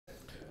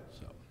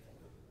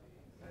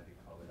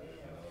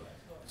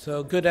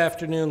So good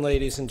afternoon,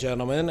 ladies and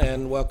gentlemen,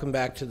 and welcome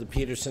back to the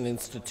Peterson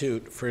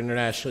Institute for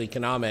International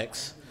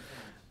Economics.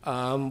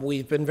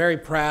 We've been very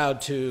proud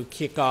to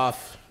kick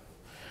off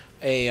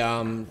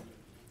an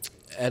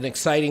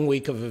exciting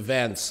week of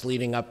events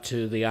leading up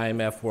to the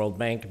IMF World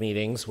Bank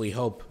meetings. We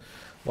hope,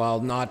 while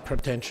not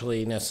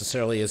potentially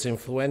necessarily as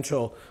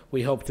influential,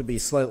 we hope to be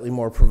slightly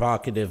more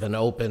provocative and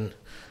open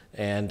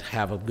and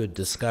have a good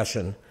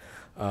discussion.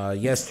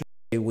 Yesterday,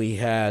 we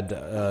had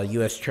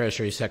U.S.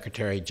 Treasury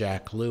Secretary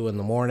Jack Lew in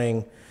the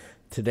morning.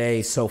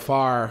 Today, so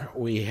far,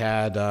 we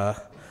had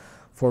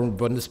former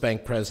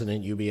Bundesbank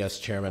President, UBS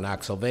Chairman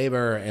Axel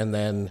Weber, and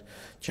then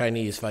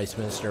Chinese Vice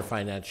Minister of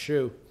Finance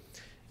Xu.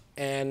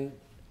 And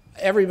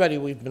everybody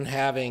we've been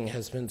having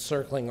has been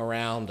circling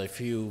around a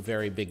few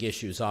very big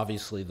issues,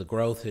 obviously the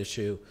growth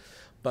issue,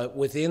 but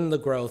within the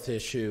growth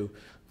issue,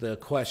 the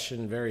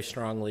question very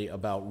strongly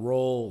about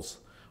roles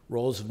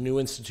of new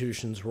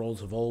institutions,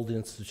 roles of old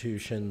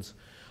institutions,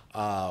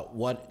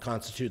 what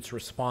constitutes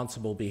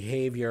responsible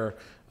behavior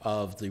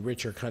of the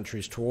richer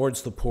countries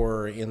towards the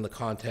poorer in the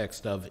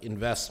context of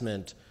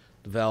investment,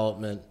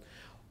 development,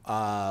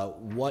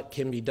 what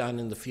can be done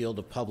in the field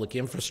of public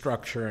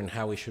infrastructure and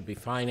how we should be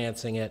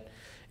financing it,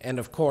 and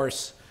of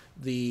course,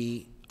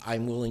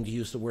 I'm willing to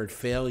use the word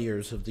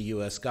failures of the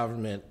U.S.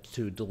 government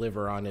to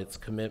deliver on its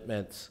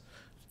commitments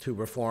to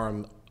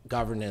reform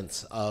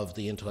governance of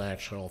the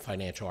international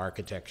financial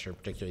architecture,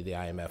 particularly the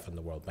IMF and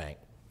the World Bank.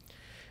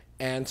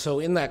 And so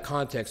in that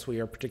context, we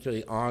are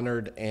particularly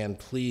honored and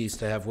pleased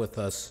to have with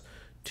us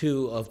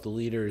two of the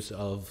leaders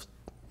of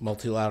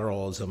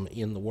multilateralism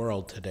in the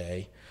world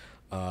today,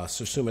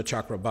 Sushma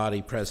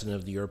Chakrabarty, President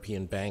of the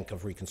European Bank for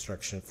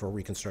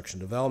Reconstruction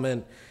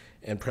Development,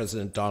 and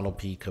President Donald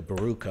P.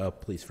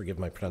 Kaberuka, please forgive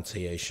my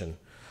pronunciation,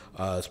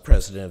 as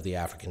President of the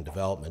African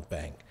Development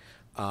Bank.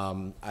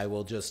 I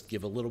will just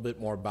give a little bit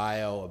more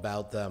bio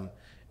about them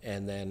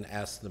and then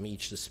ask them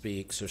each to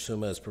speak.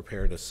 Sushma has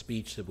prepared a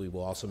speech that we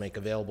will also make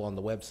available on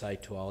the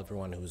website to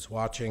everyone who's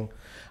watching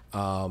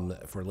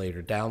for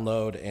later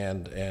download,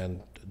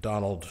 and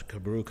Donald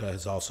Kaberuka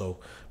has also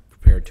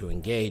prepared to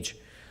engage.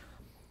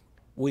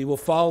 We will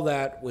follow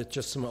that with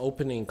just some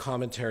opening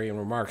commentary and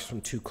remarks from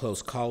two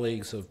close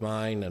colleagues of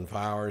mine and of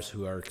ours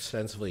who are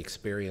extensively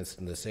experienced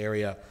in this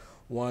area.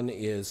 One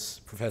is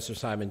Professor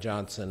Simon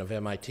Johnson of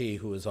MIT,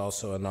 who is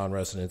also a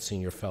non-resident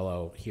senior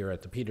fellow here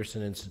at the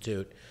Peterson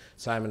Institute.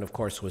 Simon, of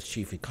course, was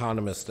chief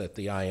economist at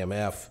the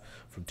IMF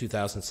from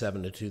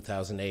 2007 to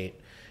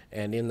 2008,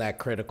 and in that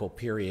critical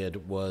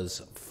period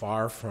was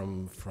far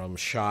from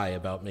shy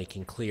about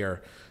making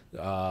clear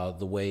the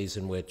ways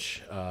in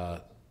which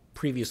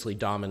previously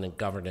dominant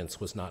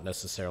governance was not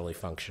necessarily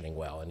functioning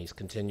well, and he's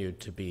continued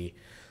to be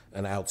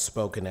an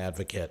outspoken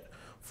advocate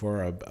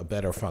for a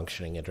better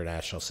functioning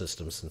international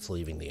system since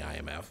leaving the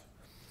IMF.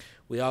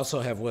 We also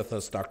have with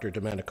us Dr.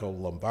 Domenico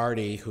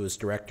Lombardi, who is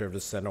director of the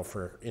Center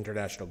for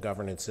International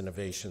Governance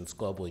Innovation's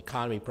Global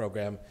Economy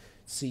Program,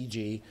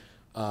 CG.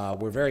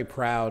 We're very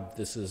proud.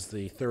 This is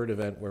the third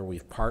event where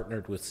we've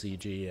partnered with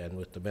CG and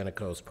with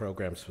Domenico's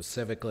program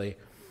specifically.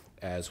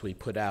 As we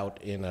put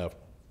out in a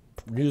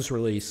news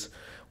release,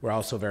 we're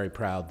also very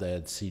proud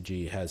that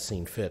CG has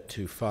seen fit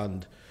to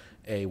fund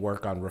a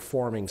work on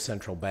reforming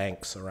central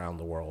banks around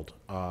the world,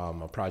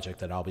 a project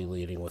that I'll be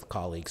leading with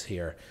colleagues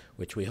here,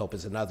 which we hope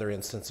is another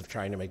instance of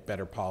trying to make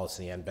better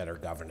policy and better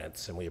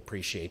governance, and we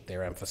appreciate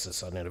their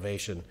emphasis on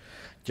innovation.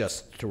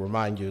 Just to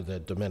remind you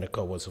that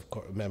Domenico was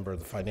a member of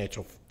the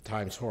Financial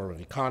Times Forum of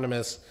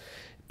Economists,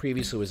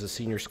 previously was a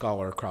senior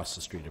scholar across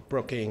the street at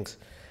Brookings,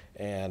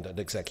 and an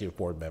executive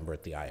board member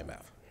at the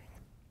IMF.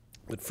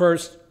 But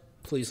first,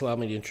 please allow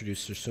me to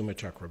introduce Sushma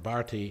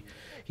Chakrabarty.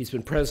 He's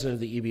been president of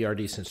the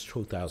EBRD since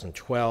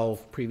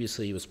 2012.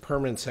 Previously, he was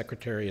permanent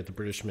secretary at the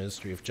British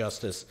Ministry of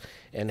Justice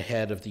and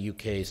head of the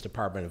UK's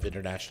Department of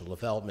International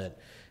Development.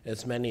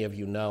 As many of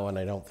you know, and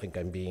I don't think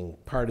I'm being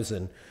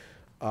partisan,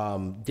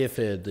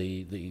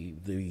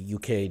 DFID, the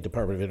UK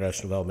Department of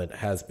International Development,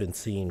 has been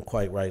seen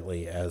quite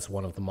rightly as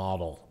one of the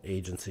model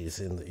agencies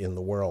in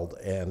the world,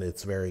 and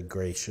it's very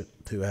gracious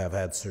to have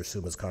had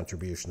Sushma's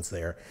contributions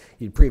there.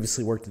 He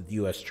previously worked at the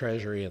U.S.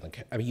 Treasury,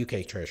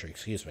 UK Treasury,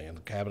 excuse me, in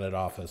the Cabinet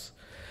Office,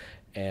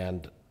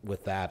 and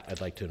with that,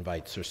 I'd like to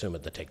invite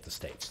Sushma to take the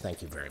stage.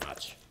 Thank you very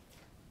much.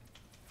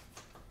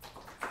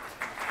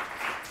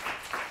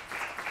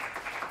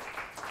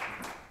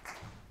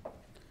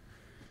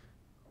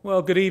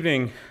 Well, good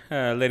evening,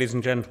 ladies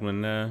and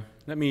gentlemen.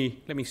 Let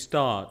me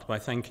start by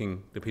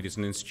thanking the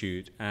Peterson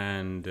Institute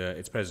and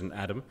its president,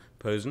 Adam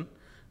Posen,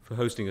 for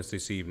hosting us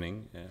this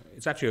evening.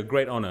 It's actually a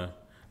great honor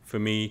for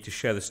me to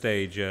share the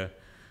stage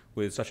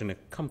with such an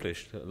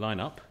accomplished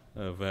lineup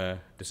of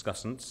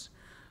discussants.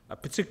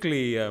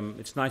 Particularly,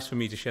 it's nice for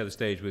me to share the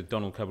stage with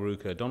Donald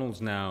Kaberuka.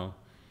 Donald's now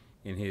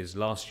in his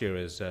last year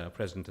as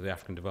president of the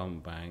African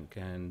Development Bank,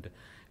 and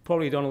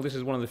probably, Donald, this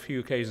is one of the few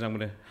occasions I'm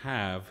going to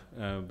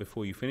have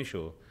before you finish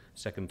your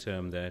second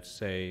term there to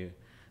say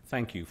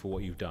thank you for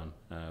what you've done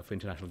for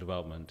international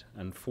development.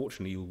 And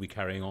fortunately, you'll be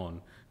carrying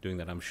on doing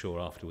that, I'm sure,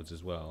 afterwards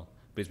as well.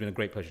 But it's been a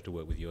great pleasure to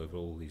work with you over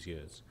all these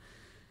years.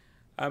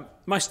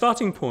 My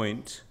starting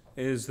point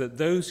is that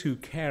those who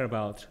care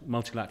about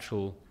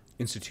multilateral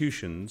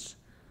institutions,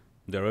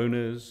 their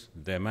owners,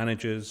 their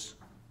managers,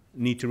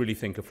 need to really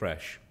think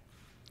afresh.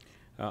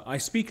 I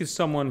speak as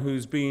someone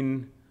who's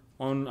been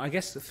on, I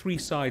guess, three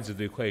sides of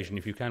the equation,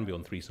 if you can be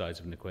on three sides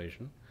of an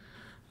equation.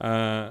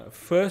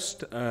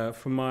 First,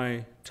 from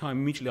my time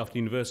immediately after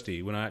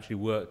university, when I actually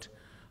worked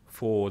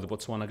for the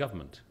Botswana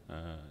government.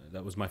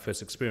 That was my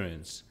first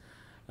experience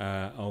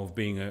of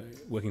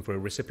working for a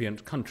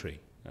recipient country,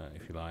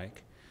 if you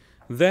like.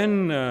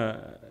 Then,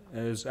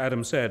 as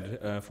Adam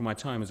said, from my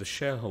time as a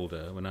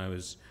shareholder when I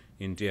was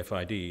in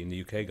DFID in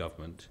the UK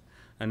government,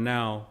 and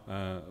now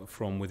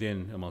from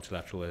within a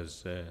multilateral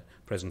as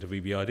president of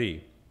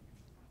EBRD.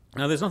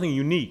 Now, there's nothing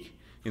unique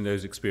in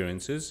those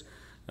experiences.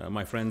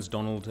 My friends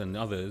Donald and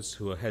others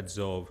who are heads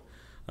of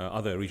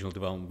other regional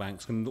development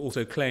banks can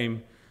also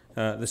claim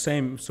the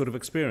same sort of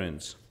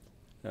experience.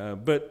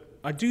 But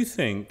I do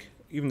think,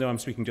 even though I'm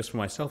speaking just for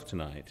myself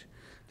tonight,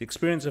 the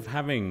experience of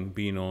having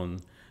been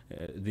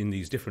in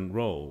these different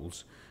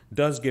roles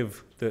does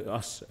give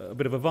us a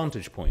bit of a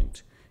vantage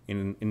point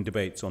in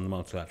debates on the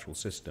multilateral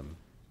system.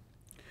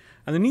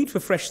 And the need for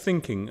fresh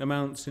thinking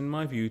amounts, in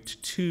my view,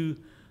 to two,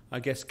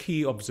 I guess,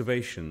 key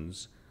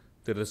observations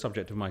that are the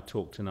subject of my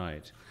talk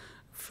tonight.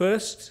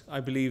 First, I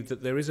believe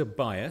that there is a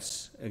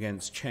bias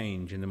against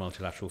change in the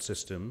multilateral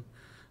system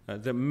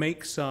that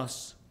makes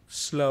us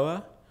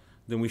slower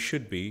than we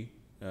should be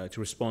to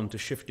respond to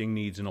shifting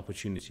needs and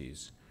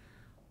opportunities.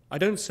 I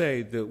don't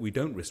say that we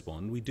don't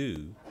respond, we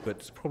do,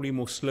 but probably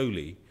more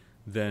slowly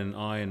than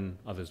I and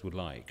others would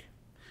like.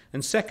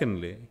 And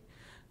secondly,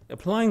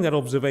 applying that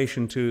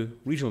observation to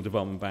regional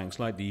development banks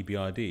like the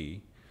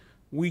EBRD,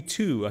 we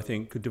too, I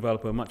think, could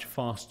develop a much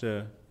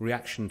faster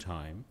reaction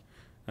time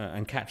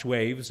and catch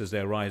waves as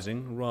they're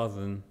rising rather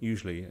than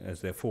usually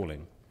as they're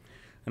falling.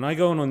 And I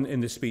go on in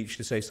this speech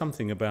to say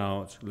something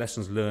about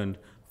lessons learned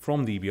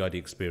from the EBRD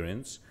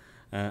experience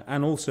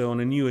and also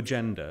on a new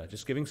agenda,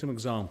 just giving some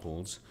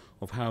examples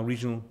of how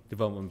regional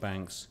development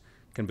banks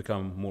can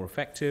become more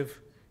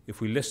effective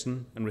if we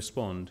listen and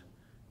respond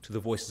to the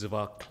voices of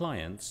our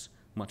clients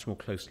much more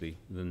closely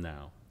than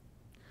now.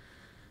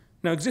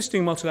 Now,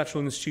 existing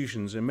multilateral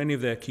institutions and many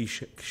of their key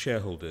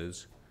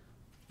shareholders,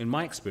 in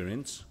my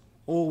experience,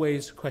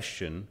 always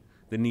question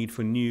the need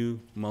for new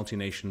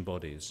multi-nation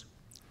bodies.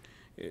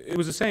 It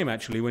was the same,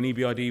 actually, when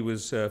EBRD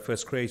was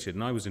first created,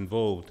 and I was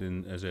involved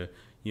as a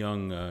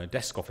young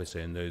desk officer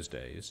in those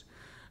days.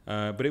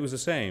 But it was the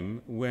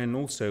same when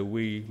also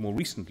we more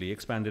recently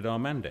expanded our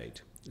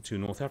mandate to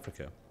North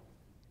Africa.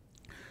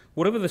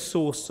 Whatever the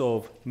source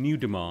of new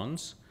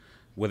demands,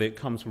 whether it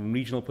comes from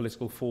regional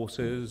political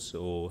forces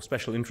or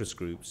special interest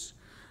groups,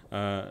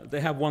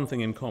 they have one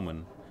thing in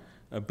common,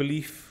 a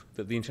belief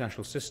that the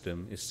international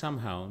system is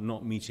somehow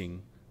not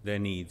meeting their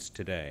needs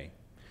today.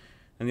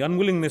 And the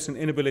unwillingness and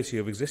inability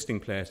of existing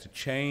players to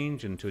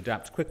change and to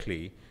adapt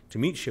quickly to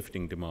meet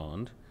shifting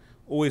demand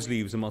always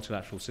leaves the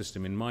multilateral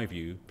system, in my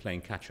view,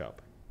 playing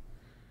catch-up.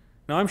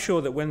 Now, I'm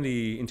sure that when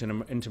the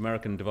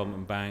Inter-American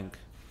Development Bank,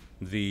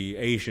 the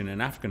Asian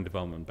and African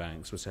Development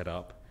Banks were set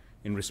up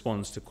in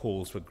response to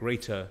calls for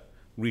greater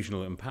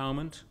regional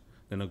empowerment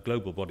than a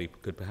global body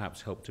could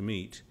perhaps help to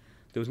meet,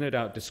 there was no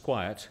doubt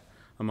disquiet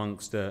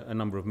amongst a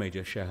number of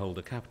major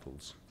shareholder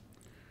capitals.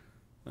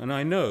 And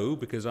I know,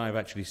 because I've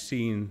actually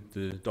seen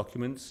the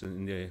documents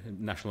in the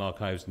National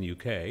Archives in the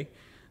UK,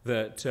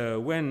 that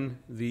when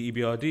the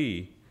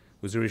EBRD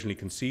was originally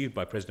conceived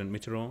by President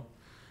Mitterrand,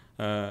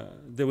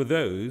 there were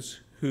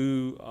those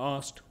who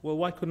asked, well,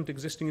 why couldn't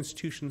existing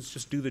institutions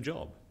just do the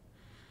job?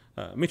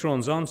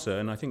 Mitterrand's answer,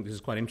 and I think this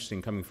is quite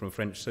interesting coming from a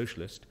French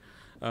socialist,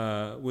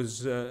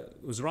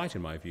 was right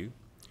in my view.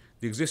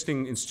 The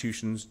existing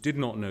institutions did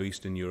not know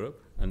Eastern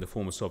Europe and the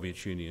former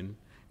Soviet Union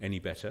any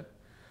better,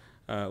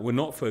 were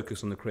not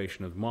focused on the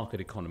creation of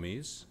market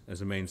economies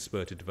as a main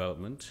spur to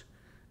development,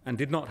 and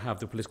did not have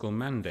the political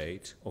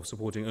mandate of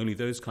supporting only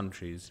those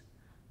countries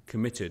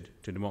committed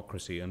to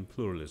democracy and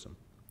pluralism.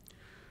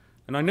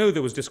 And I know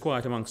there was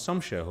disquiet among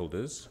some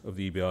shareholders of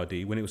the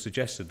EBRD when it was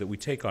suggested that we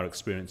take our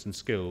experience and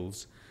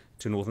skills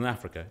to Northern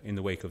Africa in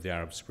the wake of the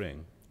Arab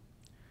Spring.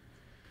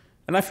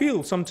 And I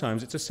feel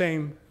sometimes it's the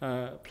same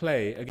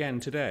play again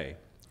today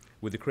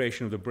with the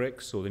creation of the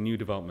BRICS or the New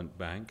Development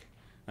Bank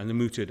and the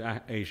mooted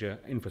Asia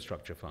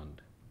Infrastructure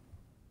Fund.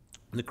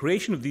 And the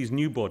creation of these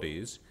new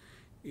bodies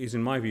is,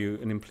 in my view,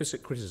 an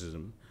implicit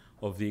criticism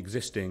of the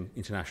existing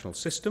international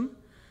system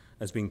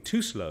as being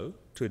too slow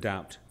to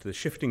adapt to the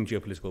shifting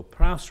geopolitical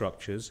power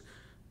structures,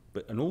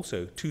 and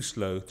also too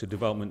slow to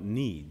development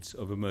needs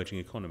of emerging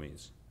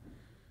economies.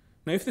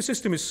 Now, if the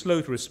system is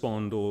slow to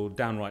respond or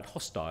downright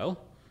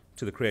hostile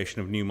to the creation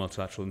of new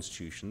multilateral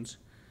institutions,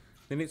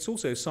 then it's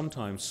also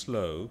sometimes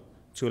slow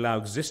to allow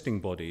existing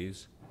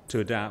bodies to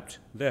adapt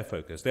their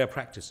focus, their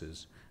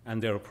practices,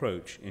 and their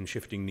approach in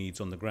shifting needs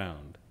on the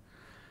ground.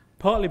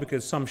 Partly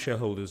because some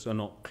shareholders are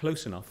not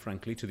close enough,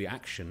 frankly, to the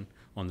action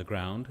on the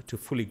ground to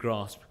fully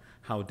grasp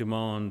how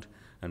demand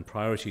and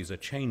priorities are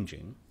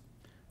changing,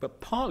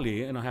 but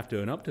partly, and I have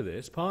to own up to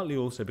this, partly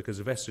also because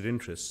of vested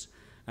interests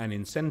and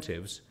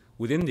incentives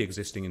within the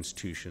existing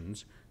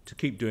institutions to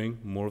keep doing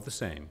more of the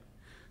same.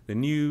 The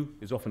new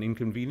is often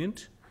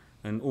inconvenient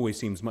and always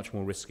seems much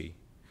more risky.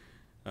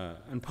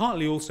 And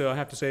partly also, I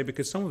have to say,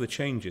 because some of the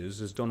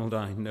changes, as Donald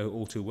and I know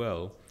all too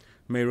well,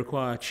 may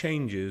require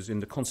changes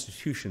in the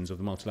constitutions of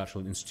the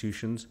multilateral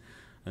institutions,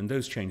 and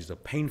those changes are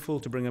painful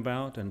to bring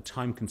about and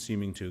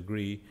time-consuming to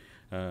agree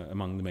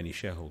among the many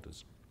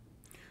shareholders.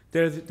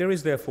 There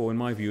is, therefore, in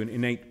my view, an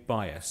innate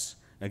bias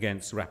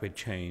against rapid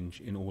change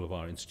in all of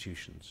our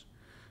institutions.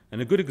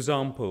 And a good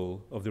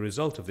example of the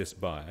result of this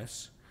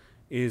bias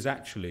is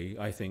actually,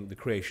 I think, the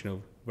creation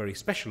of very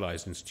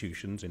specialized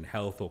institutions in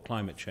health or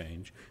climate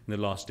change in the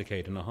last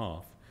decade and a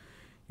half.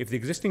 If the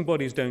existing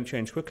bodies don't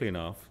change quickly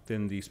enough,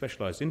 then the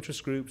specialized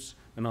interest groups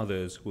and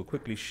others will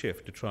quickly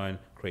shift to try and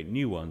create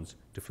new ones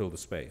to fill the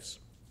space.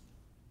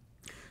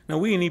 Now,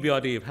 we in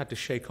EBRD have had to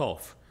shake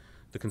off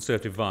the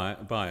conservative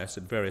bias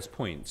at various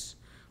points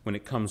when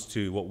it comes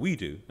to what we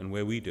do and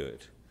where we do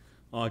it.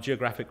 Our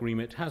geographic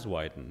remit has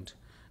widened,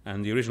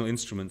 and the original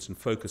instruments and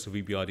focus of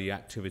EBRD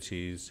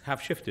activities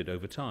have shifted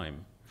over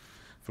time,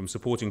 from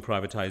supporting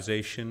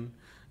privatization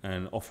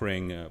and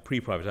offering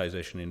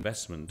pre-privatization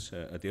investment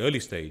at the early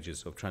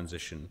stages of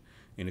transition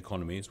in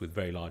economies with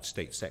very large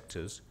state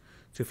sectors,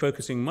 to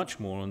focusing much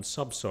more on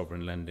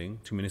sub-sovereign lending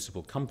to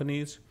municipal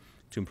companies,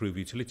 to improve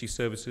utility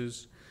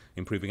services,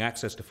 improving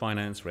access to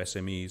finance for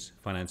SMEs,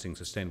 financing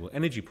sustainable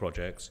energy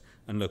projects,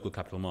 and local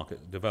capital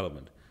market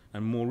development,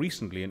 and more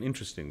recently and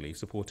interestingly,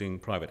 supporting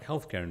private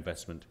healthcare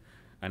investment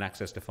and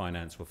access to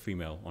finance for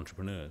female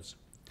entrepreneurs.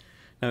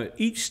 Now, at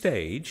each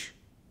stage,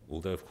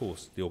 although of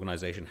course the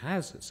organization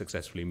has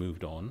successfully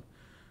moved on,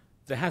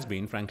 there has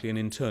been, frankly, an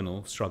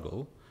internal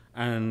struggle,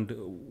 and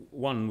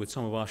one with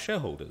some of our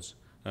shareholders,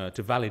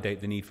 to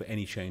validate the need for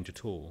any change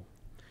at all.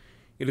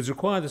 It has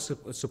required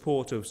the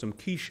support of some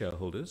key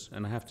shareholders,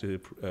 and I have to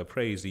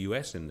praise the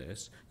US in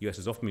this. The US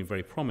has often been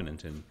very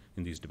prominent in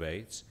these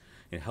debates,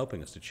 in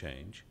helping us to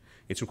change.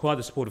 It's required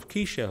the support of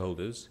key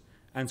shareholders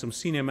and some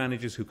senior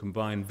managers who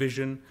combine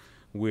vision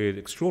with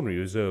extraordinary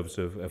reserves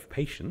of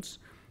patience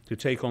to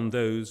take on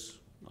those,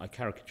 I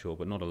caricature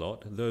but not a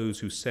lot, those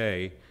who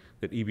say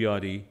that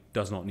EBRD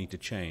does not need to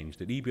change,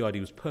 that EBRD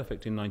was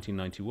perfect in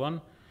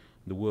 1991,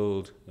 the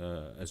world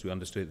as we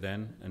understood it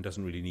then, and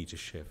doesn't really need to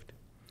shift.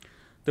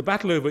 The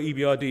battle over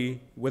EBRD,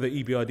 whether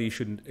EBRD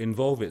should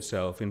involve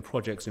itself in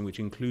projects in which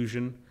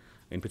inclusion,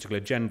 in particular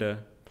gender,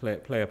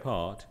 play a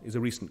part, is a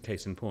recent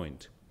case in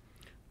point.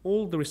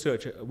 All the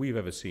research we've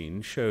ever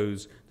seen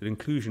shows that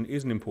inclusion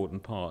is an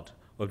important part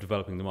of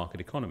developing the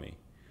market economy,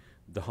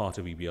 the heart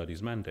of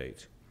EBRD's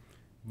mandate.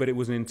 But it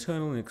was an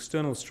internal and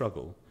external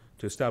struggle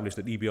to establish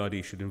that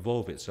EBRD should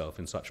involve itself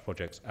in such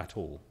projects at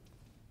all.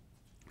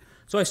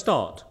 So I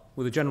start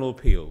with a general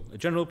appeal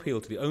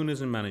to the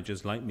owners and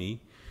managers like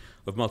me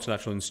of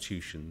multilateral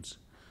institutions.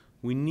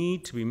 We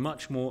need to be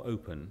much more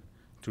open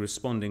to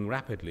responding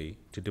rapidly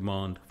to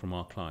demand from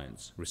our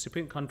clients,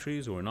 recipient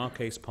countries, or in our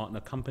case,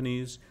 partner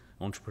companies,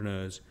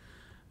 entrepreneurs,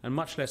 and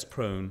much less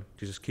prone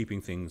to just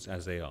keeping things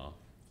as they are.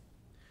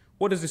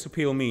 What does this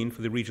appeal mean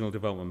for the regional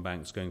development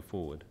banks going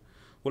forward?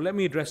 Well, let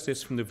me address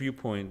this from the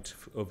viewpoint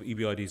of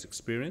EBRD's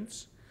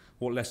experience.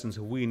 What lessons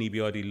have we in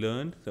EBRD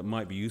learned that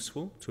might be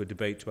useful to a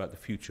debate about the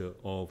future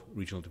of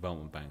regional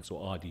development banks,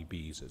 or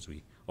RDBs as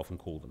we often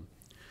call them?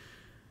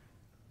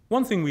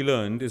 One thing we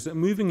learned is that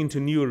moving into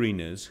new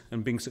arenas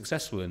and being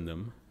successful in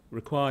them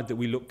required that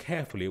we look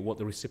carefully at what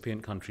the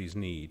recipient countries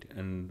need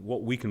and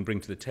what we can bring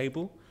to the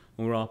table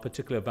and where our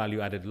particular value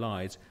added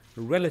lies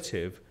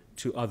relative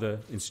to other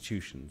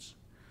institutions.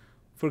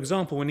 For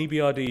example, when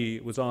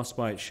EBRD was asked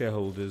by its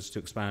shareholders to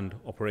expand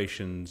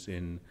operations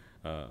in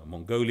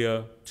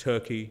Mongolia,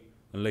 Turkey,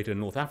 and later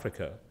North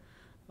Africa,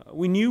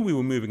 we knew we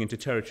were moving into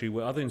territory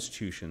where other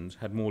institutions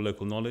had more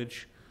local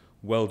knowledge,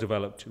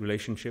 well-developed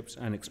relationships,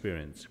 and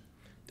experience.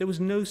 There was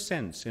no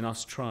sense in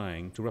us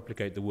trying to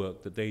replicate the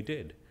work that they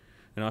did,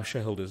 and our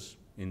shareholders,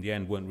 in the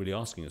end, weren't really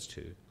asking us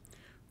to.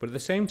 But at the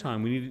same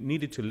time, we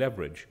needed to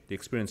leverage the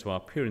experience of our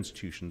peer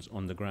institutions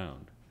on the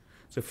ground.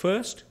 So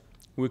first,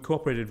 we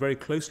cooperated very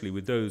closely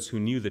with those who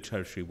knew the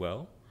territory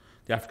well.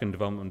 The African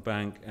Development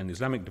Bank and the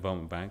Islamic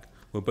Development Bank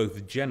were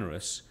both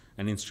generous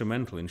and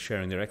instrumental in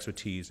sharing their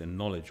expertise and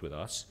knowledge with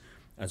us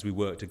as we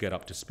worked to get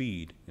up to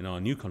speed in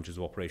our new countries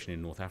of operation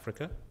in North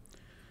Africa.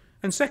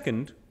 And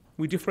second,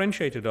 we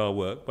differentiated our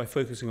work by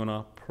focusing on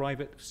our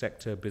private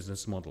sector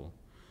business model.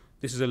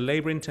 This is a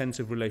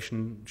labor-intensive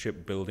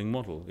relationship building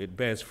model. It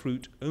bears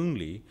fruit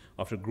only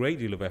after a great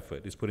deal of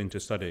effort is put into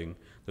studying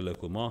the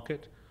local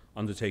market,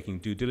 undertaking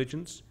due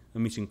diligence,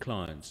 and meeting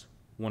clients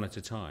one at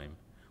a time.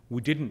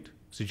 We didn't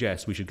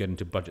suggest we should get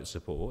into budget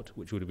support,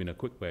 which would have been a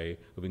quick way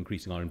of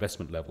increasing our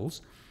investment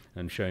levels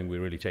and showing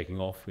we're really taking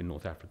off in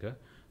North Africa.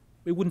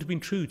 It wouldn't have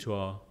been true to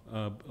our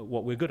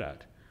what we're good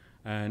at.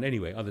 And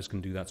anyway, others can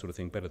do that sort of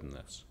thing better than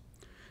this.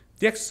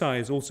 The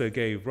exercise also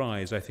gave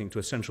rise, I think, to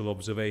a central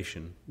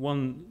observation,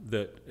 one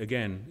that,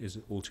 again, is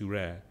all too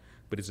rare,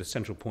 but is a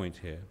central point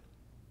here.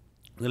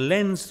 The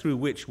lens through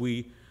which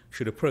we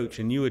should approach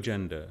a new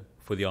agenda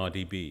for the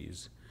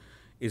RDBs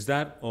is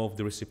that of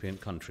the recipient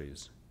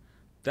countries.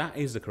 That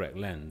is the correct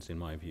lens, in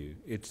my view.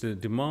 It's the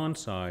demand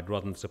side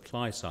rather than the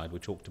supply side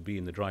which ought to be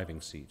in the driving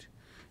seat.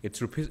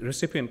 It's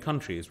recipient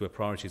countries where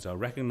priorities are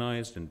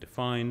recognized and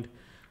defined,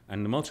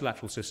 and the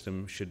multilateral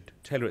system should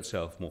tailor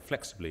itself more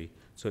flexibly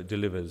so it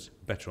delivers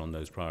better on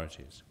those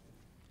priorities.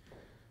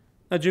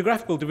 Now,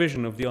 geographical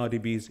division of the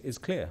RDBs is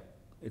clear.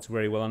 It's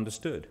very well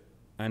understood.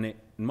 And in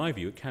my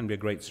view, it can be a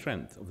great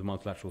strength of the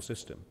multilateral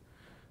system.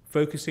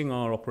 Focusing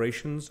our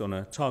operations on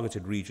a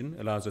targeted region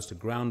allows us to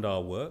ground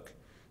our work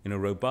in a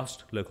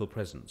robust local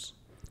presence,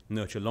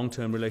 nurture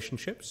long-term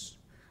relationships,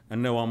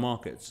 and know our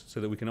markets so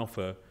that we can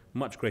offer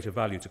much greater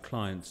value to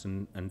clients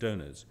and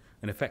donors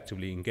and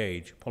effectively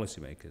engage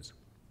policymakers.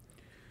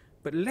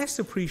 But less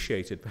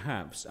appreciated,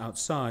 perhaps,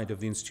 outside of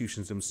the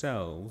institutions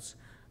themselves,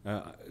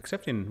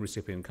 except in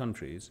recipient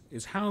countries,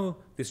 is how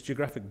this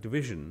geographic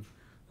division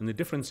and the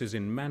differences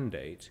in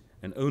mandate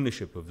and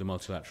ownership of the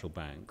multilateral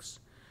banks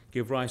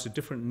give rise to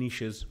different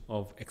niches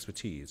of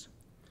expertise.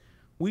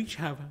 We each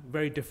have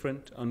very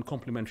different and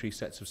complementary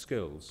sets of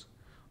skills.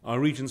 Our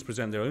regions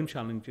present their own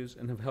challenges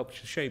and have helped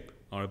to shape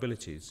our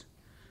abilities.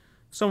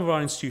 Some of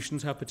our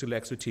institutions have particular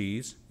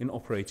expertise in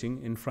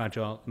operating in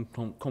fragile and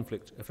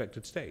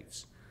conflict-affected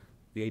states.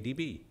 The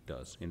ADB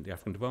does in the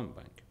African Development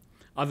Bank.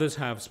 Others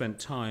have spent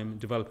time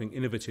developing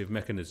innovative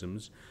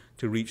mechanisms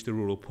to reach the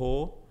rural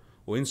poor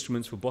or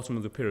instruments for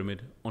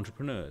bottom-of-the-pyramid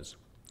entrepreneurs.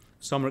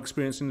 Some are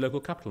experienced in local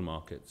capital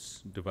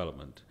markets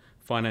development,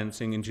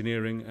 financing,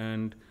 engineering,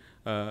 and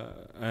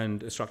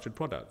structured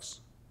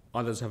products.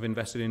 Others have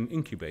invested in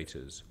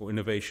incubators or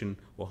innovation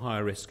or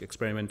higher risk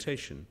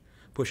experimentation,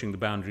 pushing the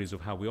boundaries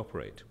of how we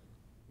operate.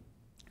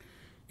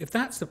 If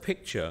that's the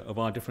picture of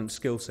our different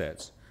skill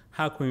sets,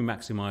 how can we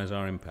maximize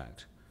our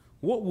impact?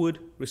 What would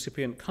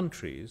recipient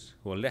countries,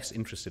 who are less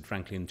interested,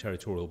 frankly, in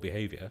territorial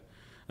behavior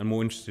and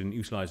more interested in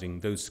utilizing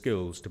those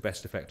skills to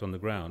best effect on the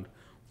ground,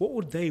 what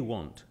would they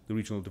want the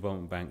regional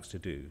development banks to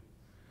do?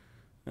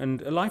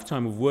 And a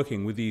lifetime of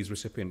working with these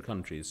recipient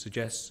countries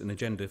suggests an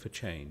agenda for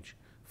change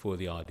for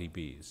the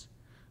RDBs.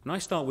 And I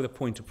start with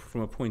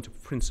from a point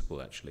of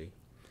principle, actually.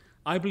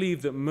 I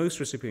believe that most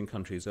recipient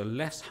countries are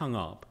less hung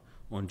up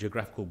on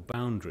geographical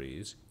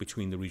boundaries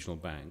between the regional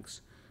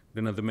banks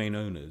than are the main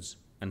owners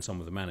and some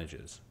of the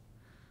managers.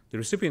 The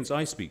recipients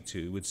I speak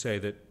to would say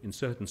that in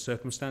certain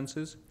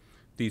circumstances,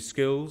 these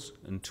skills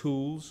and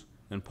tools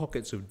and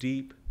pockets of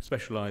deep,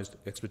 specialized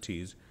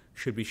expertise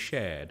should be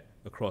shared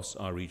across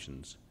our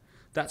regions.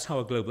 That's how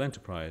a global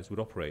enterprise would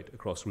operate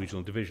across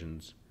regional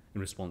divisions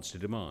in response to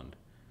demand.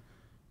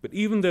 But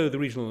even though the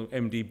regional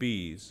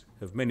MDBs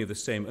have many of the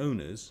same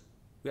owners,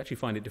 we actually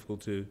find it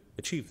difficult to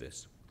achieve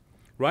this.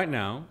 Right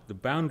now, the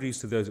boundaries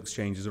to those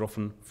exchanges are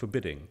often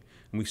forbidding,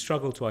 and we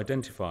struggle to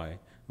identify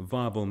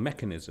viable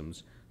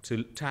mechanisms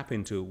to tap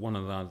into one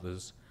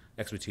another's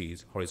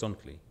expertise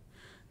horizontally.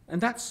 And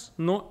that's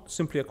not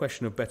simply a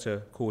question of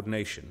better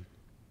coordination.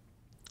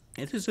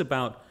 It is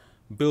about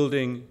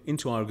building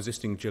into our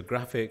existing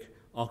geographic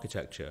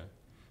architecture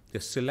the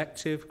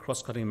selective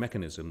cross-cutting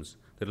mechanisms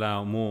that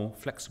allow more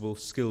flexible,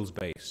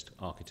 skills-based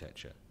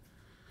architecture.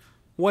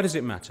 Why does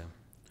it matter?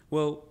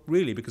 Well,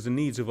 really, because the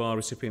needs of our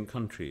recipient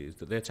countries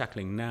that they're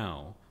tackling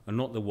now are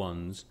not the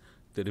ones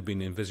that have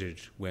been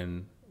envisaged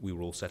when we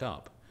were all set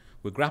up.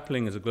 We're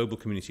grappling as a global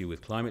community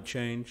with climate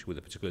change, with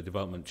the particular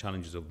development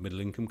challenges of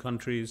middle-income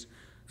countries,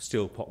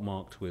 still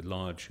pockmarked with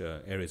large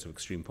areas of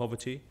extreme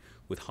poverty,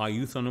 with high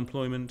youth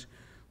unemployment,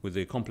 with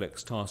the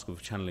complex task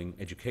of channeling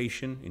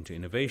education into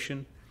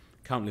innovation,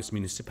 countless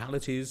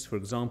municipalities, for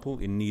example,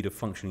 in need of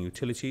functioning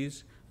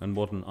utilities and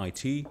modern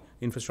IT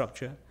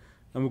infrastructure.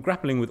 And we're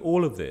grappling with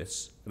all of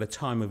this at a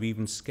time of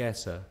even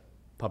scarcer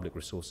public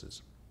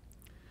resources.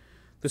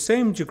 The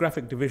same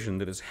geographic division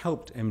that has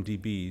helped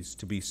MDBs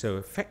to be so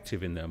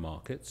effective in their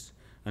markets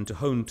and to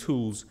hone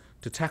tools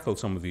to tackle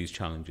some of these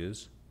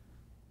challenges,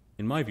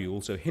 in my view,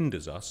 also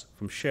hinders us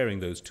from sharing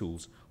those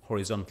tools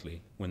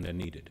horizontally when they're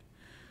needed.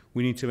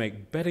 We need to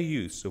make better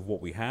use of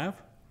what we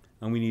have,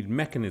 and we need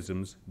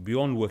mechanisms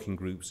beyond working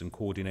groups and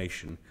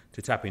coordination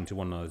to tap into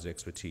one another's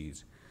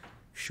expertise.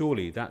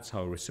 Surely that's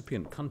how a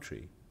recipient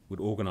country would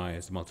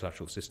organize the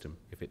multilateral system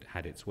if it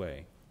had its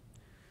way.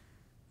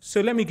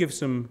 So let me give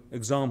some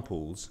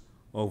examples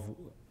of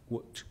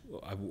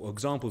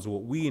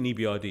what we in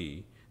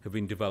EBRD have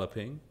been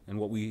developing and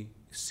what we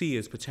see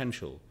as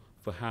potential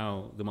for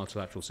how the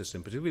multilateral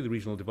system, particularly the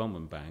regional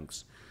development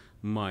banks,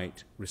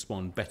 might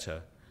respond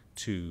better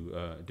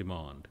to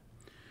demand.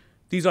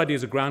 These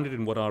ideas are grounded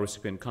in what our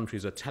recipient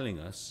countries are telling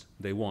us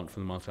they want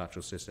from the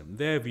multilateral system,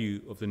 their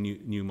view of the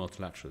new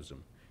multilateralism.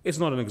 It's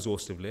not an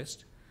exhaustive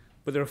list,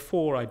 but there are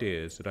 4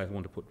 ideas that I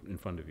want to put in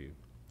front of you.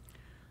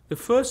 The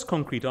first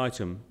concrete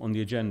item on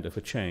the agenda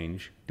for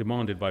change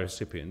demanded by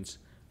recipients,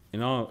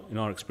 in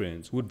our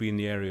experience, would be in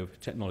the area of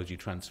technology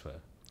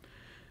transfer.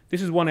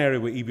 This is one area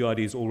where EBRD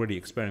is already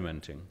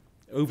experimenting.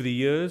 Over the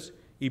years,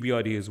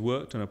 EBRD has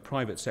worked on a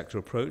private sector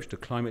approach to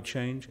climate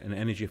change and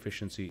energy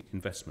efficiency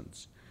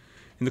investments.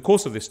 In the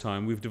course of this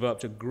time, we've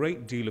developed a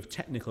great deal of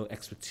technical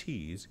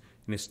expertise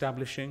in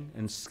establishing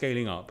and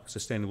scaling up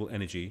sustainable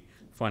energy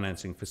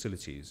financing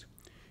facilities.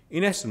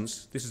 In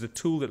essence, this is a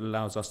tool that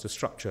allows us to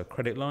structure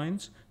credit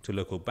lines to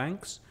local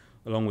banks,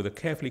 along with a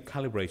carefully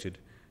calibrated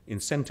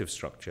incentive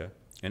structure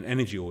and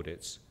energy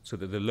audits so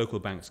that the local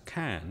banks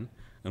can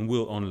and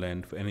will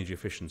on-lend for energy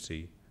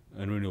efficiency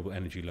and renewable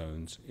energy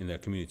loans in their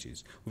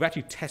communities. We've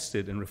actually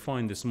tested and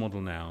refined this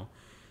model now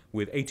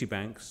with 80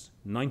 banks,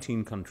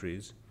 19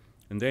 countries,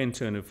 and they in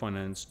turn have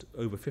financed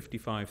over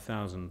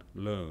 55,000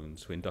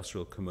 loans for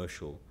industrial,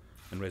 commercial,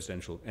 and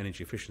residential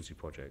energy efficiency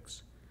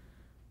projects.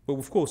 But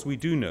of course, we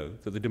do know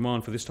that the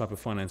demand for this type of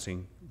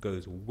financing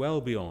goes well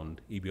beyond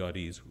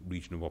EBRD's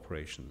region of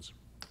operations.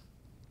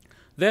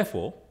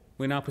 Therefore,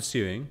 we're now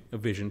pursuing a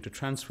vision to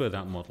transfer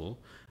that model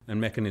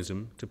and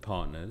mechanism to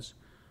partners,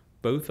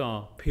 both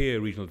our peer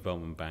regional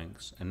development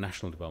banks and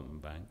national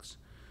development banks,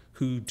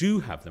 who do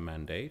have the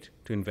mandate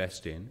to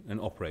invest in and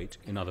operate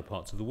in other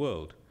parts of the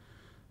world.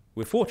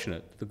 We're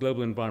fortunate the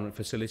Global Environment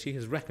Facility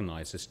has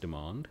recognized this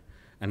demand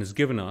and has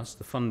given us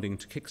the funding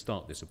to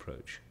kickstart this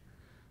approach.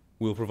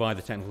 We'll provide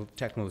the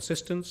technical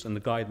assistance and the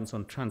guidance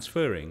on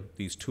transferring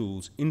these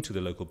tools into the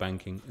local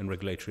banking and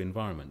regulatory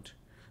environment,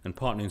 and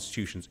partner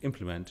institutions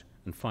implement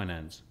and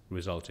finance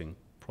resulting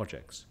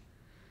projects.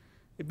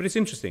 But it's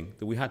interesting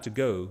that we had to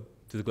go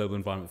to the Global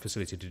Environment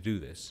Facility to do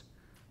this,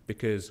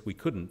 because we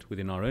couldn't,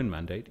 within our own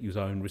mandate, use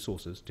our own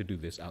resources to do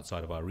this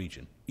outside of our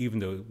region, even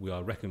though we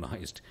are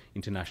recognized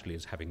internationally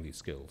as having these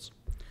skills.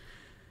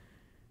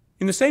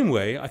 In the same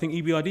way, I think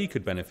EBRD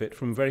could benefit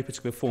from very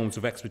particular forms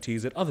of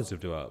expertise that others have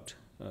developed.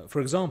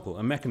 For example,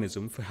 a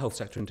mechanism for health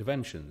sector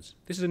interventions.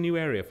 This is a new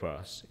area for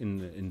us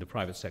in the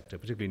private sector,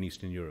 particularly in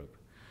Eastern Europe.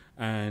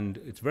 And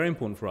it's very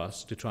important for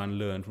us to try and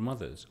learn from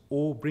others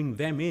or bring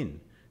them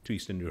in to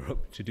Eastern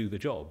Europe to do the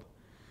job.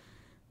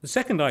 The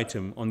second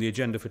item on the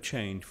agenda for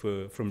change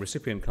from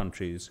recipient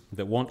countries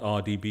that want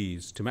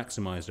RDBs to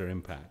maximize their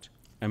impact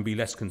and be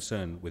less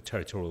concerned with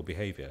territorial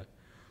behavior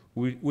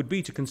would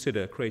be to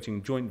consider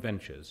creating joint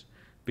ventures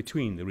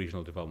between the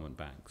regional development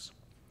banks.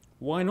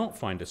 Why not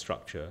find a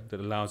structure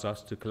that allows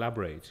us to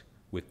collaborate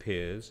with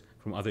peers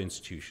from other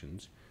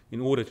institutions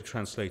in order to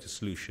translate a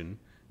solution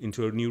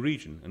into a new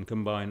region and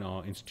combine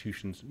our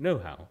institutions'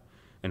 know-how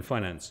and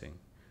financing?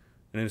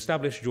 An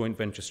established joint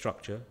venture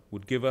structure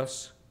would give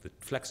us the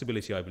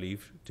flexibility, I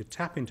believe, to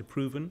tap into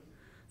proven,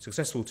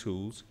 successful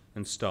tools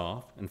and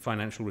staff and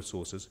financial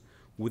resources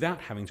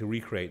without having to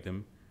recreate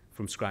them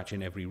from scratch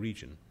in every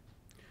region.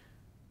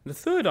 The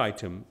third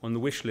item on the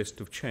wish list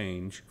of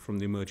change from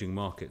the emerging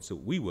markets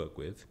that we work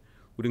with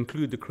would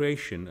include the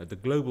creation at the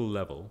global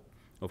level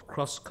of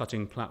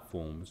cross-cutting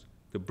platforms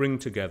that bring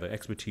together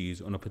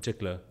expertise on a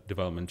particular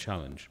development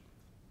challenge.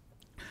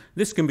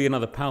 This can be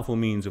another powerful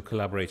means of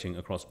collaborating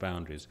across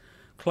boundaries.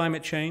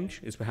 Climate change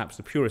is perhaps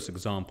the purest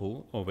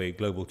example of a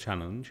global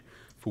challenge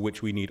for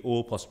which we need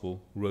all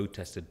possible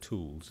road-tested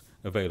tools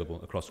available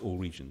across all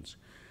regions.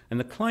 And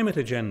the climate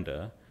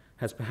agenda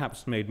has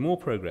perhaps made more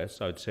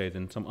progress, I would say,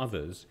 than some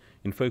others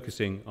in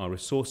focusing our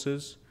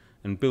resources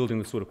and building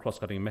the sort of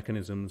cross-cutting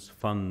mechanisms,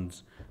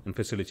 funds, and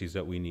facilities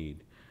that we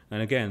need.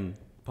 And again,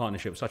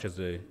 partnerships such as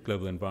the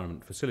Global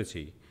Environment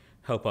Facility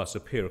help us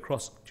appear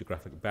across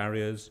geographic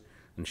barriers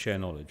and share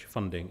knowledge,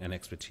 funding, and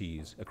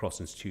expertise across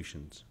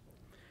institutions.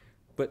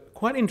 But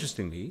quite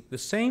interestingly, the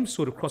same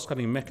sort of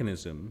cross-cutting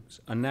mechanisms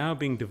are now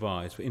being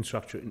devised for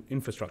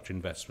infrastructure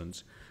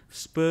investments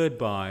spurred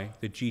by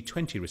the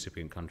G20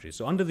 recipient countries.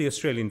 So under the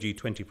Australian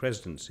G20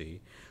 presidency,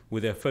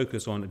 with their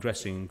focus on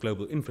addressing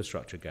global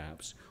infrastructure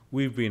gaps,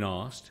 we've been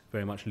asked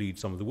very much lead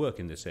some of the work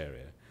in this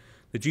area.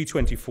 The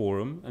G20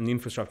 forum and the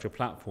infrastructure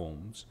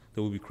platforms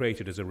that will be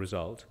created as a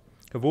result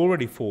have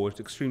already forged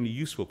extremely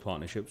useful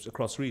partnerships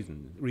across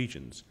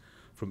regions,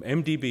 from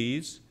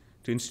MDBs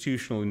to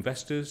institutional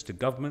investors, to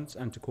governments,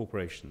 and to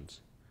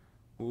corporations.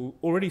 We're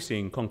already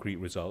seeing concrete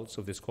results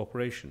of this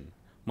cooperation.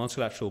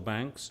 Multilateral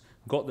banks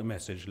got the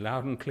message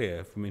loud and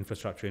clear from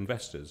infrastructure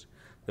investors.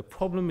 The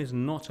problem is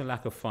not a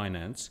lack of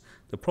finance.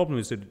 The problem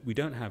is that we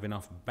don't have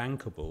enough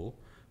bankable,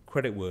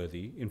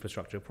 creditworthy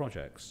infrastructure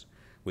projects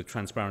with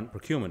transparent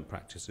procurement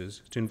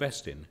practices to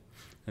invest in.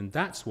 And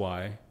that's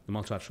why the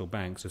multilateral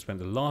banks have spent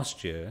the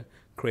last year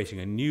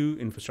creating a new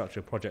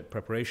infrastructure project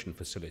preparation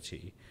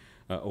facility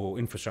or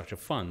infrastructure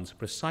funds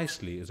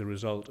precisely as a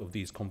result of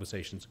these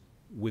conversations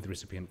with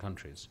recipient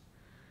countries.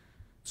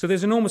 So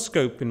there's enormous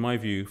scope, in my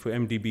view, for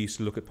MDBs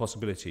to look at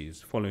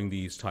possibilities following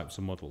these types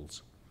of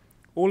models.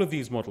 All of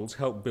these models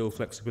help build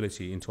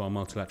flexibility into our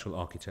multilateral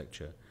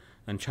architecture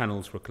and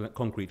channels for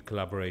concrete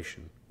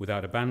collaboration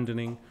without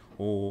abandoning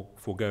or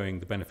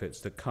foregoing the benefits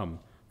that come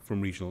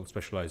from regional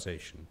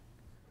specialization.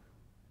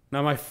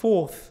 Now, my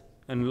fourth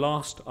and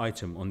last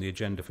item on the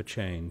agenda for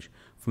change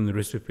from the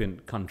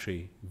recipient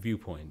country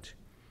viewpoint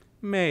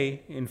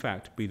may, in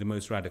fact, be the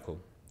most radical.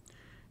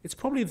 It's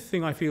probably the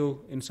thing I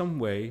feel in some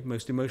way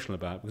most emotional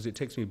about because it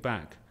takes me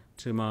back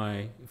to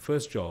my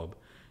first job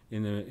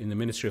in the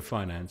Ministry of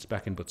Finance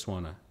back in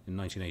Botswana in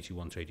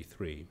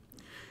 1981-83.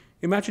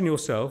 Imagine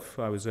yourself,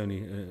 I was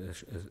only a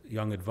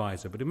young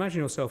advisor, but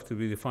imagine yourself to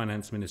be the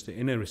finance minister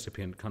in a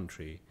recipient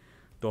country.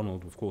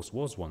 Donald, of course,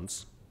 was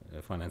once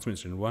a finance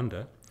minister in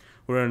Rwanda,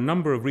 where a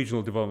number of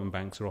regional development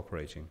banks are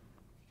operating.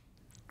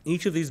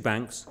 Each of these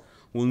banks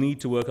will need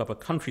to work up a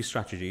country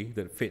strategy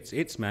that fits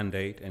its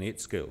mandate and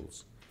its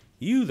skills.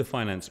 You, the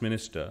finance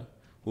minister,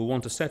 will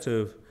want a set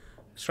of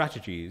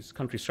strategies,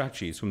 country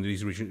strategies from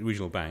these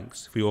regional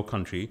banks for your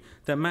country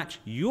that match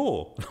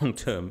your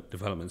long-term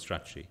development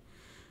strategy.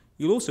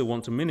 You'll also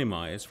want to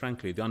minimize,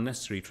 frankly, the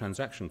unnecessary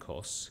transaction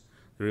costs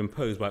that are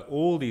imposed by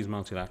all these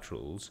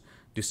multilaterals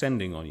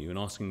descending on you and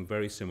asking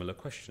very similar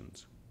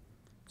questions.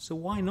 So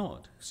why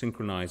not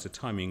synchronize the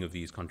timing of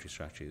these country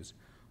strategies?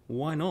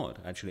 Why not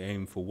actually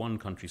aim for one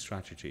country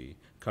strategy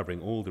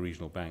covering all the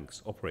regional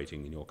banks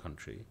operating in your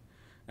country,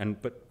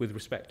 but with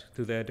respect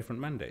to their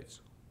different mandates?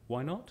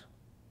 Why not?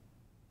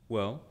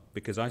 Well,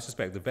 because I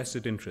suspect the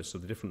vested interests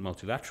of the different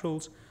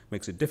multilaterals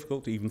makes it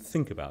difficult to even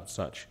think about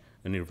such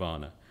a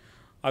nirvana.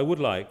 I would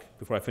like,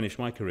 before I finish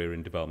my career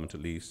in development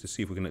at least, to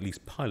see if we can at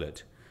least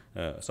pilot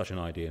such an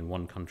idea in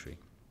one country.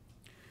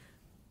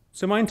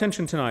 So my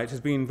intention tonight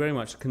has been very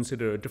much to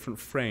consider a different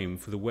frame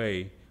for the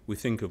way we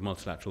think of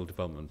multilateral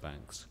development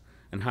banks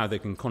and how they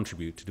can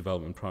contribute to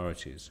development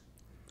priorities.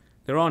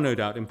 There are no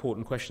doubt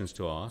important questions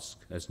to ask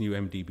as new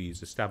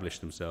MDBs establish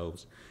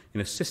themselves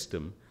in a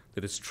system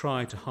that has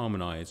tried to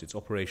harmonize its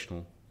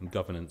operational and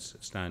governance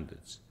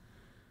standards.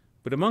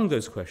 But among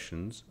those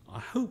questions, I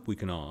hope we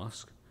can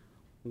ask,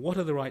 what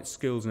are the right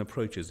skills and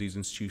approaches these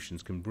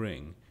institutions can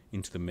bring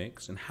into the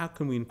mix, and how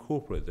can we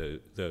incorporate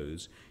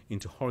those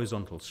into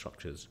horizontal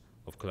structures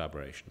of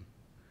collaboration?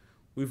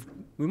 We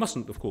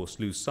mustn't, of course,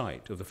 lose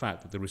sight of the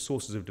fact that the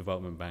resources of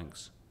development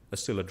banks are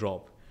still a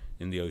drop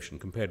in the ocean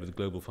compared with the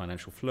global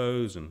financial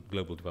flows and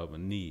global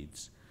development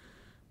needs.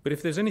 But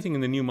if there's anything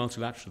in the new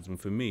multilateralism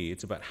for me,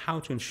 it's about how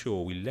to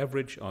ensure we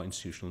leverage our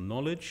institutional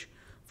knowledge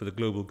for the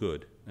global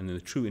good and in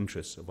the true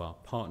interests of our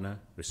partner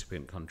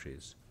recipient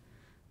countries.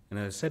 And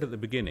as I said at the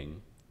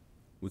beginning,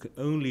 we can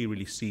only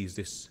really seize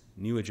this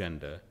new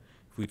agenda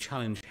if we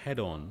challenge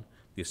head-on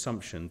the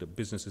assumption that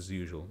business as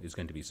usual is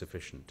going to be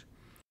sufficient.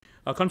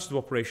 Our countries of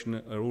operation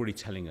are already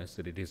telling us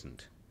that it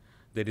isn't.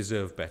 They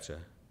deserve better.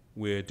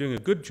 We're doing a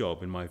good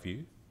job, in my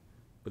view,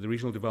 but the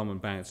regional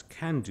development banks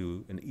can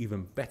do an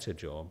even better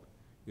job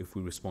if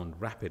we respond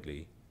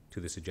rapidly to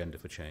this agenda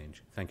for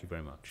change. Thank you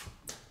very much.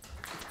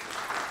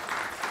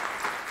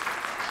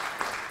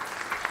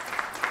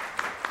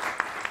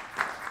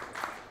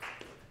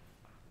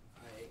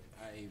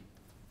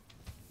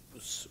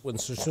 When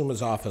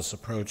Susuma's office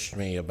approached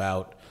me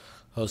about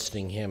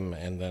hosting him,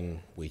 and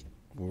then we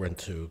went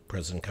to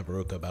President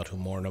Kaberuka, about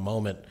whom more in a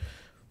moment,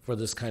 for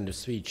this kind of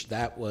speech,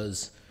 that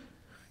was,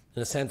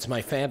 in a sense,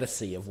 my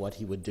fantasy of what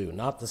he would do.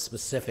 Not the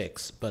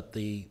specifics, but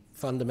the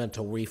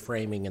fundamental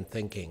reframing and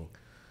thinking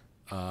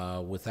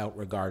without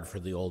regard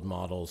for the old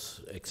models,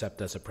 except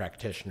as a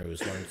practitioner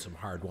who's learned some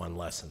hard-won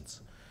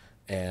lessons.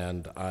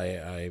 And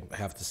I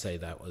have to say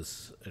that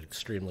was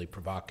extremely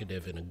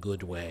provocative in a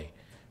good way,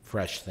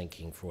 fresh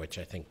thinking for which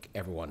I think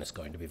everyone is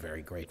going to be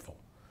very grateful.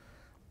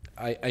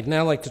 I'd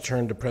now like to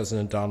turn to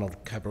President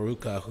Donald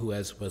Kaberuka, who,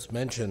 as was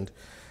mentioned,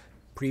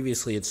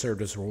 previously had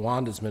served as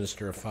Rwanda's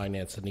Minister of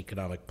Finance and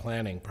Economic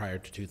Planning prior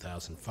to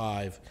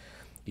 2005.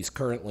 He's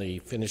currently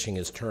finishing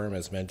his term,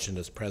 as mentioned,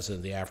 as President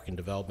of the African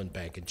Development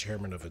Bank and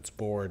Chairman of its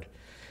board.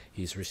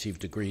 He's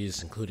received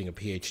degrees, including a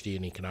PhD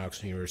in economics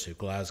from the University of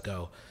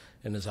Glasgow,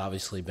 and has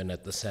obviously been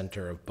at the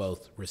center of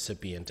both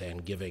recipient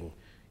and giving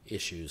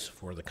issues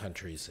for the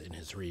countries in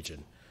his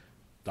region.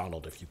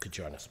 Donald, if you could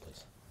join us,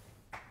 please.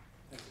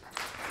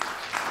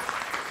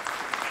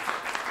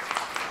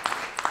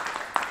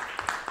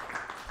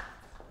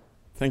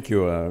 Thank you.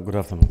 Good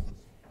afternoon.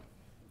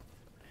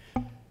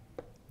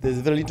 There's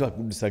very little I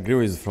could disagree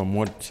with from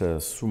what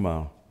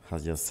Suma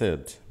has just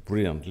said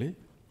brilliantly.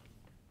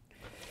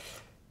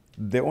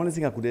 The only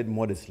thing I could add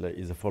modestly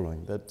is the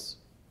following, that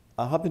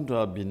I happen to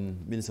have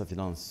been Minister of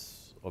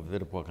Finance of a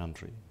very poor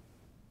country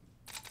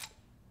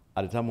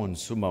at the time when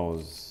Suma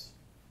was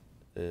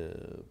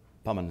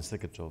Permanent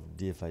Secretary of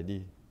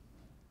DFID,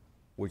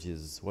 which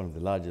is one of the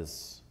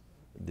largest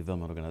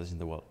development organizations in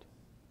the world.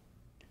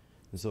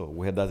 And so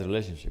we had that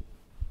relationship.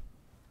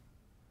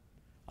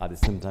 At the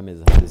same time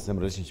as I had the same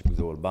relationship with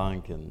the World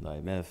Bank and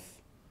IMF,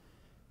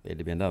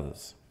 ADB and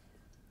others.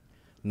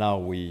 Now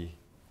we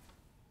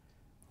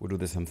do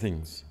the same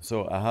things.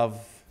 So I have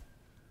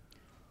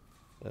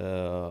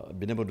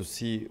been able to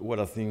see what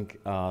I think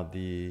are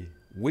the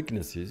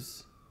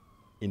weaknesses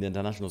in the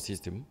international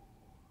system,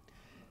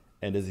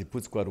 and as he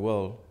puts quite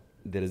well,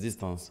 the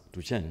resistance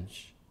to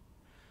change,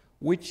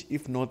 which,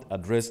 if not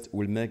addressed,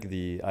 will make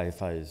the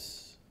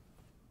IFIs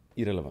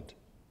irrelevant.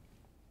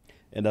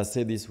 And I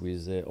say this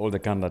with all the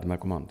candor at my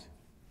command.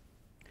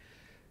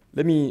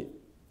 Let me,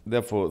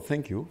 therefore,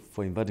 thank you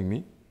for inviting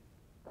me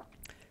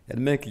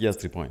and make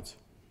just 3 points.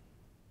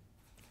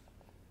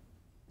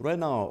 Right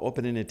now,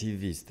 opening a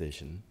TV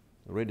station,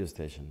 a radio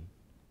station,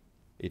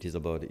 it is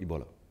about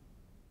Ebola.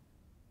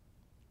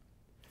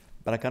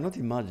 But I cannot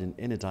imagine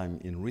any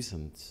time in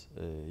recent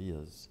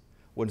years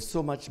when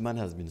so much money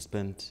has been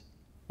spent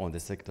on the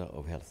sector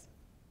of health.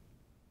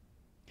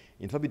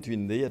 In fact,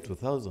 between the year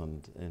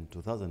 2000 and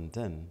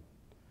 2010,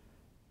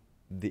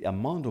 the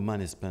amount of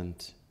money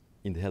spent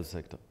in the health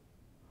sector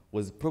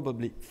was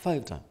probably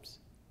 5 times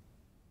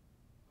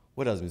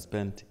what has been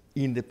spent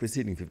in the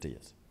preceding 50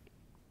 years,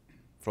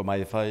 from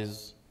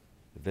IFIs,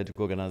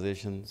 vertical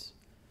organizations,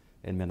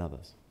 and many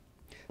others.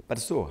 But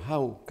so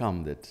how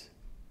come that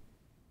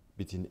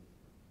between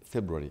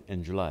February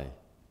and July,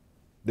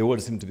 the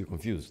world seemed to be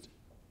confused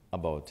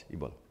about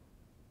Ebola?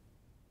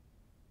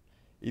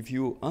 If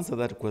you answer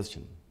that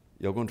question,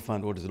 you're going to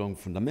find what is wrong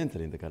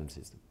fundamentally in the current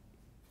system.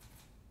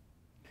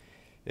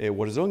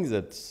 What is wrong is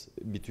that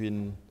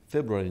between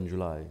February and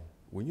July,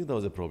 we knew there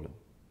was a problem.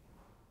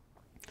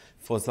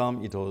 For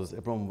some, it was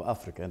a problem of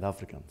Africa and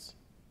Africans.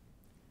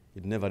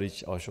 It never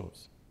reached our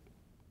shores.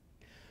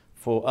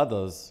 For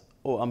others,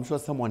 oh, I'm sure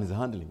someone is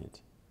handling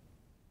it.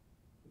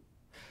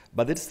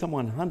 But that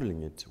someone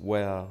handling it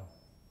were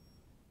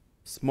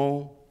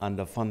small,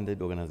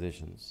 underfunded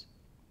organizations.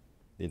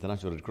 The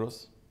International Red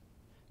Cross,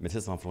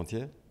 Médecins Sans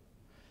Frontières,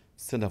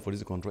 Center for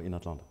Disease Control in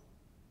Atlanta.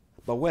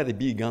 But where are the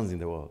big guns in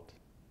the world?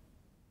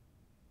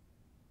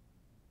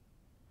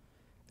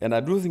 And I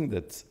do think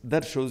that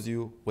that shows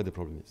you what the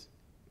problem is.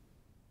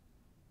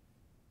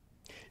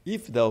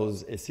 If there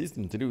was a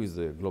system to do with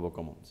the global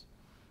commons,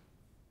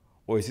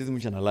 or a system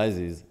which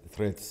analyzes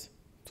threats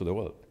to the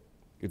world,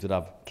 it would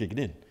have kicked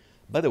in.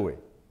 By the way,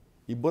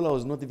 Ebola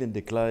was not even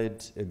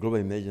declared a global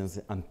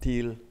emergency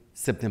until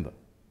September.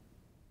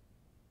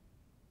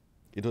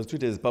 It was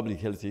treated as a public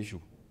health issue.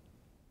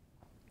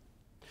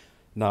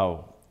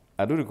 Now,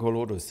 I do recall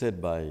what was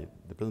said by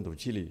the president of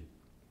Chile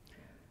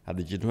at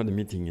the G20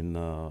 meeting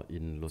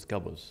in Los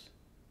Cabos.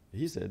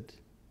 He said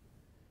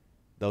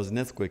there was an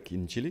earthquake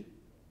in Chile.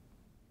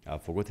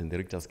 I've forgotten the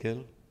Richter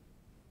scale.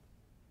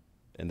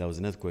 And there was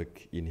an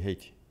earthquake in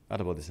Haiti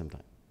at about the same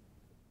time.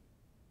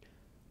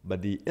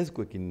 But the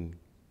earthquake in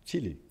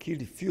Chile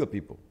killed fewer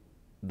people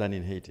than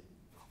in Haiti,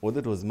 although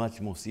it was much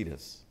more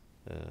serious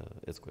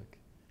earthquake,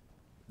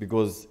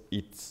 because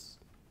it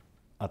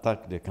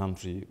attacked the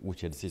country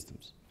which had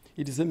systems.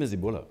 It is the same as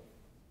Ebola.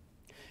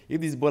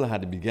 If this Ebola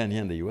had begun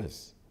here in the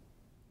US,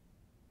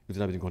 it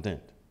would have been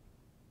contained.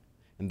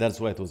 And that's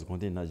why it was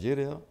contained in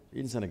Nigeria,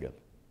 in Senegal.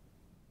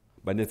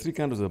 But in the 3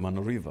 countries of the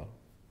Mano River,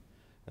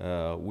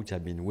 which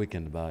have been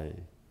weakened by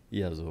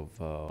years of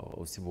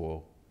civil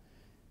war,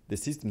 the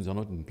systems are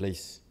not in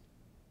place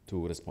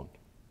to respond.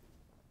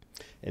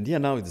 And here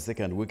now is the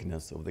second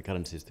weakness of the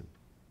current system.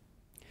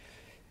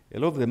 A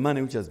lot of the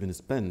money which has been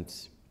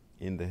spent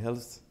in the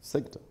health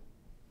sector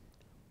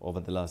over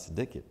the last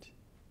decade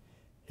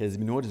has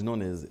been what is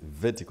known as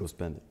vertical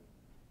spending.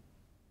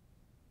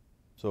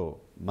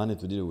 So money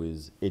to deal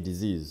with a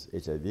disease,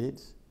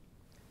 HIV/AIDS,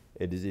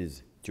 a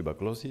disease,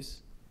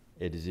 tuberculosis,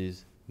 a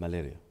disease,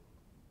 malaria.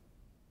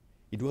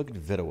 It worked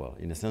very well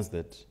in the sense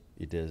that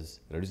it has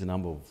reduced the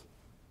number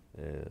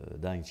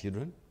of dying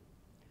children.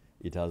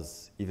 It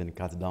has even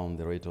cut down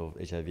the rate of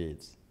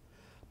HIV/AIDS.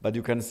 But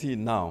you can see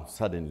now,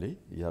 suddenly,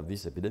 you have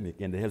this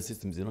epidemic and the health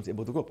system is not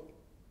able to cope.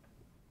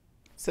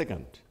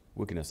 Second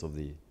weakness of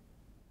the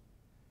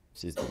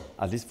system,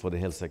 at least for the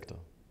health sector.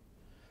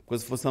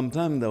 Because for some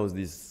time there was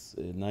this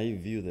naive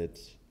view that,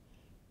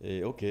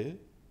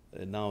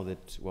 now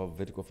that we have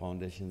vertical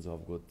foundations, we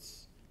have got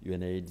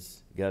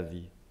UNAIDS,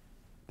 Gavi,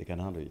 they can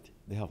handle it.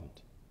 They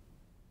haven't.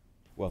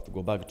 We have to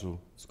go back to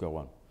square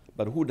one.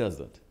 But who does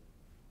that?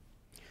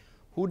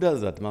 Who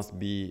does that must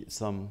be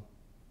some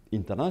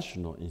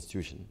international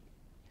institution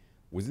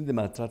within the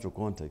multilateral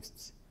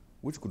context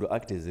which could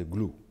act as a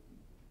glue,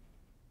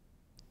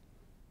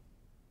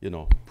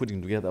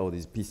 putting together all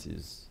these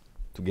pieces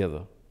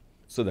together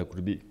so there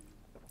could be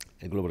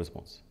a global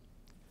response.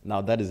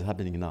 Now that is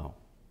happening now,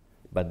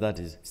 but that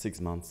is 6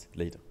 months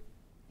later.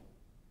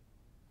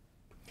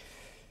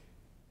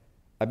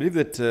 I believe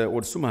that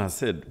what Suma has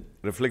said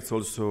reflects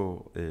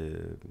also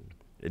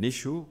an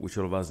issue which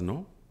all of us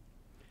know,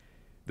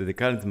 that the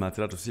current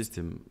multilateral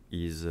system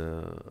is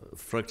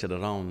fractured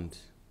around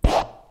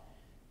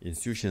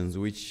institutions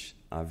which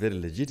are very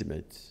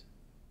legitimate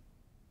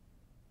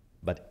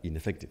but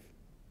ineffective.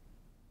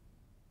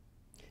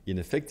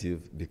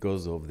 Ineffective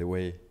because of the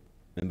way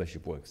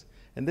membership works.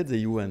 And that's the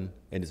UN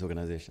and its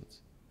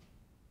organizations.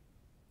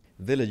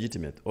 They're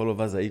legitimate. All of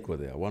us are equal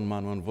there. One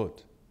man, one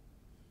vote.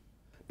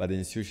 But the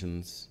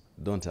institutions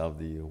don't have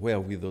the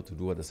wherewithal to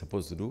do what they're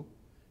supposed to do,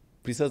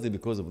 precisely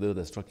because of the way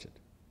they're structured.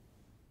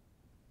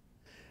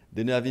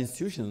 Then you have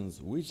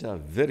institutions which are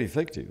very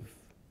effective,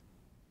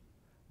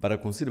 but are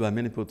considered by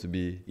many people to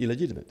be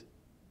illegitimate,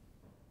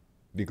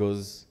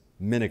 because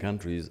many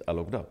countries are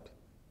locked out.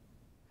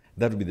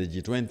 That would be the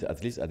G20,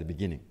 at least at the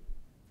beginning.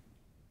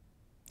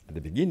 At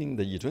the beginning,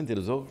 the G20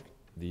 resolved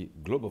the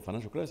global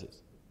financial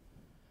crisis.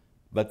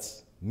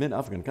 But many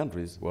African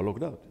countries were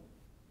locked out.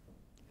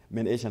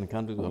 Many Asian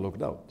countries were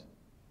locked out.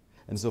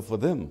 And so for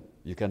them,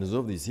 you can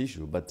resolve this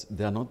issue, but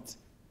they are not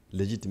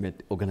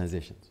legitimate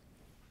organizations.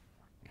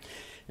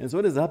 And so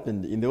what has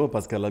happened in the world,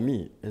 Pascal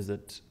Lamy, is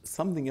that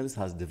something else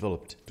has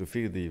developed to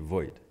fill the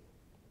void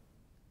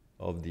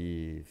of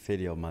the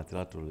failure of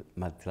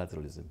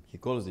multilateralism. He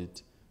calls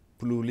it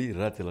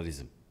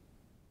plurilateralism.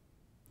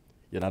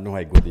 I don't know how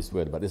I got this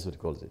word, but that's what he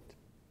calls it.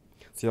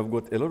 So you have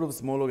got a lot of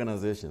small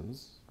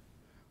organizations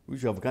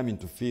which have come in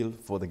to fill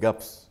for the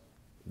gaps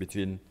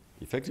between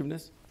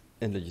effectiveness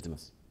and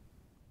legitimacy.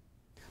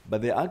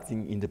 But they're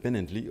acting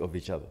independently of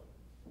each other.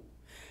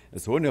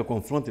 And so when you're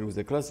confronted with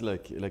a crisis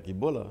like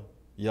Ebola,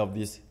 you have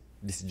these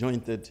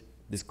disjointed,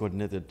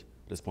 discoordinated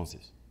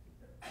responses.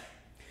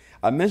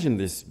 I mention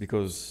this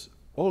because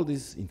all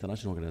these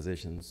international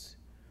organizations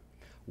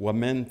were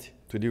meant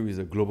to deal with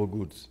the global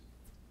goods.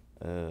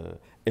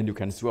 And you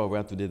can see where we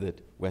are today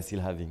that we're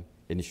still having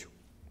an issue.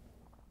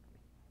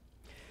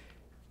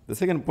 The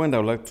second point I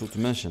would like to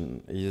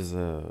mention is,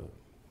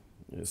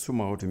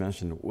 Suma to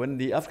mention, when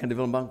the African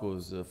Development Bank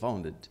was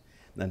founded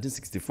in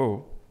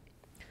 1964,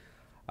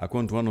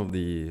 according to one of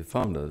the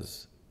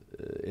founders,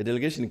 a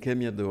delegation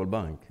came here to the World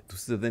Bank to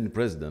see the then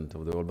president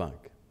of the World Bank.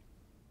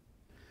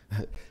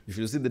 You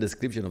should see the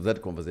description of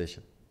that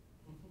conversation.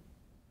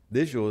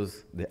 They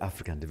chose the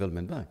African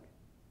Development Bank.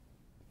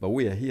 But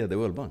we are here at the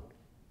World Bank.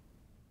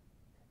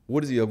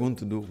 What is it you are going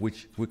to do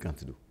which we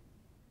can't do?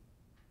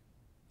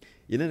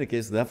 In any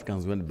case, the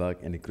Africans went back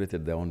and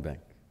created their own bank.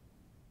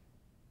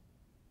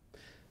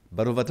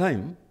 But over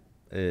time,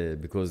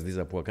 because these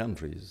are poor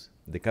countries,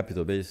 the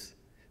capital base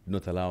did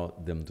not allow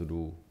them to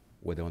do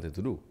what they wanted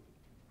to do.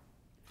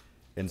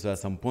 And so at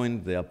some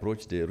point, they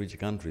approached the rich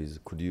countries,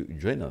 could you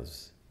join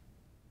us?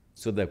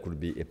 So there could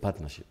be a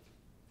partnership.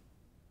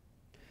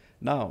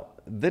 Now,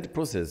 that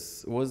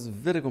process was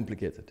very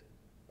complicated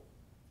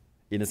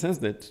in a sense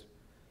that,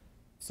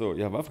 so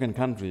you have African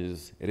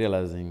countries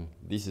realizing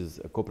this is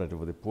a cooperative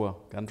of the poor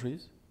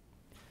countries,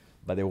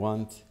 but they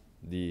want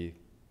the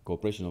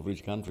cooperation of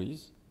rich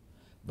countries,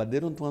 but they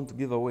don't want to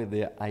give away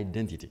their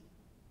identity.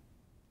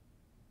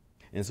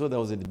 And so there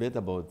was a debate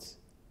about,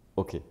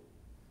 okay,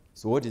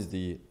 so what is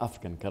the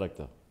African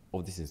character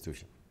of this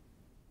institution?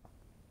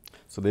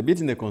 So they built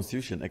in the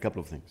constitution a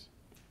couple of things.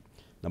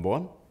 Number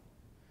one,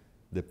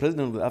 the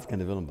president of the African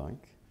Development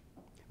Bank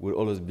will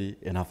always be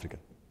an African,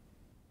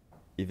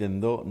 even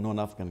though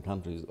non-African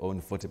countries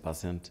own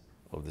 40%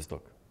 of the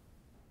stock.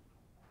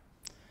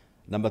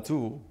 Number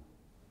two,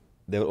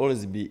 there will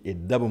always be a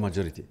double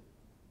majority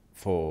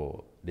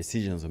for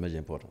decisions of major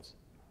importance.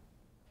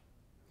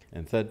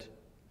 And third,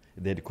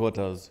 the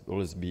headquarters will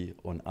always be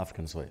on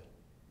African soil.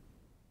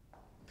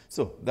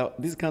 So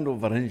these kind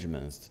of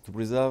arrangements to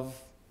preserve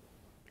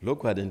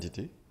local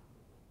identity,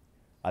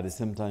 at the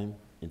same time,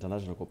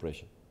 international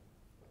cooperation.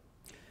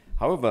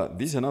 However,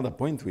 this is another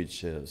point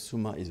which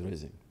Suma is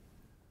raising.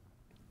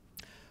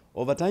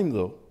 Over time,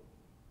 though,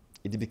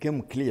 it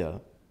became clear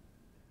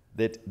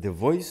that the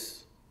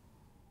voice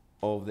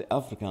of the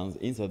Africans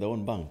inside their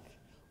own bank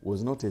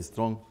was not as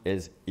strong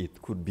as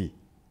it could be.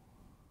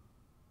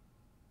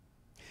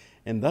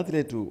 And that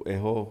led to a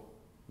whole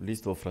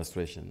list of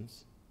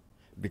frustrations,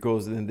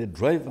 because then the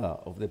driver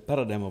of the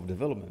paradigm of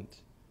development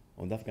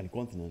on the African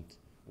continent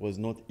was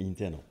not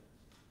internal.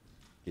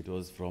 It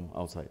was from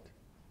outside.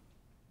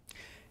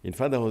 In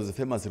fact, there was a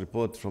famous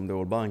report from the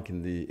World Bank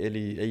in the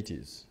early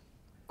 80s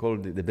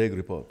called the Beg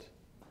Report,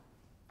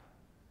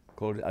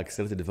 called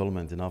Accelerated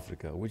Development in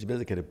Africa, which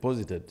basically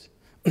posited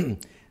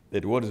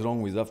that what is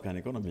wrong with African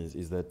economies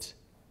is that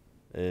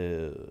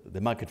the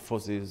market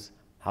forces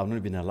have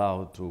not been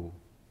allowed to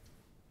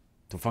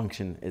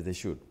function as they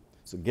should.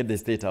 So get the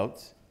state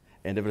out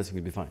and everything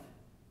will be fine.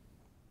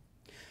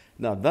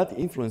 Now, that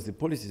influenced the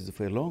policies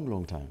for a long,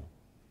 long time.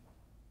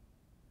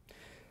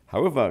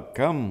 However,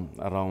 come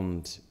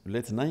around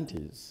late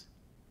 90s,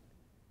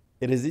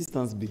 a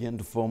resistance began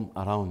to form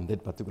around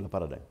that particular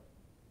paradigm.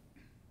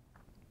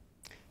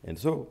 And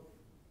so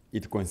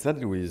it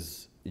coincided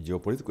with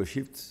geopolitical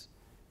shifts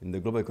in the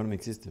global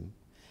economic system,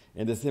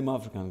 and the same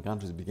African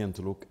countries began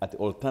to look at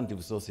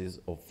alternative sources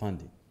of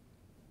funding.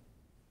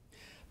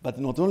 But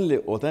not only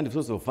alternative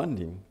sources of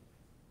funding,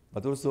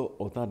 but also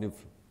alternative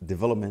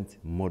development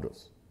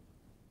models.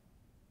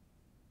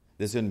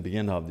 This one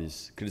began to have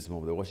this criticism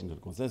of the Washington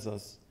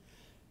consensus.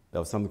 There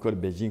was something called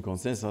Beijing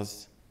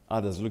consensus,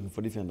 others looking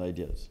for different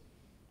ideas.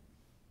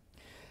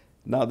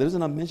 Now, the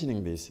reason I'm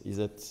mentioning this is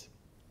that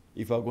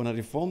if we're going to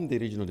reform the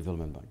regional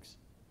development banks,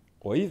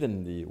 or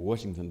even the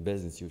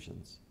Washington-based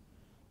institutions,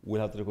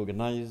 we'll have to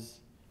recognize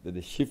that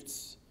the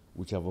shifts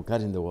which have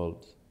occurred in the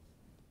world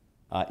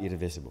are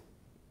irreversible.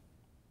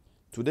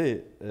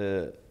 Today,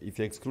 if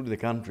you exclude the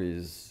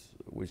countries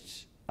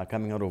which are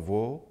coming out of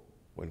war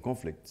or in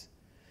conflict,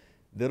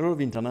 the role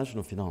of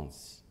international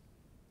finance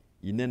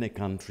in any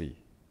country,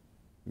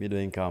 middle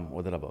income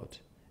or thereabout,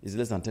 is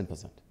less than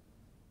 10%.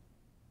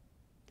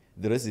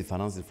 The rest is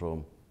financed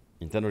from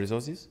internal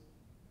resources,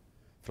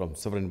 from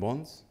sovereign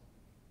bonds,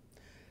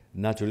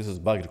 natural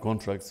resource-backed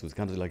contracts with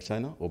countries like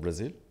China or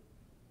Brazil.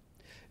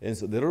 And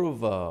so the role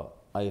of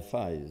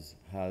IFIs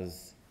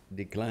has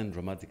declined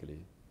dramatically.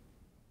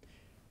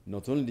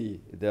 Not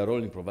only their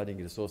role in providing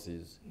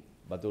resources,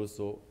 but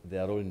also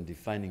their role in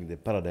defining the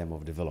paradigm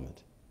of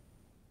development.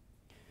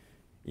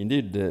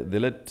 Indeed, the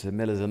late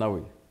Meles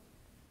Zenawi,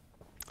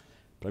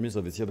 Prime Minister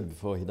of Ethiopia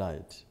before he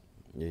died,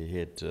 he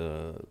had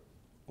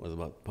was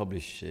about to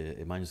publish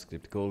a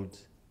manuscript called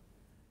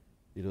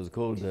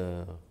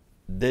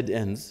dead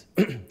ends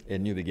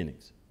and new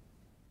beginnings.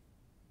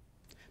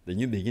 The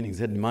new beginnings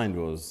had in mind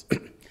was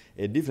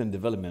a different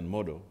development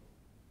model,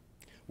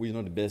 which is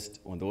not based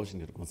on the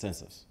Washington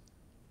Consensus,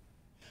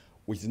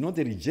 which is not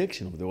a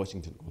rejection of the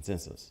Washington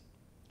Consensus,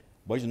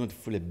 but it's not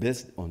fully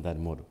based on that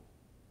model.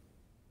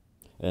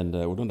 And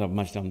we don't have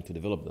much time to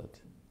develop that.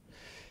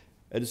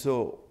 And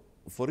so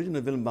for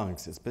regional development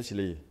banks,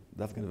 especially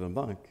the African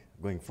Development Bank,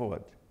 going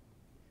forward,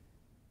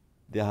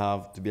 there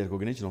have to be a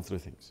recognition of three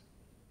things.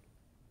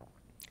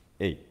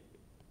 A,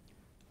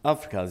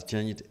 Africa has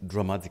changed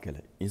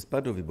dramatically in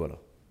spite of Ebola.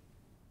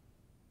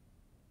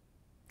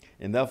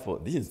 And therefore,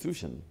 this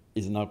institution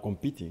is now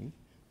competing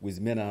with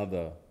many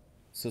other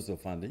sources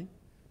of funding,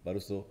 but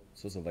also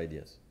sources of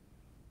ideas.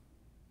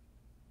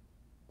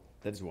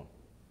 That is one.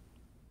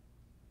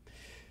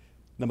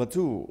 Number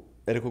two,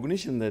 a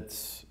recognition that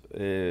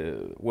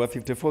we're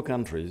 54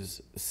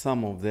 countries,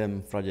 some of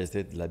them fragile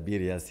state,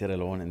 Liberia, Sierra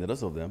Leone, and the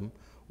rest of them,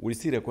 will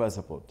still require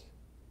support.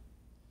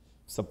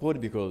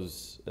 Support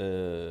because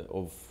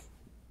of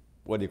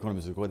what the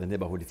economists would call the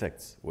neighborhood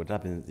effects. What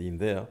happens in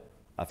there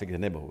affects the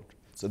neighborhood.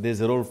 So there's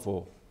a role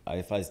for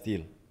IFI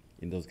still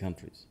in those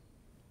countries.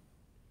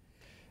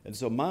 And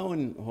so my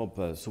own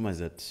hope, Suma, is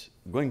that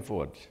going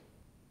forward,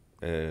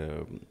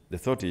 the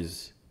thought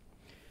is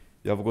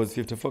you have got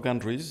 54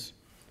 countries.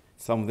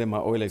 Some of them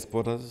are oil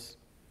exporters,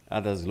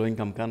 others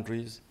low-income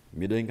countries,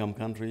 middle-income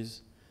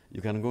countries.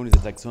 You can go into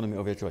the taxonomy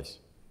of your choice.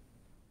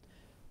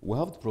 We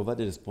have to provide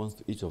a response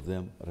to each of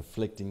them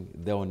reflecting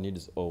their own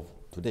needs of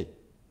today,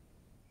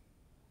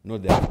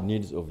 not their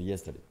needs of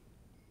yesterday.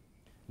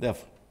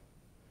 Therefore,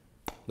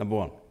 number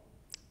one,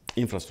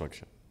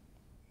 infrastructure.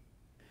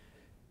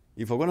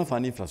 If we're going to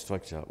fund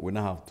infrastructure, we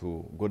now have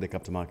to go to the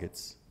capital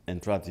markets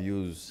and try to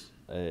use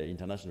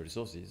international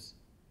resources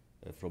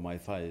from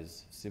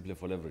IFIs simply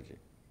for leveraging.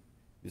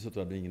 This is what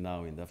we're doing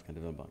now in the African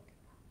Development Bank.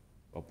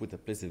 Or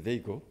place a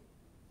vehicle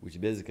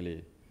which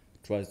basically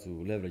tries to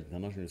leverage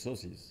international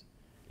resources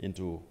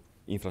into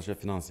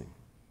infrastructure financing.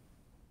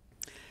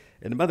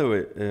 And by the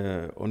way,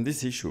 on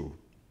this issue,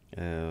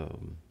 I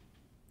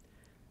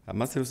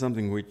must tell you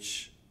something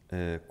which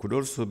could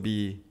also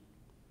be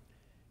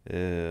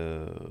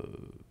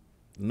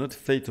not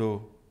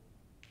fatal,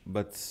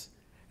 but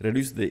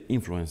reduce the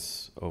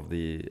influence of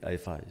the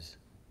IFIs.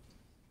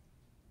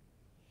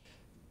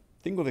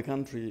 Think of a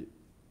country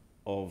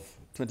of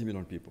 20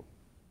 million people.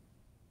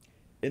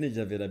 Energy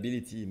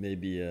availability may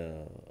be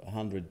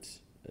 100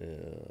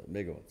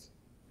 megawatts.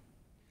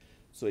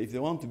 So if they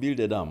want to build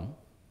a dam,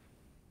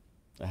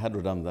 a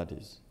hydro dam that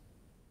is,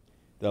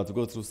 they have to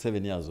go through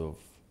 7 years of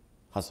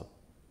hassle.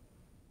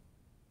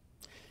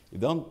 If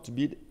they want to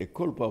build a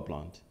coal power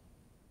plant,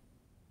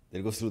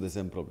 they go through the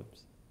same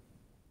problems.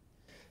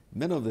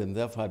 Many of them,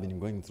 therefore, have been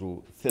going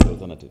through third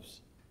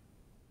alternatives.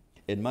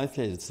 And my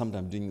fear is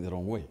sometimes doing the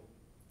wrong way,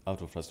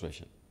 out of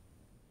frustration.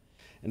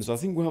 And so I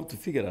think we have to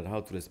figure out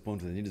how to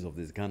respond to the needs of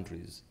these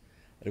countries,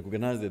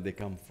 recognize that they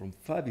come from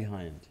far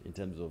behind in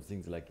terms of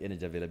things like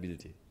energy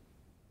availability.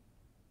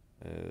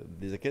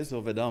 There's a case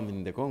of a dam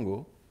in the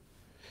Congo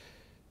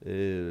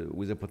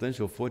with a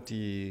potential of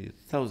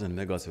 40,000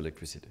 megawatts of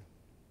electricity,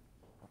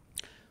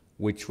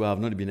 which we have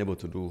not been able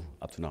to do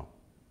up to now.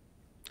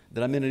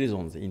 There are many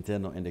reasons,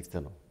 internal and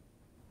external.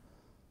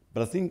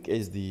 But I think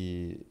as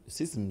the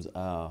systems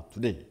are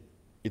today,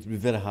 it will be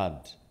very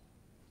hard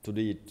to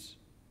do it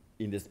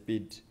in the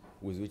speed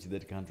with which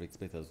that country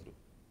expects us to do.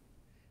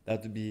 There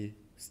have to be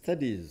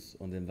studies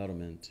on the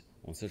environment,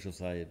 on social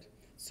side,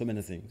 so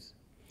many things.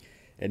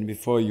 And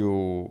before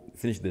you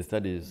finish the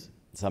studies,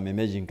 some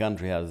emerging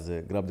country has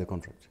grabbed the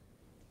contract.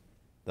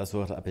 That's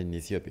what happened in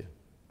Ethiopia.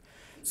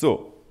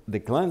 So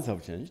the clients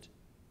have changed.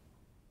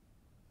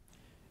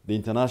 The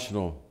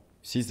international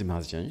system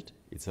has changed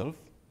itself.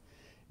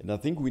 And I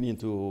think we need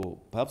to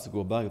perhaps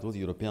go back to what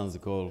Europeans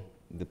call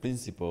the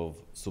principle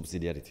of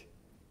subsidiarity.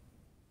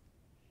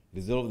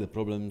 Resolve the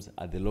problems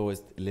at the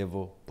lowest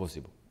level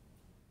possible.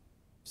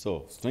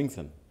 So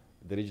strengthen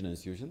the regional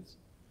institutions,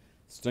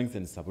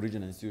 strengthen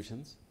sub-regional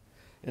institutions,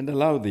 and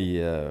allow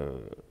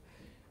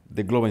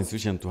the global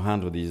institution to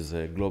handle these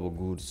global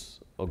goods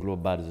or global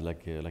bads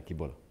like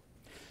Ebola.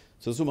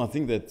 So Suma, I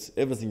think that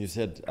everything you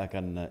said I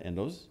can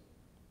endorse.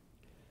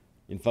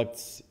 In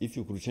fact, if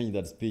you could change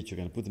that speech, you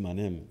can put my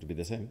name to be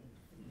the same.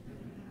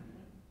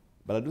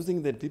 But I do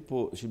think that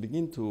people should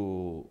begin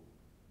to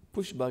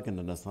push back and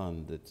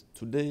understand that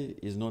today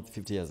is not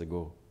 50 years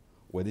ago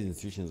where these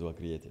institutions were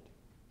created.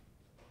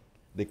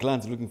 The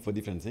client's looking for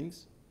different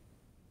things.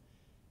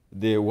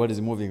 The world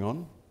is moving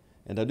on.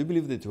 And I do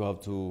believe that we have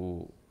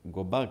to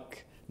go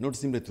back, not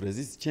simply to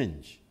resist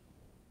change,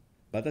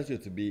 but actually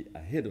to be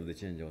ahead of the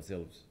change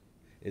ourselves,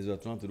 as we are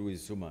trying to do with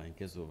Suma in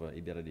case of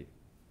EBRD.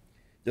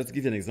 Just to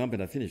give you an example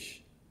and I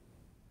finish.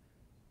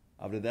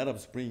 After the Arab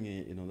Spring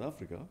in North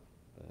Africa,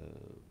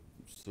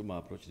 Suma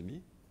approached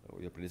me,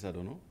 or your predecessor, I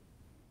don't know.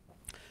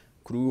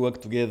 Could we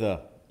work together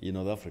in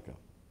North Africa?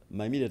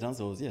 My immediate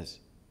answer was yes,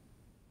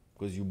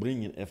 because you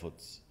bring in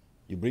efforts,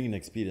 you bring in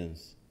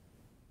experience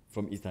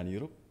from Eastern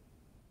Europe,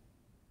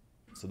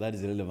 so that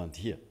is relevant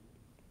here.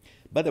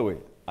 By the way,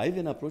 I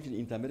even approached the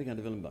Inter-American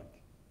Development Bank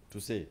to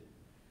say,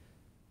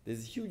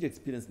 there's huge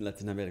experience in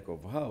Latin America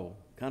of how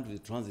countries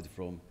transit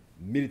from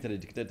military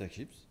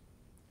dictatorships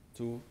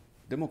to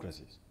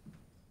democracies.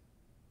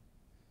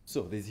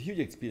 So there's huge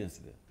experience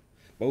there.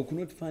 But we could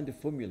not find a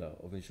formula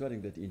of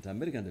ensuring that the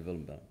Inter-American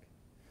Development Bank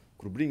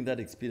could bring that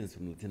experience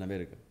from Latin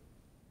America,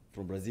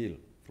 from Brazil,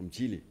 from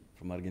Chile,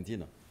 from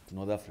Argentina, to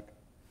North Africa.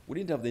 We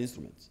didn't have the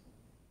instruments.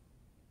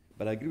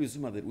 But I agree with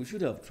Suma that we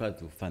should have tried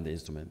to find the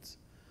instruments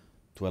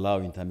to allow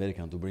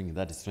Inter-American to bring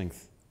that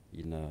strength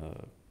in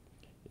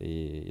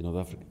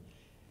North Africa.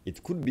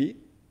 It could be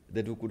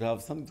that we could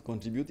have something to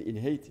contribute in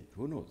Haiti.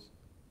 Who knows?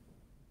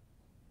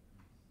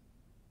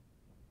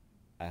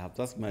 I have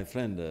to ask my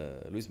friend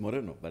Luis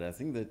Moreno, but I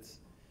think that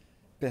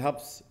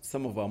perhaps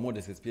some of our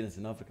modest experience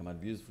in Africa might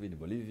be useful in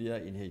Bolivia,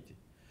 in Haiti.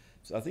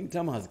 So I think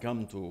time has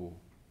come to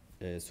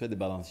sweat the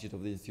balance sheet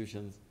of the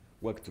institutions,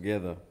 work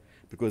together,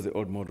 because the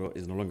old model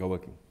is no longer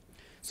working.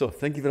 So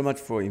thank you very much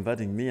for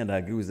inviting me, and I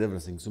agree with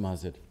everything Suma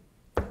has said.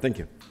 Thank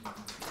you.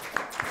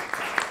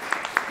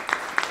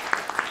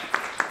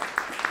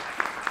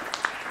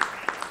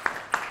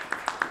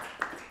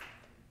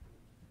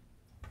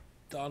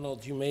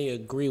 Donald, you may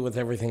agree with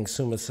everything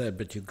Suma said,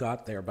 but you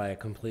got there by a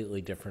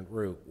completely different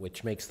route,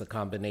 which makes the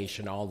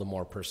combination all the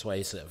more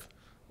persuasive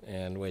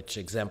and which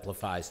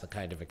exemplifies the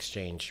kind of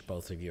exchange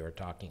both of you are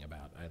talking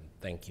about. And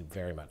thank you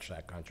very much for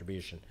that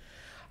contribution.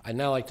 I'd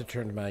now like to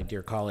turn to my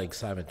dear colleague,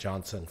 Simon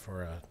Johnson,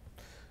 for a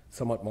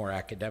somewhat more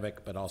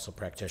academic but also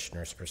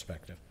practitioner's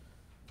perspective.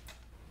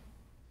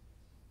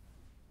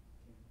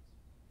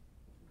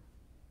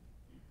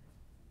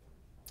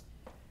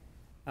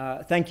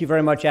 Thank you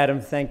very much,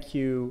 Adam. Thank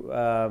you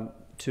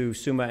to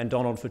Suma and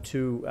Donald for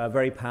two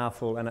very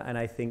powerful and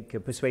I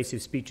think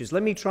persuasive speeches.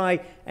 Let me try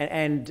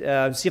and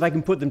see if I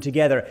can put them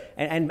together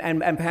and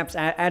perhaps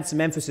add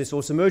some emphasis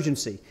or some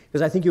urgency,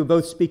 because I think you're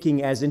both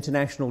speaking as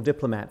international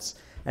diplomats,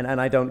 and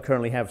I don't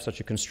currently have such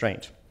a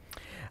constraint.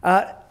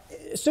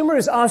 Suma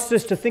has asked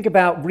us to think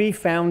about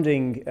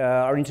refounding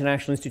our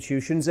international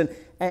institutions,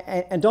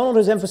 and Donald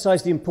has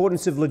emphasized the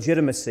importance of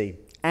legitimacy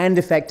and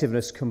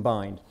effectiveness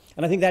combined.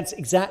 And I think that's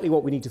exactly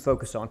what we need to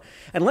focus on.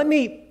 And let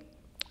me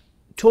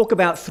talk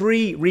about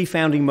three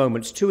refounding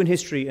moments, two in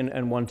history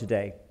and one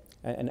today,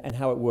 and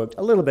how it worked,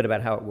 a little bit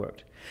about how it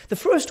worked. The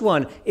first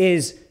one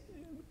is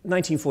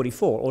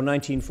 1944 or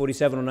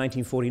 1947 or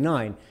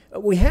 1949.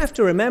 We have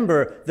to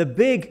remember the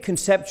big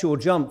conceptual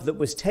jump that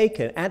was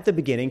taken at the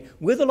beginning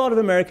with a lot of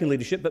American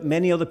leadership, but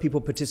many other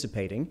people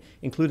participating,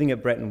 including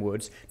at Bretton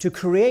Woods, to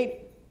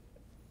create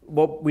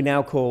what we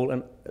now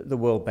call the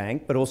World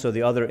Bank, but also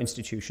the other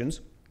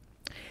institutions,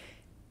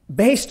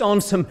 based on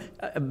some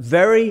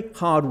very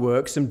hard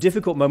work, some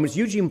difficult moments.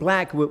 Eugene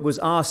Black was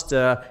asked,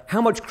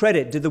 how much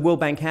credit did the World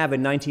Bank have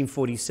in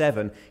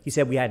 1947? He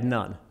said, we had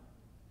none.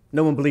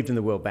 No one believed in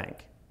the World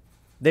Bank.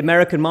 The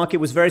American market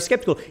was very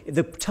skeptical.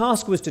 The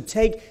task was to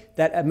take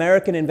that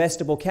American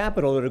investable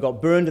capital that had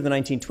got burned in the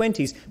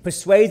 1920s,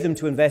 persuade them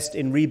to invest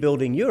in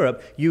rebuilding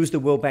Europe, use the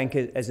World Bank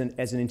as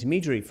an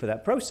intermediary for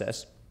that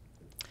process.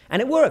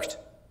 And it worked.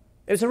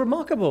 It was a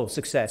remarkable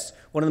success,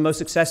 one of the most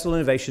successful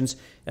innovations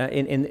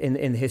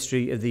in the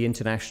history of the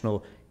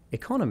international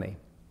economy.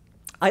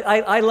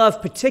 I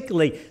love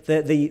particularly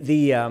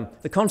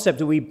the concept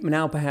that we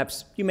now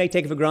perhaps, you may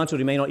take it for granted or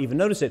you may not even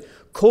notice it,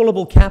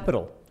 callable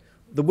capital.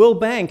 The World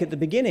Bank at the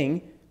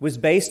beginning was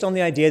based on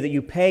the idea that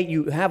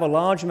you have a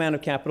large amount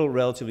of capital,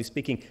 relatively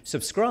speaking,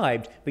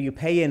 subscribed, but you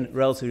pay in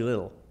relatively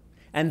little.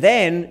 And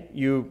then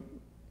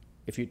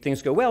if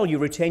things go well, you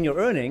retain your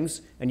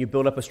earnings and you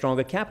build up a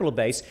stronger capital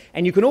base,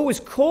 and you can always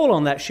call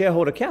on that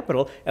shareholder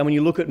capital. And when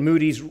you look at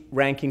Moody's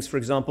rankings, for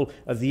example,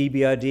 of the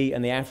EBRD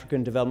and the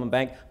African Development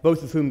Bank,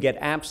 both of whom get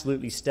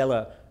absolutely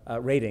stellar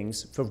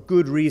ratings for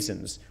good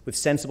reasons, with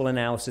sensible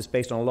analysis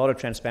based on a lot of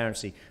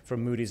transparency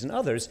from Moody's and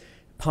others,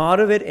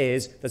 part of it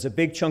is there's a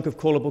big chunk of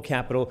callable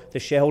capital, the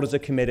shareholders are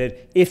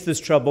committed. If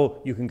there's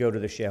trouble, you can go to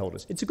the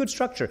shareholders. It's a good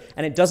structure,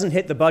 and it doesn't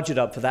hit the budget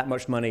up for that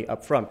much money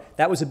up front.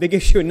 That was a big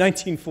issue in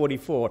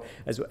 1944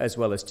 as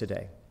well as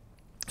today.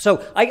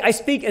 So I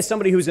speak as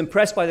somebody who's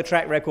impressed by the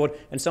track record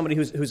and somebody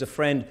who's a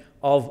friend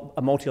of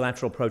a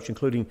multilateral approach,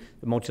 including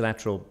the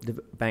multilateral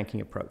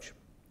banking approach.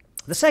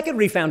 The second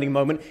refounding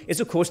moment is,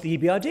 of course, the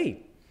EBRD.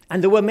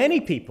 And there were many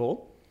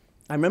people,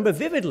 I remember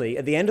vividly,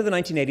 at the end of the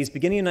 1980s,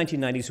 beginning of the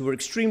 1990s, who were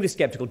extremely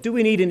skeptical. Do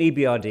we need an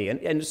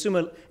EBRD? And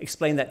Suma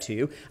explained that to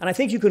you. And I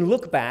think you can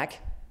look back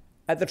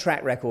at the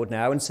track record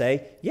now and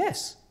say,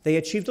 yes, they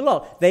achieved a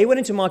lot. They went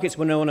into markets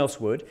where no one else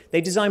would.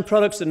 They designed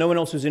products that no one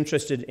else was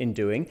interested in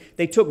doing.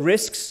 They took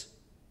risks.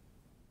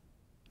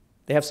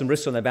 They have some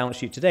risks on their balance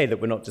sheet today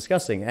that we're not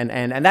discussing.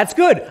 And that's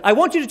good. I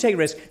want you to take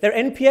risks. Their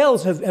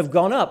NPLs have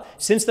gone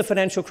up since the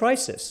financial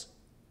crisis.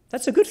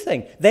 That's a good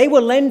thing. They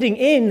were lending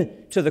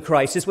in to the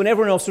crisis when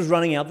everyone else was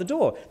running out the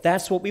door.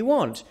 That's what we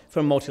want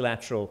from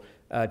multilateral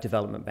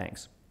development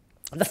banks.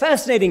 The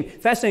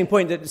fascinating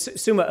point that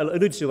Suma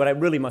alluded to, but I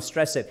really must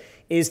stress it,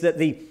 is that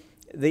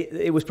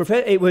it was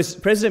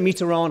President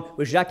Mitterrand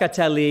with Jacques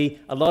Attali,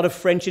 a lot of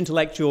French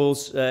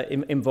intellectuals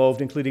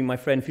involved, including my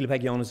friend Philippe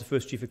Aghion as the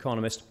first chief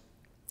economist,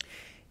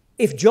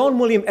 if John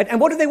Williams, and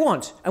what do they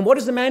want? And what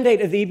does the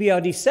mandate of the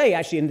EBRD say,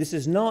 actually? And this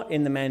is not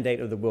in the mandate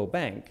of the World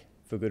Bank,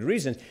 for good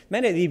reasons. The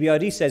mandate of the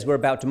EBRD says we're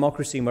about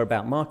democracy, and we're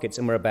about markets,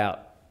 and we're about,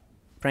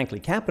 frankly,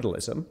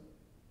 capitalism,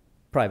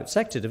 private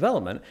sector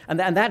development. And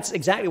that's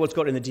exactly what's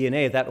got in the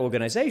DNA of that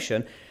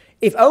organization.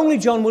 If only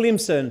John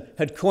Williamson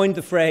had coined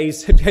the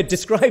phrase, had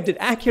described it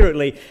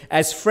accurately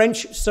as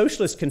French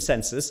socialist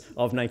consensus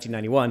of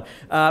 1991,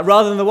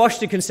 rather than the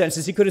Washington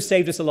consensus, he could have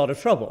saved us a lot of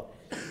trouble.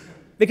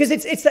 Because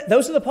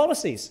those are the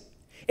policies.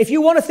 If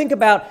you want to think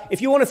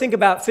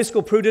about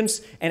fiscal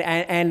prudence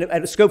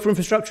and scope for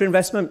infrastructure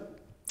investment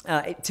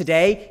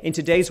today, in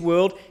today's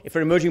world, for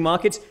emerging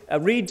markets,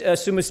 read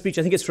Suma's speech,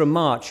 I think it's from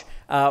March,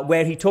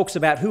 where he talks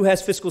about who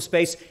has fiscal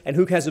space and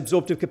who has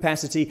absorptive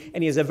capacity,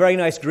 and he has a very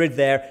nice grid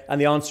there,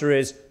 and the answer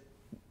is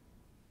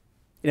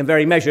in a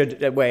very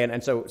measured way,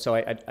 and so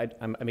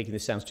I'm making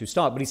this sound too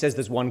stark, but he says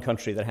there's one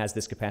country that has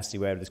this capacity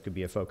where this could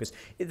be a focus.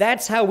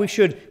 That's how we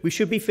should be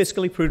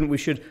fiscally prudent. We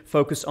should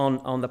focus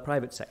on the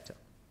private sector.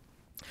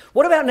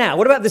 What about now?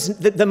 What about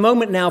the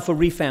moment now for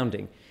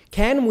refounding?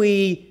 Can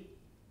we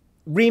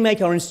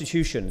remake our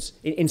institutions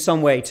in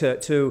some way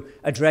to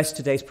address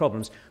today's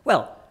problems?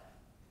 Well,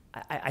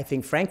 I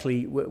think,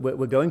 frankly,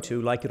 we're going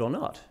to, like it or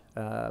not,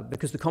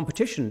 because the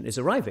competition is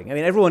arriving. I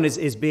mean, everyone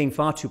is being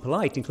far too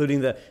polite,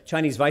 including the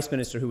Chinese vice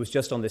minister who was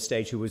just on this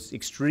stage, who was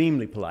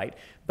extremely polite.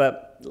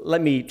 But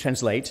let me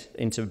translate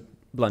into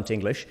blunt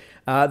English.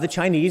 The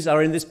Chinese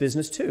are in this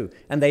business too,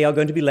 and they are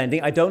going to be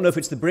lending. I don't know if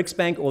it's the BRICS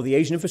Bank or the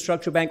Asian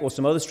Infrastructure Bank or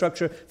some other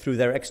structure through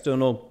their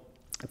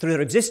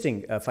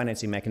existing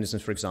financing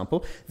mechanisms, for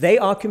example. They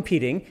are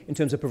competing in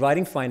terms of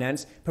providing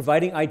finance,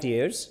 providing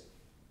ideas,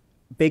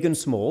 big and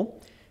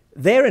small.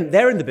 They're in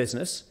the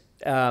business.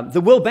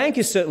 The World Bank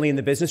is certainly in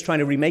the business, trying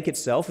to remake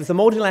itself. If the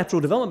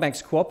multilateral development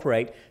banks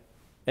cooperate,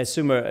 as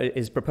Suma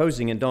is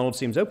proposing and Donald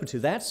seems open to,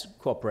 that's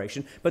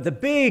cooperation. But the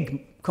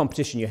big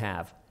competition you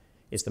have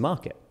is the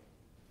market.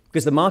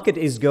 Because the market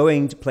is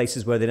going to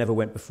places where they never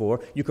went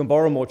before. You can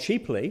borrow more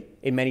cheaply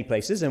in many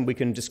places, and we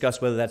can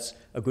discuss whether that's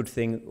a good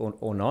thing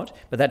or not.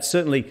 But that's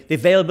certainly, the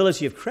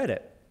availability of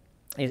credit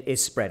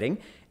is spreading.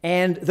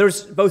 And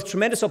there's both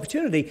tremendous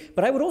opportunity,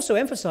 but I would also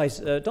emphasize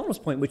Donald's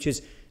point, which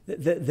is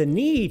the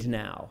need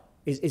now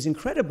is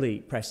incredibly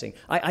pressing.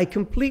 I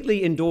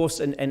completely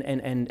endorse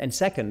and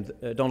second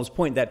Donald's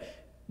point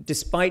that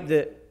despite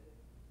the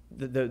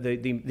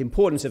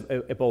importance of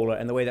Ebola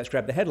and the way that's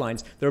grabbed the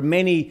headlines, there are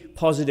many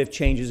positive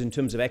changes in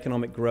terms of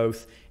economic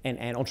growth and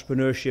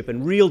entrepreneurship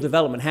and real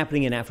development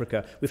happening in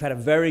Africa. We've had a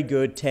very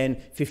good 10,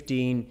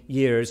 15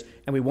 years,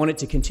 and we want it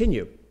to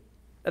continue.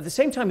 At the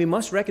same time, we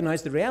must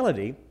recognize the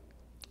reality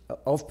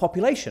of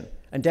population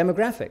and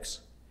demographics.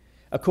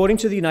 According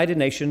to the United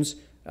Nations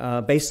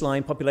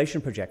baseline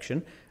population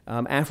projection,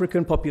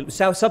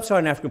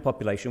 sub-Saharan African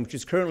population, which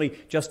is currently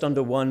just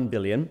under 1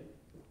 billion,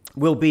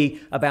 will be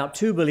about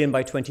 2 billion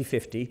by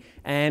 2050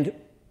 and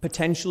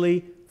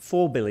potentially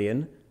 4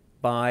 billion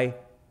by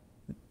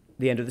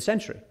the end of the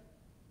century.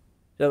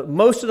 So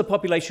most of the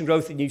population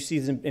growth that you see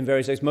in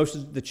various ways, most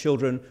of the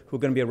children who are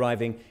going to be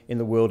arriving in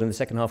the world in the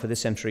second half of this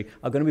century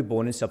are going to be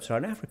born in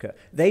sub-Saharan Africa.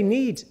 They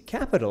need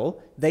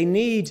capital. They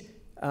need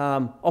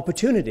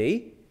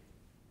opportunity.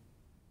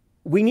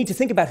 We need to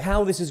think about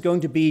how this is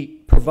going to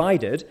be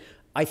provided.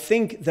 I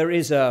think there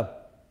is a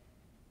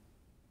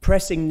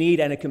pressing need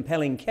and a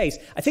compelling case.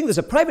 I think there's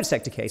a private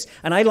sector case,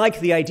 and I like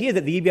the idea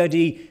that the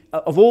EBRD,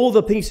 of all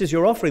the pieces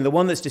you're offering, the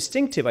one that's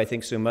distinctive, I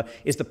think, Suma,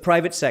 is the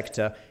private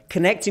sector,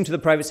 connecting to the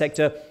private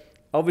sector.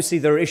 Obviously,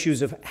 there are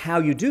issues of how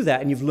you do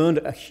that, and you've learned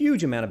a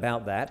huge amount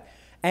about that.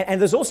 And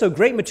there's also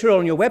great material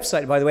on your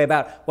website, by the way,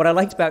 about what I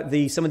liked about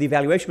some of the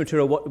evaluation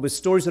material, what was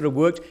stories that have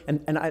worked,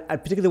 and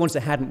particularly the ones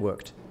that hadn't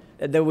worked.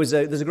 There's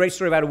a great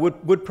story about a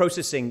wood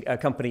processing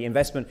company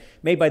investment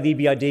made by the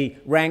EBRD,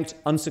 ranked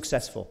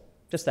unsuccessful.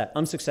 Just that,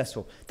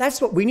 unsuccessful. That's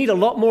what we need, a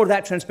lot more of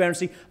that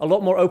transparency, a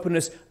lot more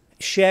openness.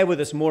 Share with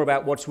us more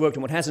about what's worked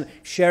and what hasn't.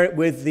 Share it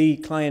with the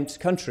client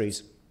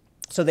countries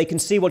so they can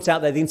see what's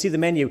out there. They can see the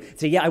menu.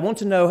 Say, yeah, I want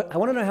to know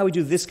how we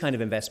do this kind of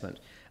investment.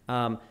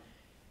 I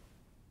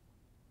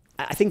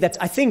think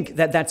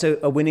that's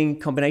a winning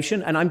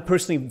combination, and I'm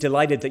personally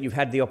delighted that you've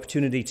had the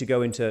opportunity to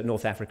go into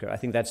North Africa. I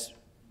think that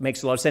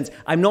makes a lot of sense.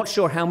 I'm not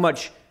sure how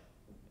much,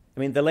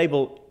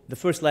 the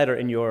first letter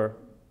in your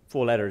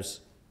 4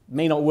 letters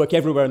may not work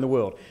everywhere in the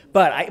world.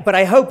 But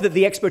I hope that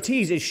the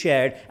expertise is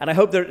shared, and I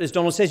hope that, as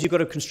Donald says, you've got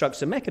to construct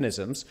some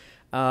mechanisms.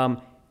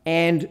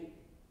 And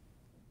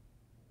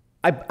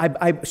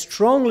I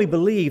strongly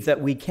believe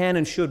that we can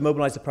and should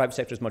mobilize the private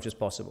sector as much as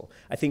possible.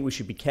 I think we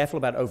should be careful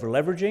about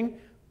over-leveraging.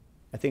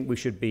 I think we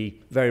should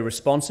be very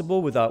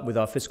responsible with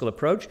our fiscal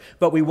approach.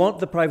 But we want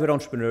the private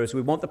entrepreneurs,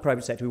 we want the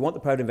private sector, we want the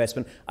private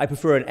investment. I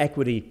prefer an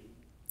equity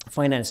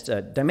financed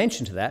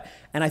dimension to that,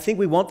 and I think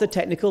we want the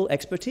technical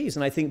expertise.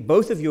 And I think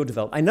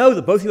I know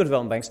that both of your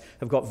development banks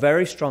have got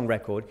very strong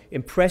record,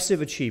 impressive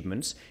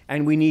achievements,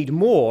 and we need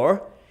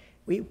more.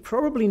 We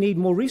probably need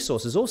more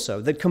resources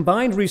also. The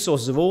combined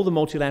resources of all the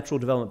multilateral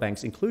development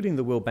banks, including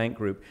the World Bank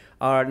Group,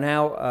 are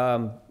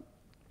now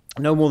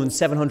no more than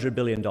 $700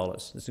 billion.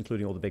 That's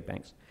including all the big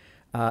banks.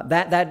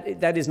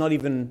 That is not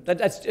even,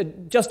 that's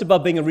just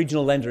above being a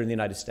regional lender in the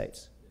United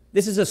States.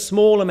 This is a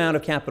small amount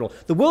of capital.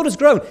 The world has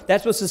grown.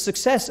 That was the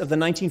success of the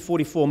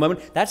 1944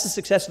 moment. That's the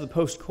success of the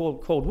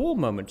post-Cold War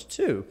moment,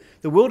 too.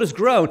 The world has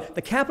grown.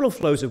 The capital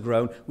flows have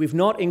grown. We've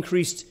not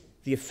increased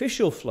the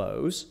official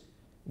flows.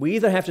 We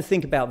either have to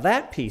think about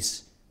that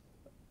piece,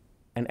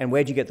 and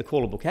where do you get the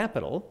callable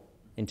capital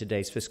in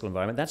today's fiscal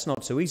environment? That's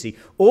not so easy.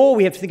 Or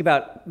we have to think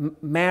about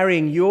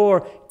marrying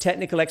your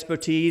technical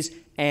expertise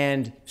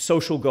and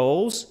social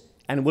goals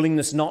and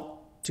willingness not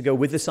to go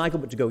with the cycle,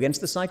 but to go against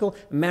the cycle,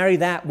 marry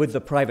that with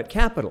the private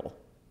capital.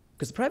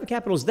 Because the private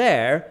capital is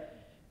there,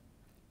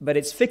 but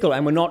it's fickle,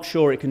 and we're not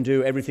sure it can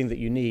do everything that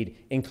you need,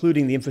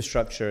 including the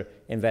infrastructure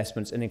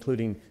investments and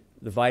including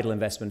the vital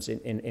investments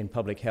in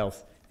public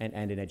health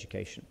and in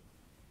education.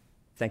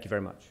 Thank you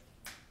very much.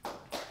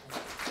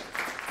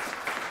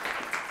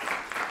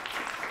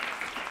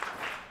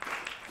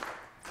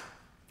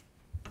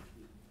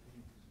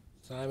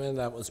 Simon,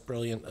 that was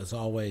brilliant as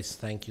always.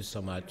 Thank you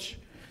so much.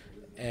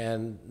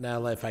 And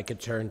now if I could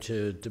turn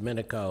to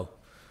Domenico,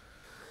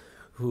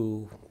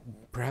 who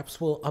perhaps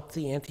will up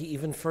the ante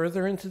even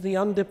further into the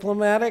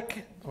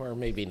undiplomatic, or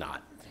maybe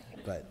not.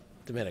 But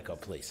Domenico,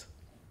 please.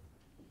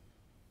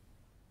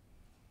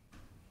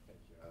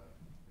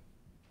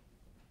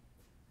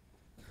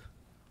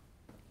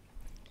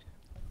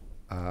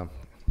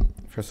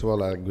 First of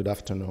all, good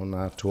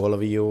afternoon to all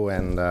of you,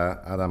 and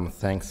Adam,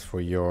 thanks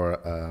for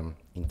your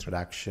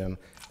introduction.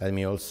 Let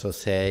me also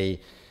say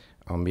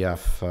on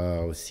behalf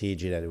of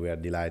CG that we are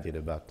delighted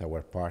about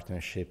our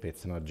partnership.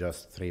 It's not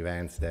just 3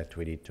 events that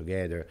we did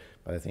together,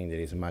 but I think there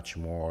is much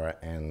more,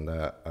 and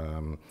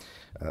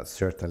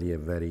certainly a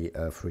very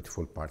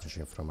fruitful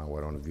partnership from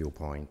our own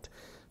viewpoint.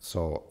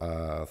 So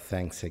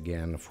thanks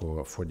again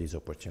for this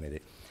opportunity.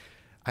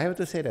 I have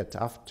to say that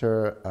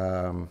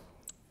after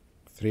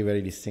 3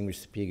 very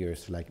distinguished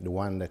speakers like the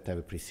one that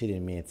have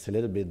preceded me, it's a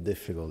little bit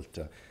difficult,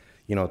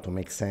 to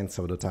make sense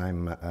of the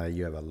time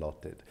you have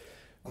allotted.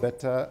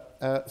 But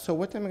so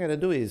what I'm going to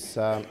do is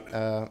I'm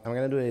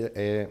going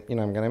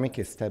to make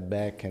a step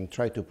back and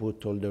try to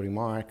put all the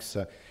remarks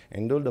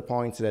and all the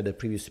points that the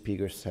previous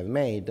speakers have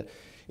made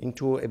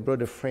into a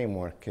broader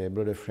framework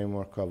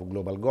of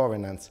global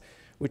governance,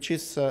 which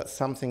is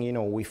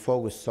something we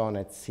focus on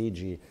at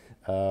CG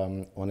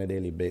on a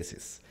daily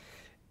basis.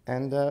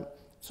 And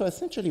so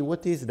essentially,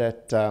 what is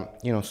that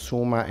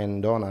Suma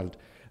and Donald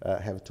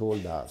have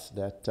told us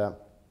that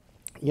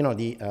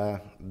the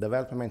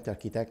development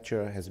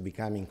architecture has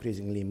become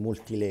increasingly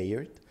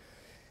multi-layered.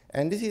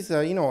 And this is,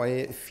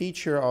 a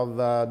feature of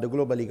the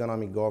global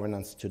economic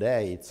governance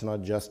today. It's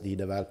not just the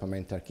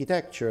development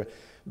architecture,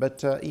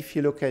 but if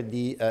you look at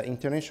the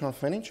international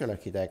financial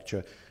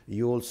architecture,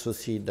 you also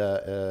see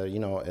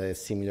a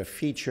similar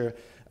feature.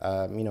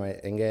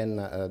 Again,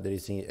 there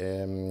is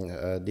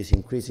this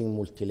increasing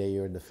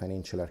multi-layered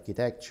financial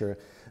architecture.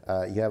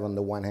 You have on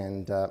the one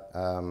hand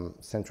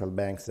central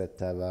banks that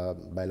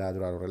have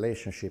bilateral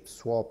relationships,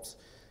 swaps.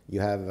 You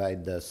have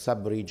at the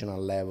sub-regional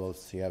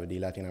levels, you have the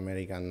Latin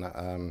American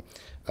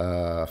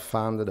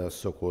fund, the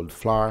so-called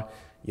FLAR.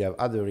 You have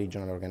other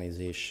regional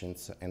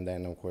organizations, and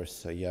then of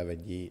course you have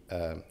at the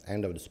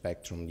end of the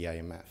spectrum the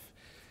IMF.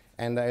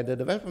 And at the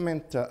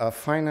development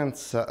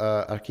finance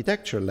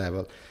architecture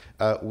level,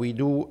 we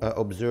do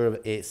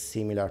observe a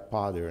similar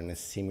pattern, a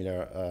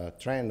similar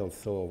trend,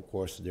 although of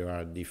course there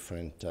are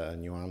different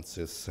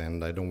nuances,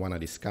 and I don't want to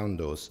discount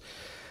those.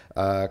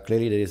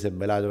 Clearly there is a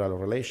bilateral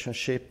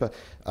relationship,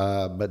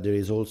 but there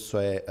is also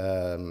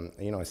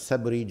a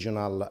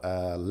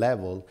sub-regional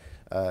level.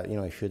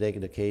 If you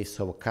take the case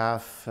of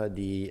CAF,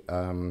 the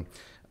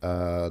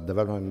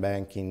development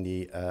bank in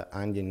the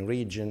Andean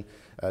region,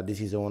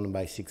 this is owned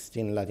by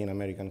 16 Latin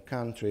American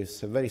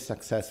countries, a very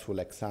successful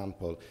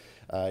example.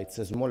 It's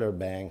a smaller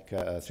bank,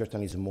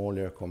 certainly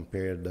smaller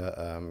compared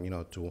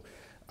to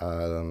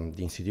the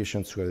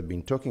institutions who have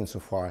been talking so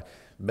far,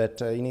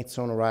 but in its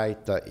own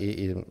right, I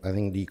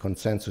think the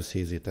consensus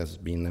is it has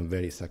been a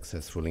very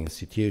successful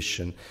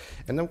institution.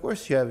 And of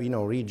course you have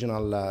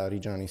regional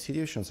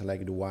institutions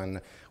like the one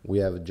we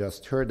have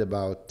just heard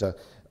about,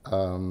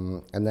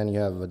 and then you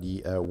have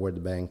the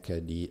World Bank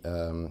at the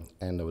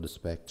end of the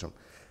spectrum.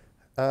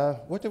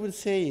 What I would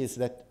say is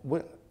that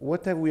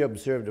what have we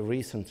observed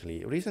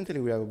recently? Recently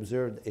we have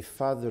observed a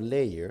further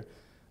layer.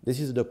 This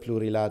is the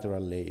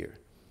plurilateral layer.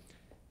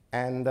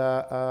 And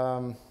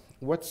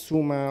what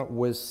Suma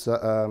was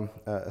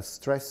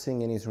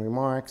stressing in his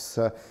remarks,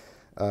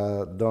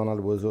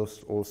 Donald was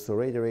also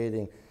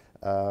reiterating,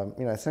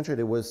 essentially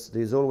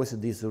there's always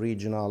this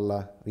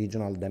regional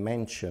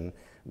dimension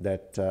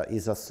that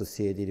is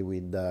associated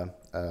with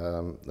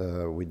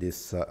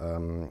this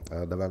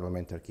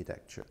development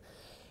architecture.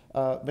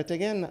 But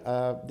again,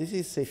 this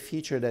is a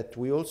feature that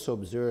we also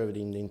observed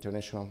in the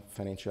international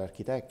financial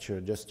architecture.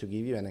 Just to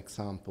give you an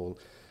example,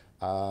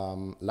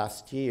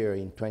 last year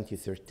in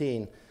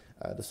 2013,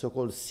 the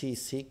so-called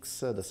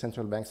C6, the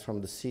central banks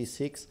from the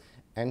C6,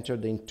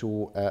 entered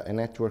into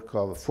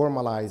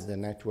formalized a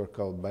network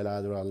of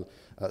bilateral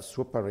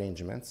swap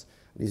arrangements.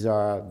 These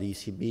are the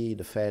ECB,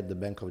 the Fed, the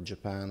Bank of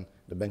Japan,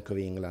 the Bank of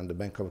England, the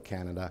Bank of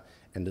Canada,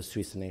 and the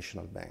Swiss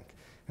National Bank.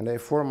 And they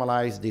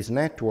formalized this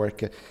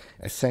network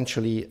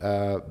essentially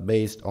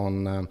based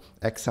on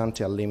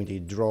ex-ante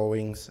unlimited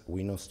drawings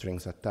with no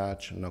strings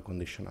attached, no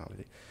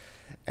conditionality.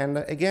 And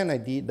again,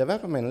 at the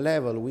development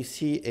level, we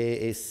see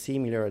a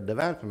similar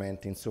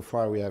development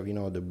insofar we have,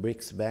 the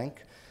BRICS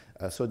Bank.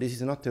 So this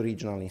is not a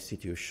regional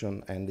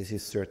institution, and this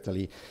is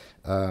certainly,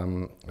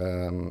 a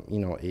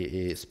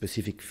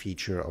specific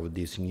feature of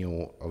this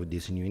new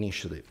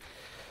initiative.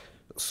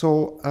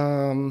 So,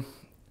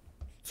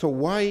 so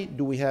why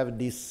do we have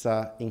this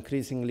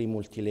increasingly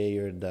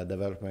multi-layered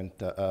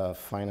development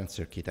finance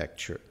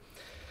architecture?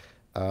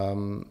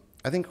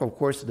 I think, of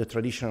course, the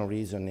traditional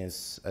reason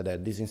is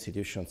that these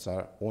institutions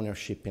are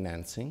ownership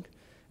enhancing.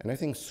 And I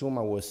think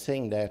Suma was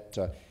saying that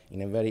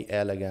in a very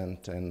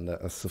elegant and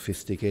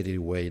sophisticated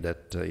way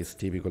that is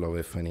typical of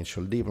a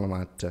financial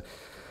diplomat.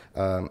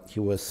 He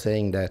was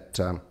saying that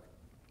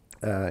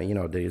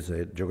there is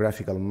a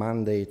geographical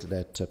mandate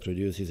that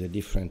produces a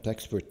different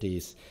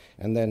expertise.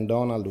 And then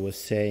Donald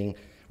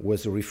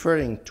was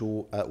referring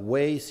to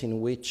ways in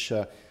which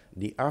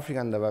the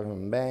African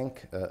Development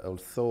Bank,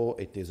 although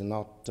it is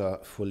not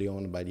fully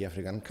owned by the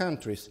African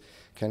countries,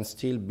 can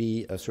still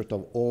be a sort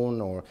of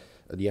own, or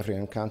the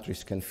African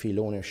countries can feel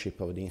ownership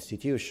of the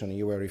institution.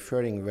 You were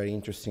referring, very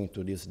interesting,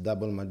 to this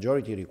double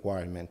majority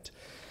requirement,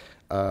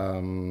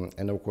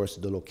 and of course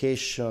the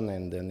location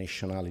and the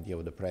nationality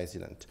of the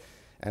president.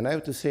 And I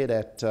have to say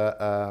that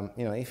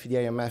if the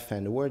IMF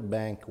and the World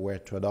Bank were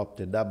to adopt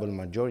a double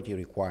majority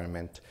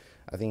requirement,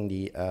 I think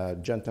the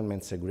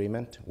gentleman's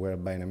agreement,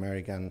 whereby an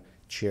American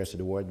chairs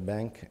the World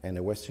Bank and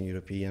a Western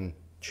European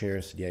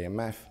chairs the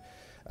IMF,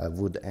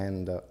 would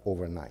end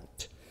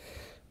overnight.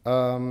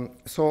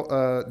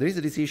 So there is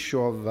this issue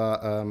of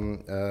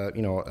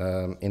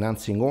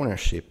enhancing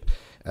ownership.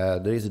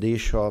 There is the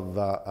issue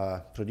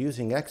of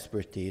producing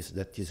expertise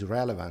that is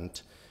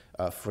relevant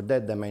for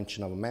that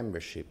dimension of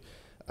membership.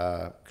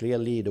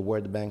 Clearly, the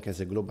World Bank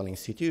as a global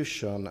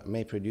institution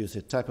may produce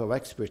a type of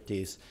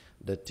expertise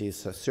that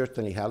is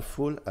certainly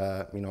helpful,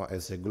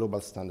 as a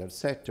global standard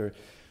sector.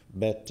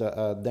 But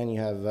then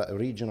you have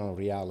regional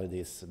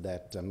realities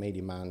that may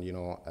demand,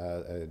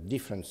 a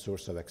different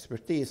source of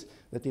expertise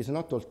that is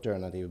not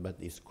alternative, but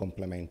is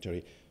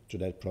complementary to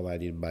that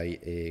provided by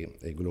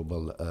a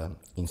global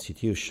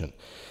institution.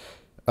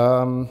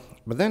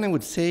 But then I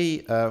would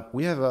say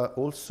we have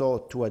also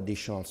two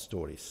additional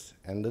stories.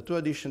 And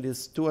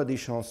these two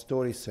additional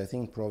stories, I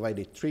think, provide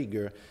a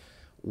trigger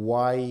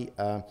why,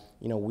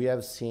 we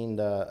have seen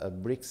the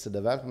BRICS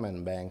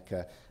Development Bank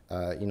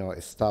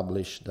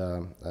established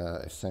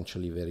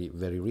essentially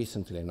very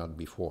recently and not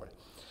before.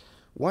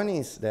 One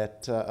is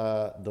that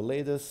the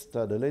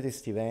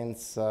latest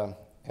events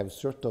have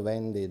sort of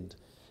ended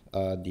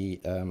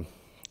a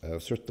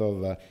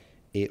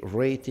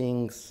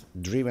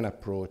ratings-driven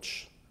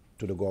approach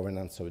to the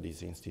governance of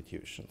these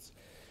institutions.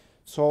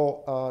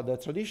 So the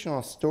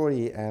traditional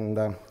story,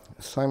 and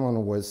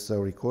Simon was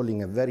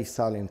recalling a very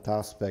salient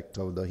aspect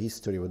of the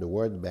history of the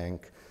World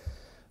Bank.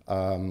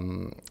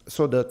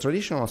 So the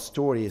traditional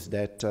story is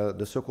that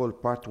the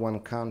so-called Part 1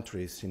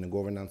 countries in the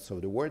governance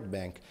of the World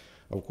Bank,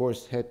 of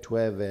course, had to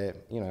have a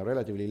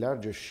relatively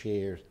larger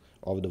share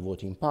of the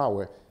voting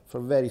power for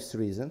various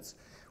reasons.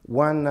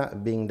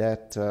 One being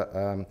that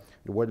the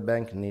World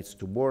Bank needs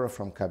to borrow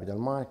from capital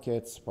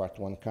markets. Part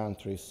 1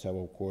 countries have,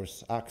 of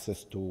course,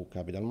 access to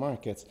capital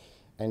markets,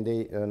 and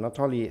they not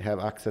only have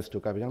access to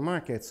capital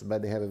markets,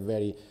 but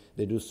they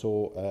do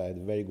so at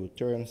very good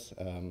terms.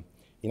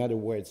 In other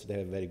words, they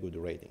have very good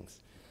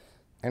ratings.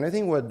 And I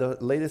think what the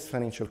latest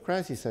financial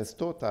crisis has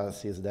taught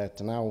us is that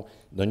now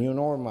the new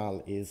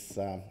normal is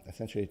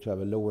essentially to have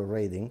a lower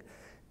rating.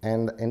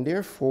 And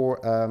therefore,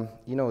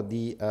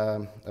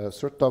 the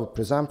sort of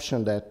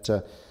presumption that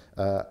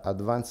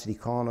advanced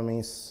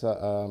economies,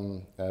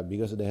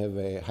 because they have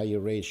a higher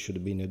rate,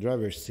 should be in the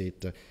driver's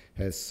seat,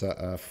 has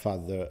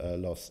further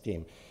lost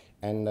steam.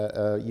 And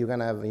you can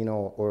have,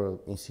 or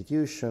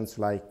institutions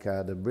like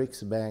the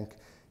BRICS Bank.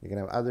 You can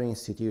have other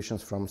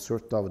institutions from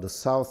sort of the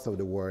south of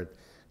the world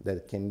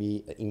that can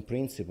be, in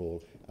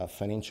principle,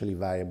 financially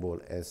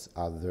viable as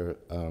other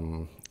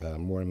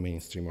more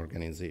mainstream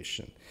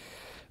organizations.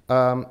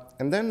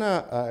 And then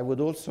I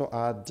would also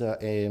add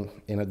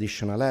an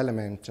additional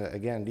element.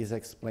 Again, this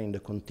explains the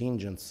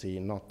contingency,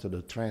 not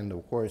the trend,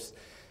 of course.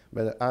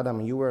 But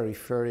Adam, you were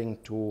referring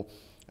to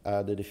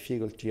the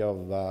difficulty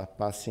of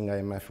passing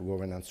IMF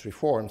governance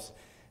reforms.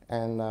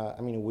 And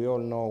we all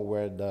know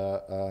where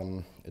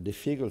the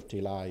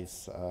difficulty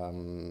lies,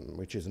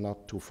 which is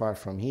not too far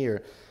from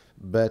here.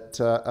 But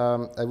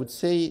I would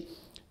say,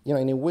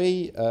 in a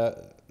way,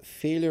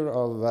 failure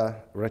of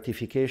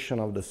ratification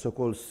of the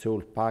so-called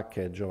Seoul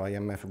package of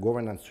IMF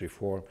governance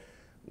reform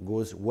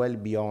goes well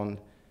beyond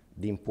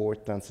the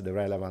importance, the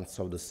relevance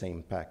of the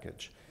same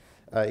package.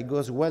 It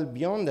goes well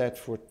beyond that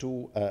for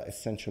two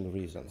essential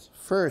reasons.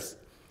 First,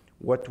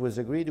 what was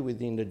agreed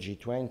within the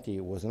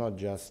G20 was not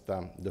just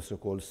the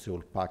so-called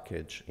Seoul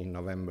package in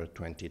November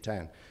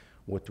 2010.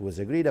 What was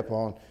agreed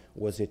upon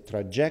was a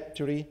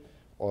trajectory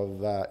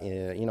of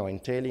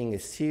entailing a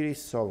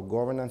series of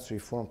governance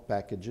reform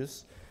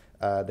packages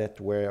that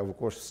were, of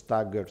course,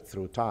 staggered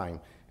through time.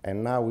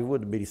 And now we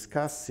would be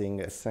discussing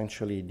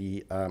essentially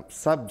the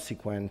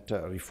subsequent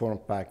reform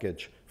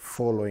package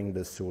following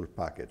the Seoul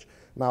package.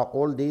 Now,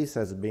 all this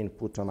has been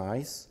put on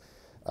ice,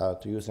 to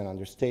use an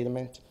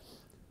understatement.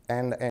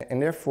 And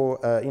therefore,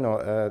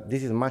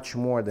 this is much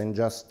more than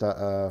just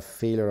a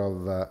failure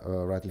of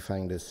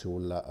ratifying the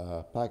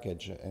Seoul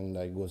package, and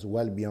it goes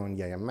well beyond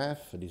the IMF.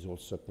 This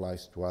also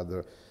applies to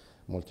other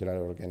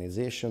multilateral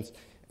organizations.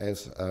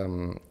 As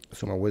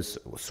Suma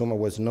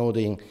was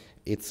noting,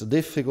 it's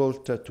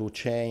difficult to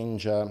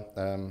change.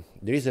 There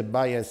is a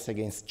bias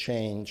against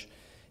change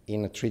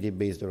in a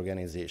treaty-based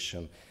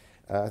organization.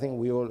 I think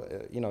we all,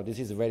 this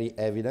is very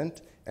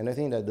evident, and I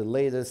think that the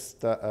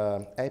latest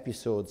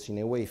episodes, in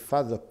a way,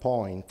 further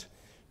point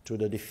to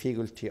the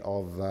difficulty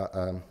of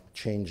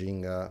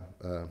changing.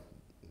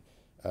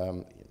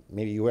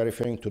 Maybe you were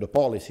referring to the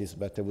policies,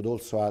 but I would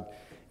also add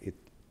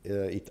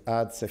it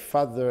adds a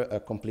further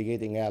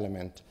complicating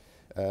element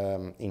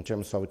in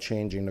terms of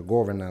changing the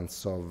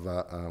governance of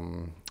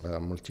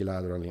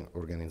multilateral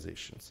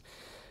organizations.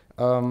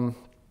 And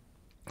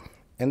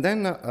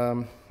then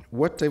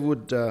what I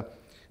would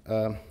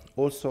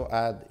also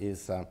add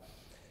is,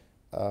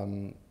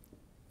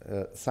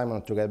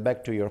 Simon, to get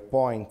back to your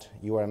point,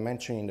 you were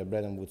mentioning the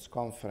Bretton Woods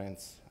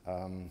conference.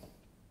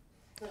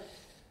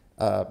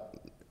 I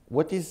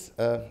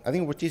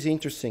think what is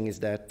interesting is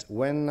that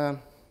when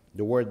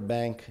the World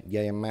Bank, the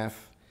IMF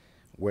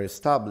were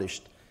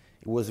established,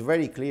 it was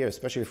very clear,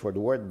 especially for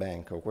the World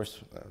Bank, of course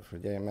for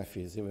the IMF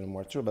is even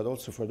more true, but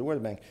also for the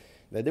World Bank,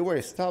 that they were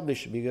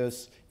established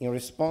because in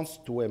response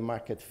to a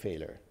market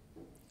failure.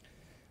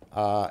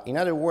 In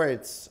other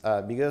words,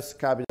 because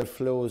capital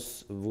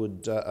flows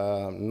would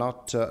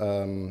not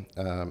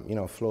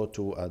flow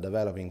to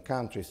developing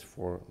countries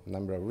for a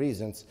number of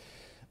reasons,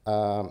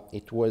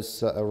 it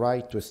was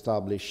right to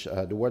establish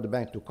the World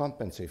Bank to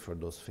compensate for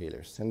those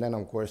failures. And then,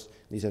 of course,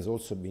 this has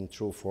also been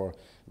true for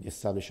the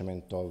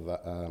establishment of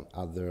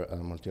other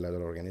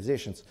multilateral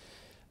organizations.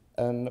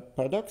 And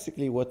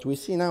paradoxically, what we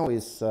see now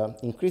is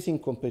increasing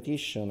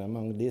competition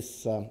among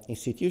these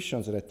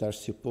institutions that are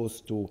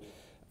supposed to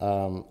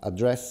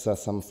address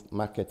some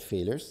market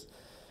failures.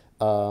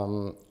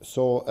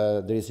 So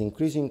there is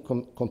increasing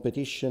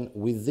competition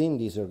within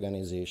these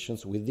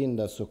organizations, within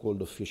the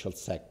so-called official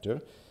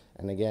sector.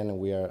 And again,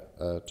 we are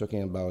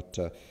talking about,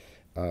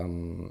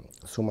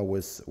 Suma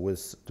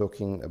was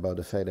talking about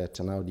the fact that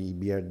now the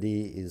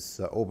EBRD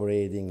is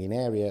operating in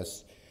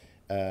areas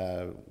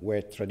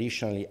where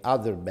traditionally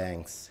other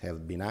banks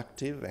have been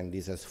active, and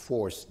this has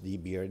forced the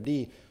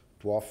EBRD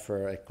to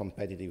offer a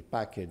competitive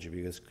package,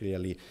 because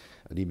clearly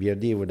the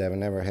EBRD would have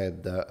never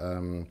had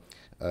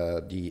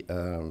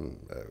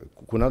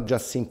could not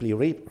just simply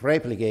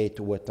replicate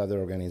what other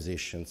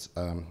organizations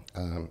have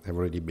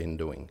already been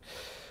doing.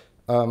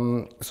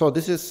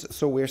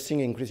 So we're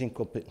seeing increasing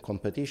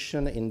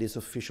competition in this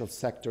official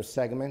sector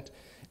segment,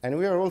 and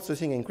we are also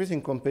seeing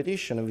increasing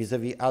competition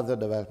vis-a-vis other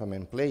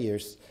development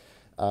players,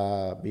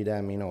 be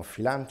them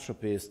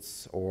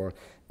philanthropists or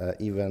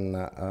even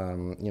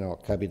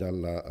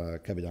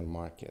capital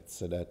markets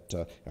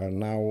that are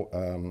now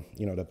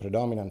the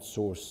predominant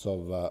source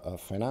of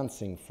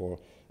financing for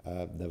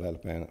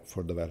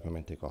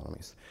development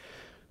economies.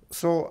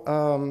 So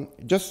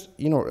just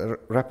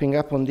wrapping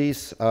up on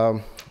this,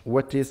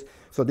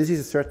 so this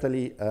is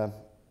certainly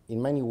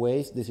in many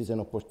ways this is an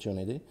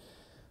opportunity.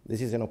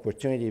 This is an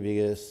opportunity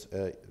because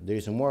there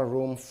is more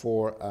room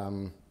for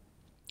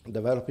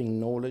developing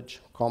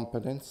knowledge,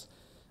 competence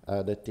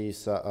that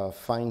is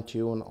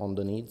fine-tuned on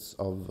the needs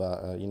of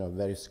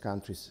various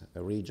countries,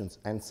 regions,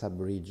 and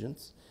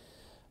sub-regions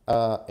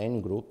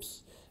and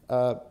groups.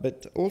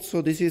 But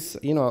also, this is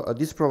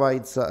this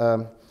provides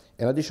an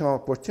additional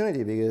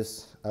opportunity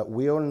because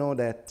we all know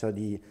that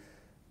the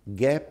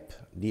gap,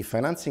 the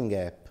financing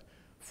gap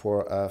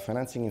for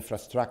financing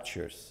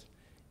infrastructures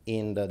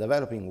in the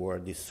developing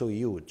world is so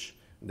huge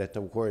that,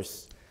 of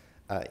course,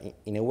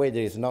 in a way,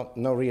 there is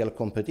no real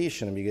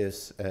competition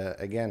because,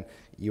 again,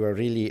 you are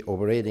really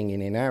operating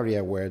in an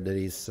area where there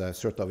is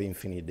sort of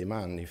infinite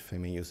demand, if I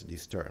may use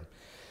this term.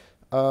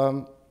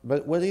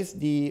 But what is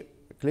the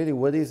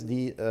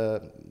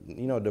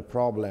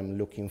problem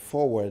looking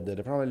forward?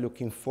 The problem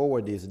looking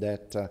forward is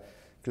that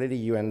clearly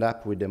you end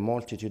up with a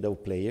multitude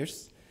of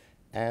players,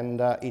 and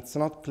it's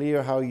not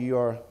clear how you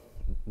are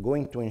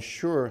going to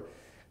ensure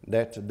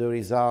that the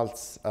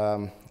results,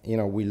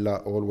 will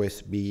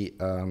always be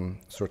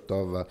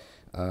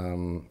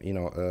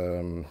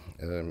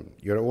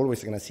you're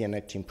always going to see a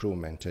net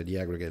improvement at the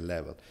aggregate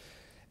level.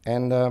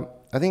 And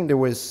I think there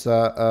was,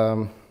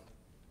 Donald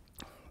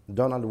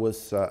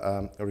was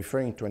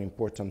referring to an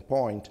important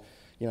point.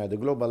 At the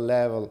global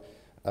level,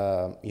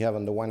 you have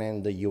on the one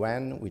hand the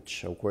UN,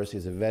 which of course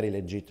is a very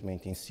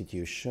legitimate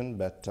institution,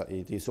 but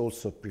it is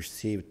also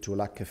perceived to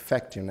lack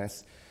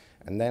effectiveness.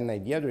 And then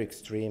at the other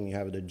extreme, you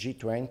have the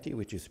G20,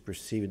 which is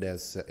perceived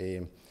as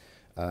a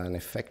an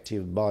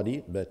effective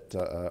body, but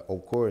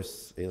of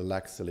course it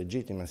lacks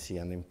legitimacy,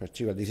 and in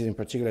particular, this is in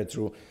particular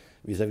true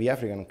vis-à-vis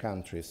African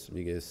countries,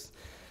 because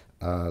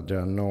there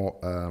are no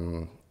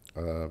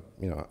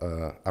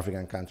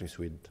African countries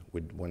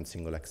with one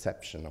single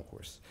exception, of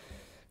course.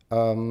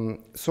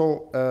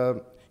 So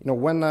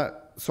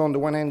on the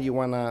one hand, you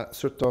want to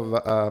sort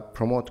of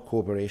promote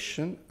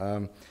cooperation,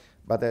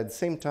 but at the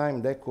same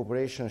time, that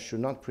cooperation should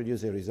not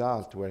produce a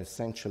result where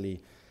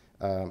essentially,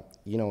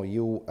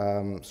 you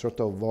sort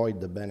of avoid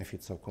the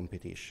benefits of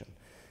competition.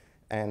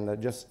 And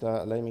just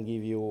let me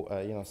give you,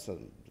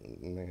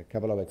 a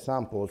couple of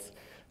examples.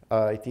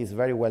 It is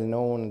very well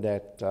known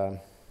that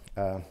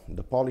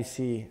the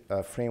policy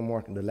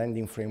framework, the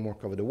lending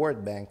framework of the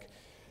World Bank,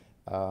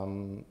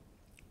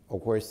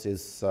 of course,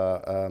 is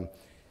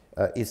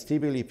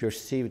typically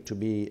perceived to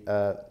be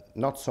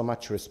not so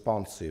much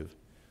responsive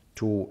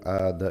to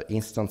the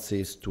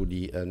instances, to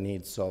the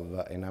needs of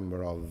a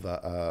number of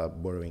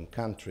borrowing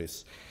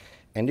countries.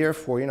 And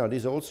therefore,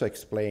 this also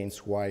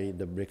explains why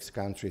the BRICS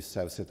countries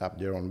have set up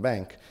their own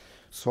bank.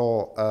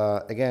 So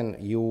again,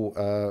 you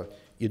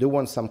do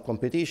want some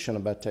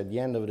competition, but at the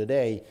end of the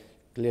day,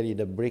 clearly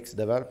the BRICS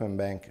Development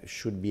Bank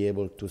should be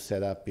able to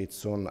set up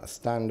its own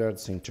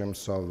standards in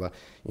terms of,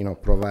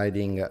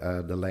 providing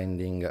the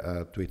lending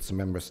to its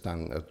member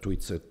to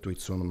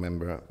its own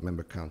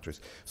member countries.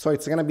 So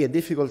it's going to be a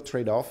difficult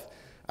trade-off.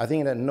 I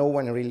think that no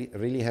one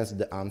really has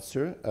the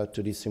answer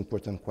to this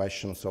important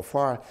question so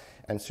far,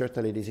 and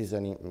certainly this is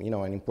an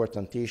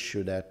important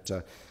issue that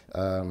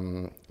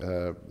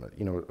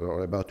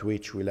or about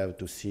which we'll have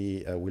to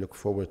see. We look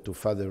forward to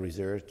further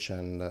research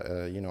and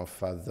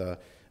further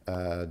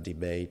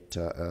debate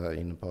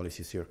in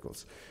policy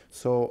circles.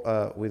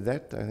 So with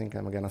that, I think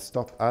I'm going to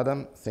stop.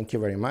 Adam, thank you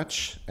very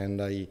much,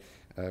 and I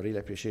really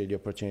appreciate the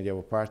opportunity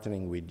of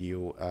partnering with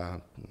you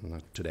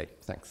today.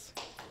 Thanks.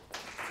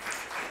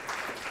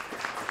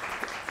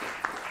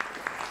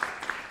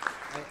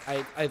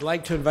 I'd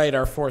like to invite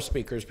our four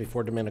speakers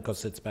before Domenico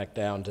sits back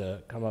down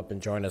to come up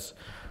and join us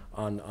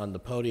on the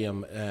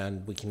podium,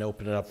 and we can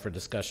open it up for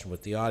discussion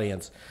with the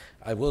audience.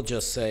 I will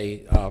just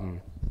say,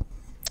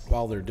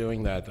 while they're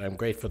doing that, I'm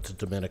grateful to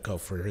Domenico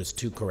for his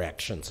two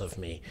corrections of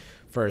me.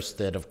 First,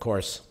 that of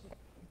course,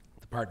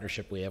 the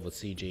partnership we have with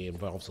CG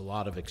involves a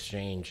lot of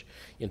exchange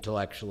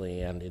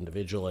intellectually and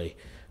individually,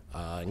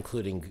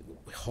 including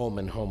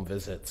home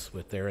visits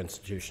with their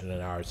institution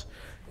and ours,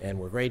 and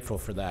we're grateful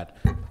for that.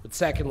 But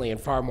secondly, and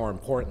far more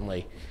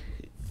importantly,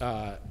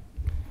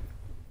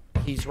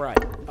 he's right.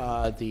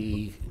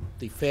 The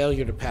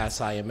failure to pass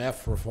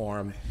IMF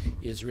reform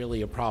is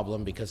really a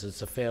problem because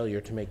it's a failure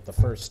to make the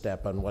first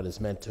step on what is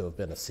meant to have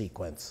been a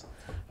sequence,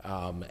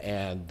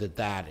 and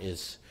that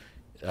is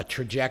a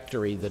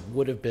trajectory that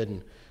would have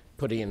been,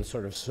 putting in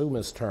sort of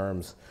Suma's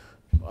terms,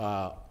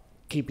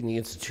 keeping the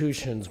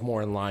institutions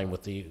more in line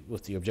with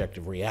the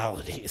objective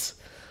realities.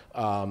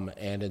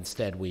 And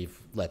instead, we've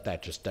let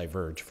that just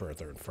diverge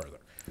further and further.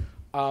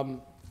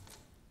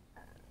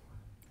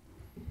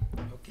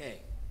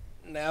 Okay,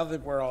 now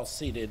that we're all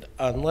seated,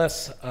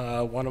 unless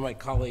one of my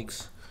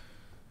colleagues,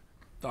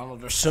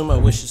 Donald or Suma,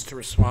 wishes to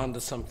respond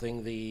to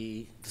something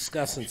the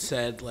discussant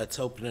said, let's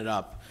open it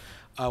up.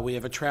 We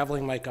have a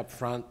traveling mic up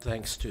front,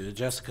 thanks to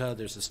Jessica.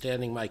 There's a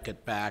standing mic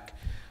at back.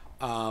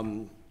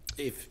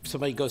 If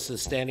somebody goes to the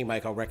standing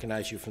mic, I'll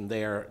recognize you from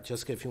there.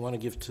 Jessica, if you want to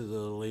give to the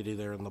lady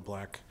there in the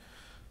black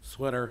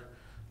sweater,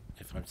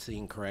 if I'm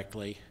seeing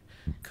correctly.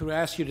 Could I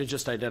ask you to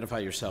just identify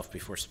yourself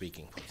before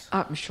speaking, please?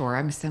 Sure.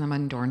 I'm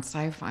Cinnamon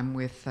Dornsife. I'm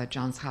with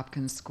Johns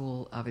Hopkins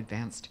School of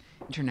Advanced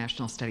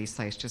International Studies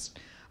SAIS, just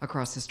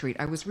across the street.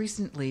 I was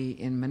recently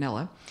in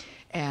Manila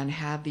and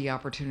had the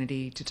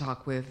opportunity to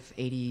talk with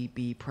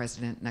ADB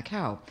President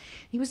Nakao.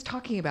 He was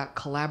talking about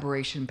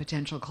collaboration,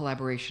 potential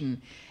collaboration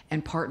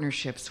and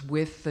partnerships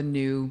with the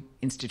new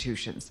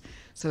institutions.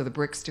 So the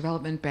BRICS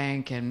Development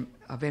Bank and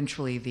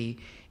eventually the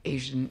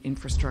Asian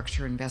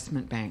Infrastructure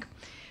Investment Bank.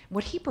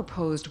 What he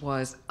proposed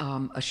was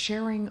a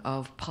sharing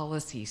of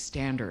policy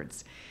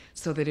standards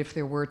so that if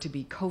there were to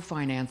be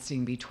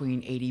co-financing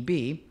between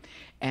ADB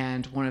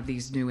and one of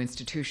these new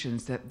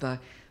institutions, that the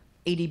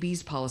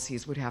ADB's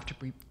policies would have to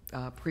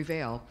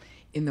prevail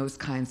in those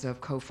kinds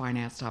of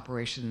co-financed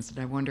operations. And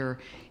I wonder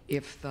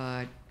if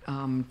the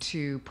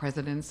two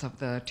presidents of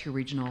the two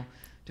regional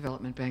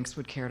development banks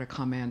would care to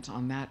comment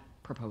on that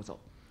proposal.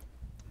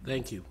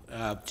 Thank you.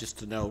 Just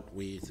to note,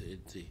 we've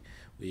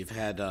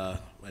had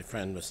my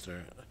friend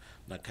Mr.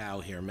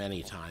 Nakao here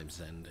many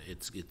times, and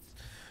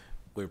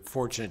we're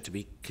fortunate to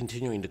be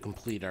continuing to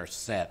complete our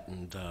set,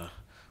 and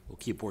we'll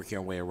keep working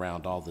our way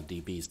around all the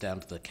DBs down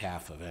to the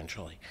CAF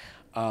eventually.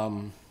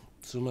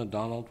 Suma,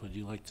 Donald, would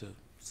you like to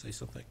say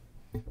something?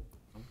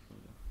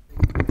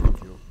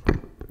 Thank you.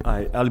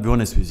 I'll be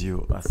honest with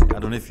you. I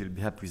don't know if you'll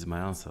be happy with my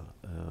answer.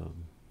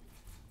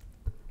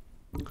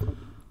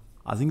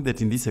 I think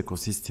that in this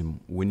ecosystem,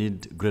 we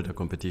need greater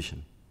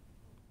competition.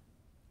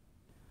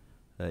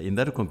 In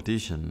that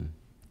competition,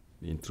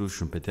 in true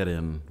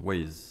Schumpeterian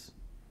ways,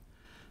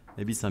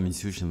 maybe some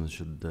institutions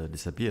should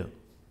disappear.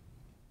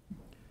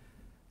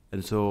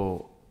 And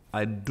so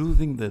I do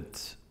think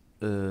that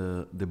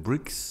the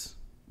BRICS,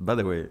 by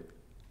the way,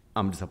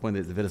 I'm disappointed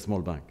it's a very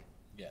small bank.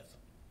 Yes.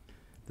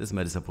 That's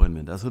my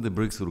disappointment. I thought the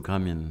BRICS would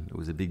come in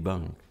with a big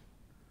bank.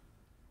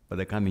 But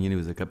they're coming in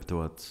with a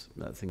capital at,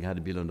 I think,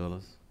 $100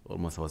 billion,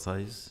 almost our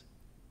size.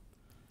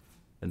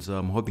 And so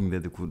I'm hoping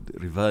that they could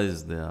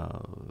revise their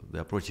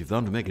approach. If they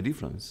want to make a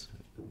difference,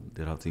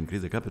 they'll have to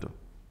increase the capital.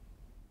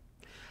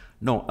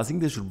 No, I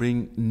think they should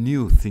bring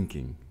new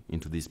thinking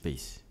into this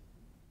space.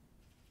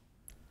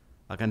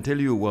 I can tell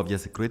you we have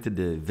just created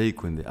a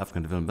vehicle in the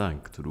African Development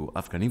Bank to do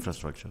African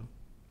infrastructure,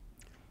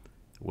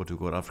 what we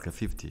call Africa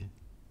 50.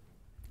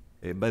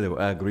 By the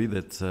way, I agree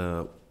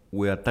that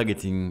we are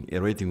targeting a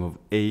rating of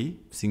A,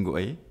 single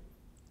A,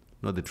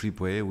 not the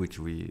triple A, which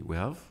we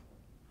have.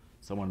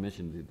 Someone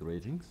mentioned the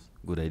ratings,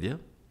 good idea.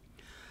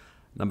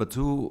 Number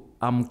two,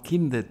 I'm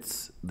keen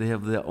that they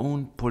have their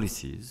own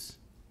policies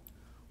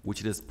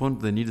which respond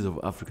to the needs of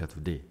Africa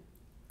today,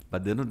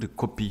 but they're not to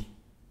copy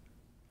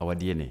our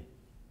DNA.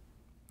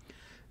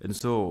 And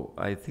so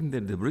I think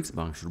that the BRICS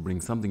Bank should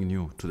bring something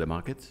new to the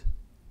market,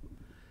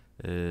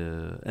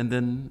 and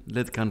then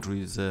let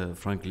countries,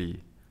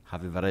 frankly,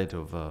 have a variety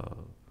of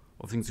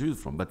things to choose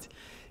from. But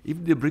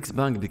if the BRICS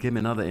Bank became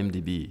another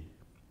MDB,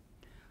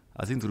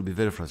 I think it would be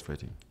very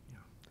frustrating.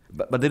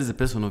 Yeah. But there is a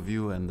personal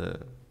view, and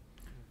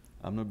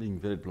I'm not being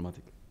very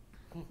diplomatic.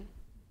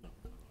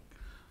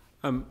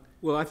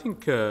 Well, I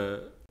think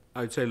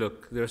I'd say,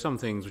 look, there are some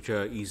things which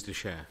are easy to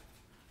share.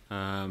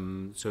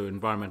 So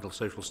environmental,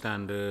 social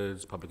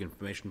standards, public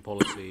information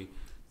policy,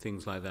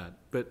 things like that.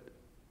 But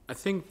I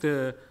think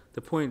the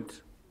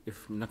point,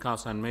 if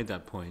Nakao-san made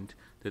that point,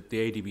 that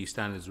the ADB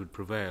standards would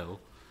prevail,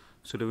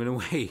 sort of in a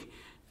way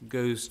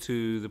goes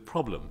to the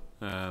problem.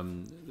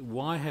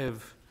 Why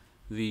have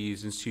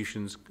these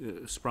institutions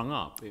sprung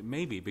up? It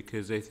may be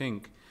because they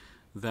think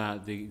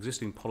that the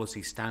existing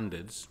policy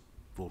standards,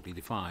 broadly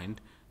defined,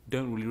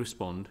 don't really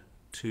respond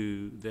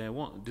to their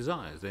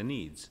desires, their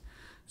needs.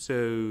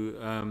 So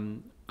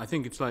I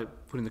think it's like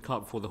putting the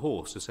cart before the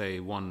horse to say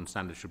one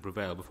standard should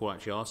prevail before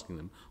actually asking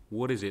them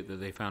what is it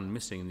that they found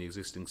missing in the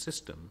existing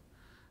system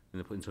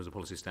in terms of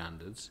policy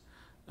standards,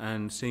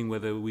 and seeing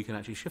whether we can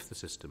actually shift the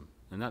system.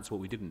 And that's what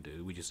we didn't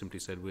do. We just simply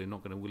said we're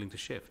not willing to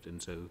shift, and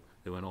so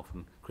they went off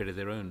and created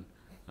their own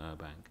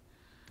bank.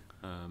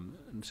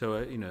 And so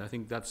I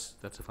think that's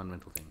a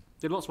fundamental thing.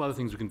 There are lots of other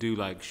things we can do,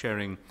 like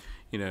sharing.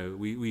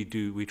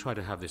 We try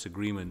to have this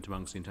agreement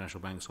amongst the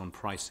international banks on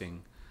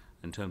pricing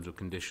in terms of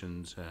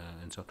conditions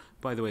and so on.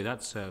 By the way,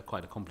 that's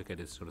quite a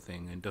complicated sort of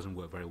thing, and it doesn't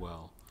work very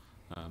well.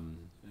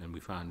 And we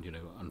found,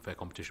 unfair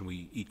competition.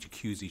 We each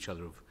accuse each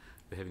other of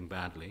behaving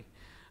badly.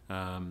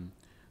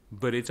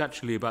 But it's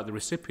actually about the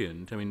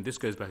recipient. I mean, this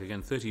goes back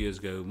again 30 years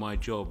ago. My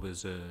job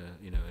as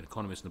an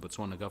economist in the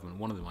Botswana government,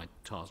 one of my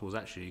tasks was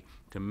actually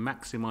to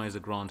maximize the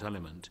grant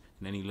element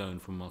in any loan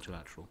from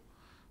multilateral.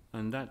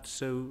 And that's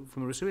so,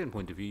 from a recipient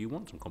point of view, you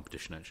want some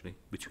competition actually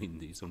between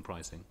these on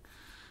pricing.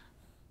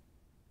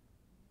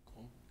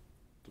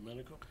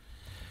 Domenico?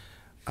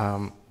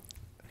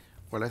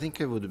 Well, I think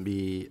it would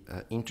be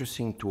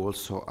interesting to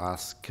also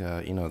ask,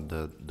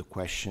 the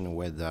question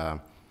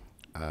whether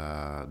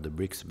the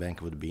BRICS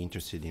Bank would be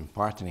interested in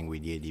partnering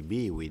with the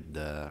ADB, with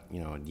the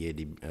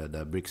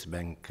BRICS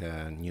Bank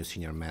new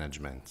senior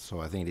management.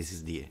 So I think this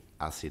is the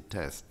acid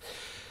test.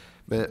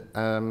 But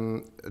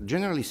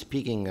generally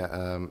speaking,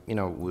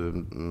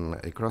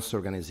 across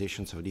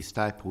organizations of this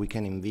type, we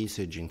can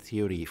envisage, in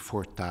theory,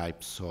 4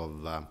 types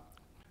of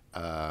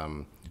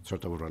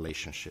sort of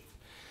relationship.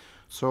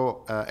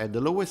 So at the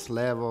lowest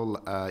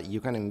level, you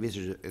can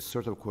envisage a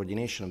sort of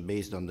coordination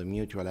based on the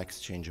mutual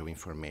exchange of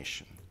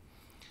information.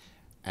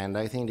 And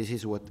I think this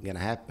is what's going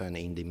to happen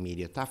in the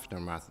immediate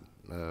aftermath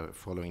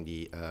following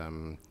the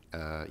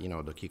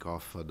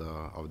kickoff of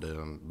the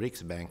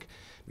BRICS Bank,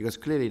 because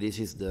clearly this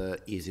is the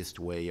easiest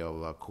way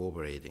of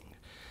cooperating.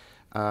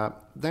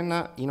 Then,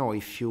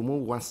 if you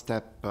move one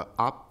step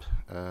up,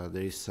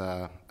 there is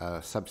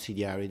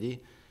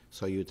subsidiarity.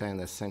 So you tend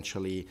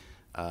essentially,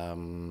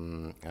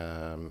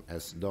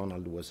 as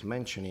Donald was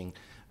mentioning,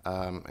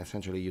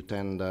 essentially you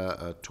tend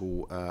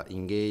to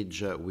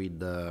engage with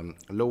the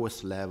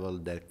lowest level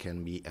that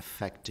can be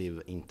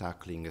effective in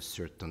tackling a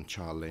certain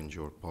challenge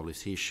or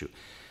policy issue.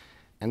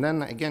 And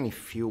then again,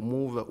 if you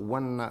move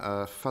one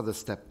further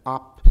step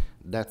up,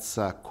 that's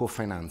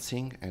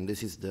co-financing, and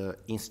this is the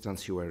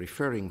instance you were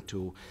referring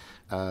to,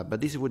 but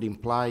this would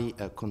imply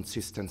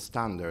consistent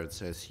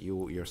standards, as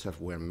you yourself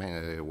were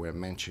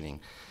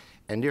mentioning.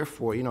 And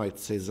therefore,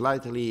 it's a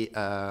slightly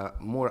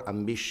more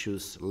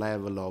ambitious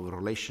level of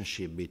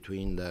relationship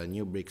between the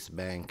new BRICS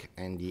Bank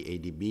and the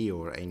ADB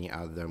or any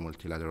other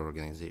multilateral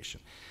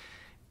organization.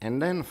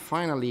 And then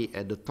finally,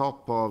 at the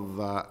top of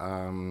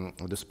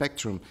the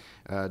spectrum,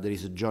 there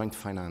is a joint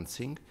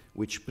financing,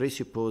 which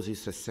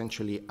presupposes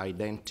essentially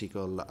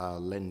identical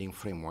lending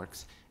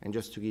frameworks. And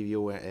just to give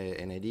you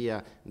an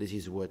idea, this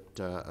is what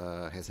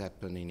has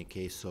happened in the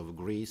case of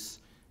Greece,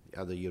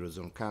 other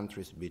Eurozone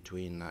countries,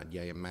 between the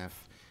IMF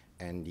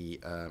and the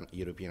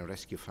European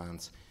Rescue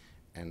Funds,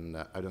 and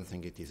I don't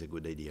think it is a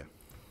good idea.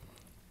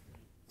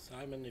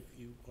 Simon, if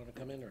you want to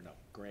come in or no?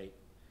 Great.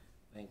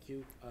 Thank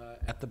you.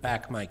 At the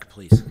back mic,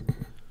 please.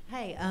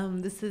 Hi,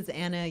 this is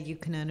Anna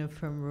Yukonana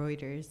from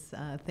Reuters.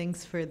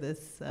 Thanks for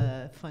this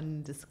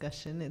fun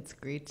discussion. It's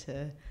great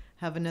to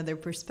have another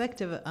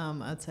perspective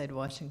outside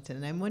Washington.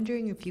 And I'm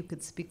wondering if you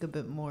could speak a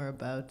bit more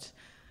about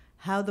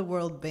how the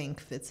World Bank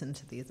fits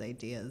into these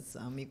ideas.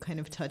 You kind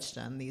of touched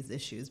on these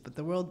issues, but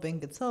the World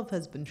Bank itself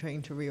has been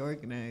trying to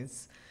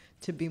reorganize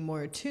to be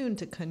more attuned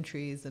to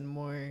countries and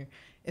more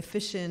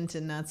efficient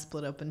and not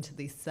split up into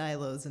these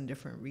silos in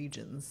different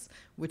regions,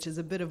 which is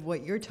a bit of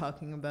what you're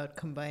talking about,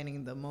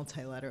 combining the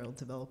multilateral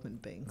development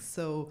banks.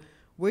 So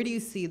where do you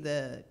see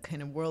the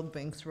kind of World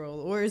Bank's role,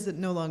 or is it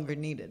no longer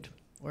needed?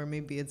 Or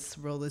maybe its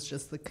role is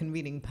just the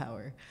convening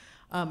power.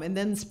 And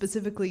then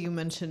specifically you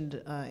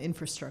mentioned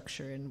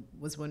infrastructure, and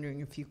was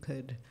wondering if you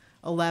could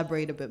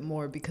elaborate a bit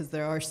more, because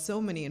there are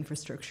so many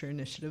infrastructure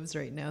initiatives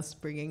right now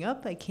springing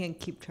up. I can't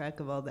keep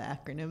track of all the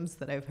acronyms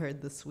that I've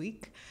heard this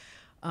week.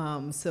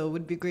 So it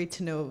would be great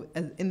to know,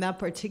 in that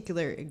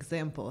particular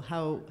example,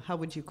 how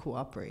would you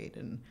cooperate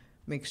and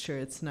make sure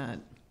it's not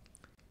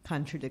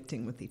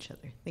contradicting with each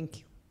other? Thank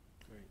you.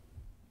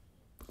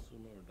 Great.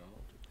 Suma or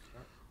Donald?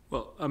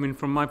 Well, I mean,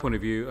 from my point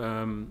of view,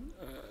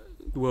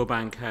 the World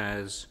Bank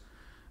has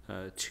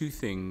two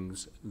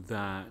things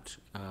that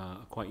are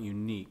quite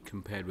unique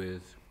compared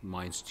with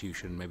my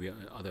institution, maybe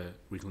other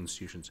regional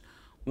institutions.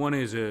 One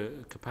is a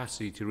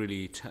capacity to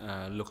really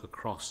look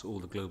across all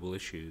the global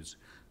issues,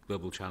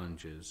 global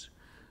challenges,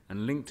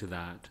 and link to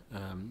that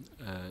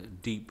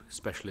deep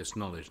specialist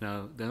knowledge.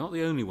 Now, they're not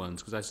the only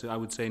ones, because I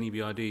would say in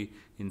EBRD,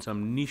 in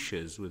some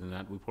niches within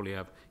that, we probably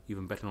have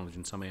even better knowledge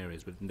in some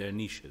areas, but they're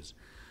niches.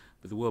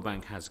 But the World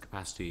Bank has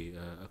capacity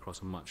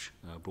across a much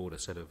broader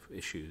set of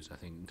issues, I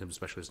think, in terms of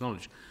specialist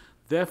knowledge.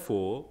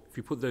 Therefore, if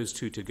you put those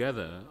two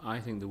together, I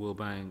think the World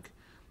Bank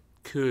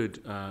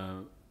could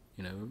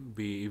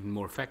be even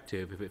more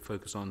effective if it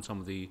focused on some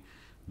of the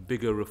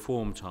bigger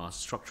reform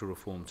tasks, structural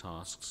reform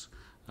tasks,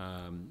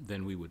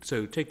 than we would.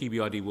 So take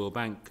EBRD World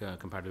Bank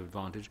comparative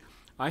advantage.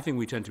 I think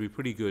we tend to be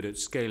pretty good at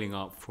scaling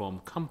up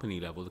from company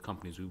level, the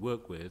companies we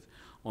work with,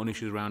 on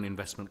issues around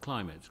investment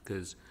climate,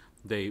 because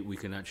we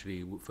can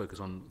actually focus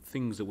on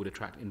things that would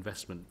attract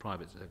investment,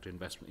 private sector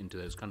investment into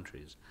those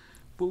countries.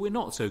 But we're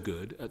not so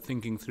good at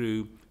thinking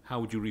through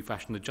how would you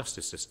refashion the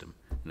justice system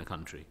in a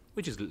country,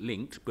 which is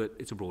linked, but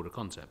it's a broader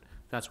concept.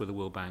 That's where the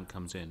World Bank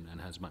comes in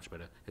and has much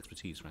better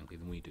expertise, frankly,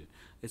 than we do.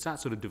 It's that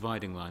sort of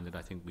dividing line that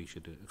I think we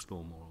should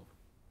explore more of.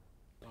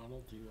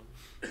 Donald, do you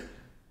want?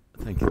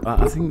 Thank you.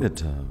 I think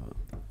that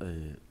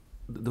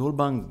the World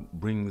Bank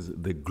brings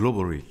the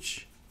global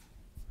reach,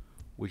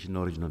 which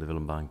no regional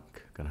development bank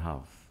can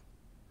have.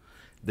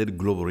 That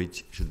global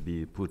reach should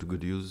be put to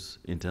good use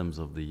in terms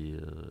of the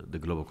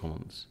global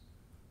commons,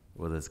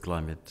 whether it's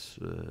climate,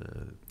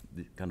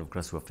 the kind of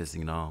crisis we're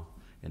facing now,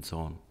 and so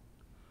on.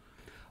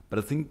 But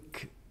I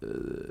think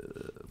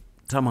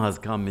time has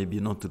come maybe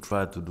not to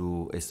try to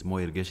do a small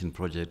irrigation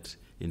project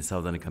in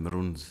southern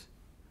Cameroon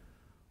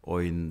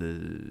or in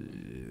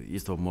the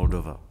east of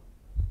Moldova.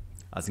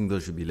 I think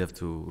those should be left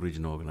to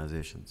regional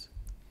organizations.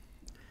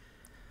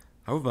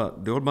 However,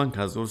 the World Bank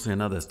has also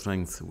another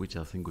strength which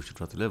I think we should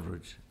try to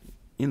leverage,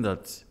 in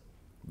that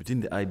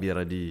between the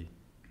IBRD,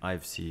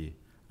 IFC,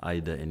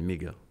 IDA, and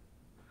MIGA,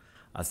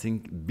 I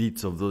think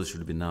bits of those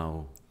should be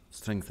now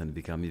strengthened,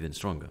 become even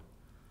stronger.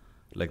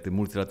 Like the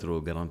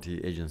Multilateral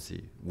Guarantee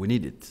Agency, we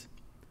need it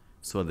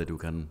so that we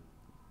can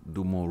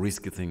do more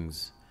risky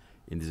things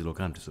in these low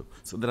countries.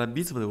 So there are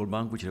bits of the World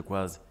Bank which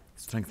requires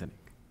strengthening.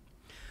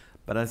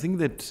 But I think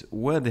that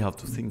where they have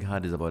to think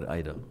hard is about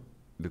IDA,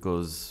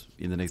 because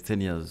in the next 10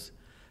 years,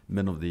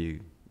 many of the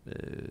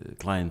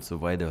clients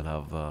of IDA will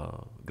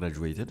have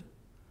graduated,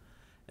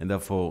 and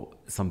therefore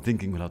some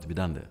thinking will have to be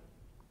done there.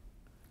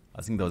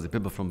 I think there was a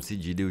paper from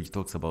CGD which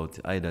talks about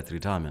IDA at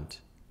retirement,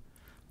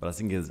 but I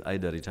think as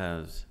IDA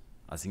retires,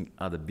 I think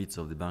other bits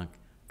of the bank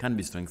can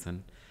be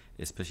strengthened,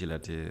 especially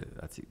at a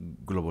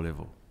global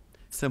level.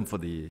 Same for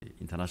the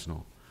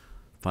International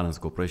Finance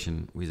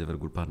Corporation, who is a very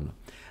good partner.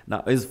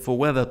 Now, as for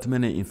whether too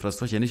many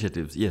infrastructure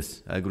initiatives,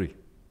 yes, I agree.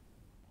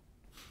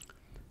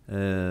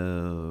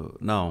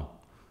 Now,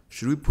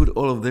 should we put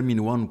all of them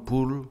in one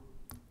pool?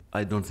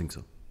 I don't think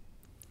so.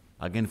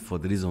 Again, for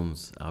the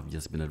reasons I've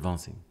just been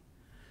advancing.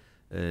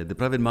 The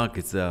private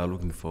markets are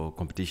looking for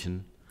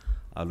competition,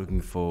 are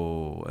looking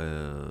for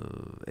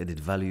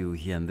added value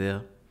here and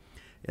there.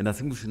 And I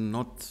think we should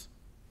not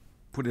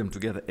put them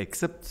together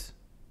except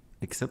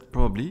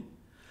probably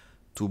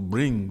to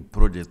bring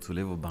projects to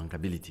level of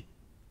bankability,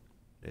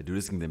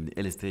 de-risking them in the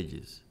early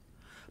stages.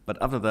 But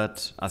after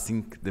that, I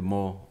think the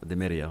more the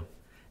merrier.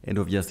 And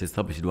we've just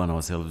established one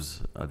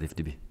ourselves at the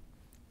FDB.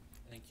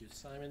 Thank you.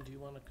 Simon, do you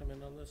want to come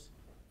in on this?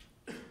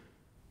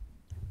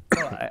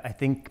 Well, I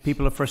think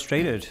people are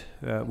frustrated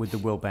with the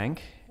World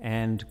Bank,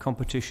 and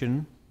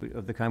competition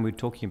of the kind we're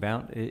talking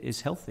about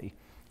is healthy.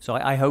 So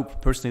I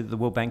hope personally that the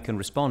World Bank can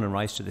respond and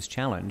rise to this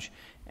challenge.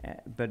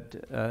 But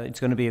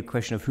it's going to be a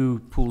question of who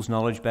pools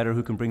knowledge better,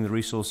 who can bring the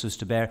resources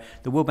to bear.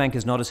 The World Bank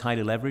is not as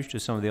highly leveraged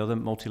as some of the other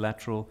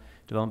multilateral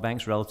development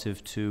banks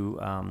relative to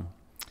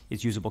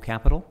its usable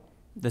capital.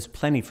 There's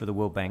plenty for the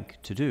World Bank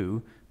to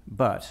do,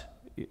 but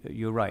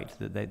you're right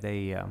that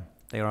they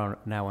are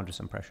now under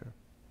some pressure.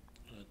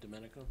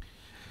 Domenico?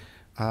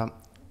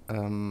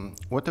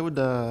 What I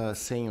would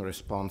say in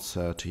response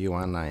to you,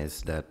 Anna,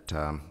 is that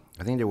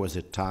I think there was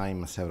a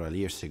time several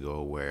years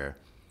ago where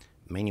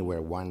many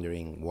were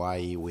wondering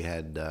why we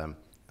had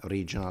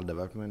regional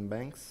development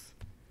banks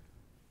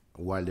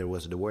while there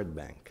was the World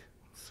Bank.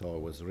 So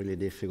it was really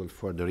difficult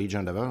for the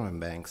regional development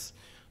banks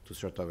to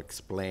sort of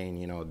explain,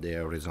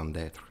 their raison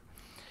d'etre.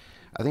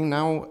 I think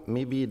now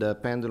maybe the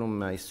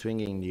pendulum is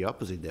swinging in the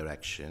opposite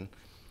direction,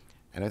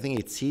 and I think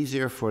it's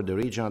easier for the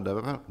regional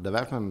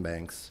development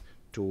banks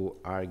to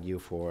argue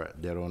for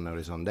their own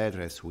raison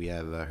d'etre, as we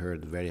have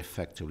heard very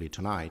effectively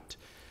tonight.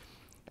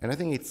 And I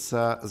think it's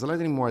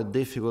slightly more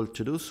difficult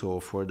to do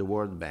so for the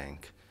World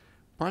Bank,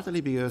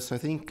 partly because I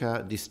think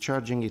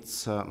discharging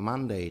its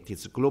mandate,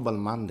 its global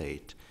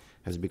mandate,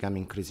 has become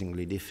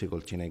increasingly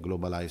difficult in a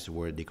globalized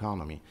world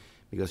economy.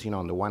 Because,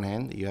 on the one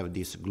hand, you have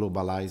this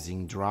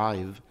globalizing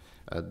drive,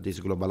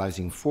 this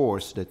globalizing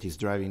force that is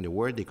driving the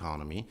world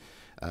economy.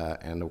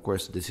 And of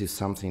course, this is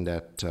something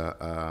that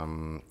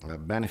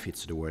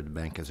benefits the World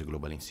Bank as a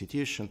global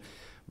institution.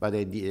 But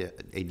on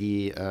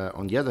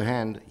the other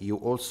hand, you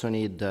also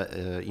need,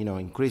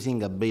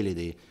 increasing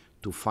ability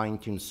to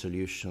fine-tune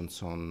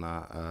solutions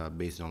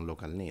based on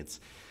local needs.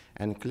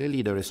 And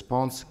clearly, the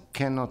response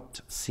cannot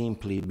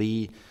simply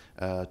be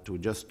to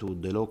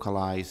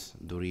delocalize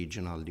the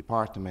regional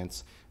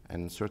departments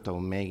and sort of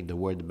make the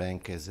World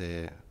Bank as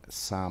a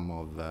sum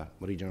of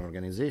regional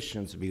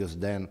organizations, because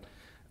then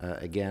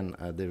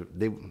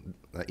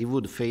it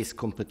would face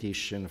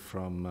competition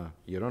from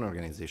your own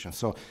organization.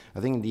 So I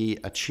think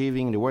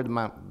achieving the World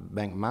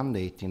Bank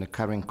mandate in the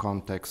current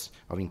context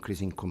of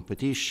increasing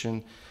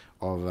competition,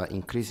 of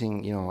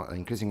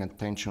increasing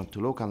attention to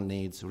local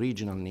needs,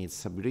 regional needs,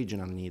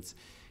 sub-regional needs,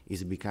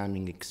 is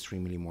becoming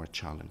extremely more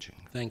challenging.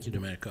 Thank you,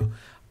 Domenico.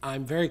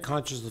 I'm very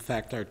conscious of the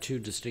fact our two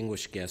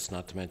distinguished guests,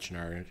 not to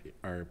mention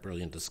our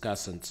brilliant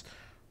discussants,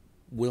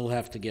 will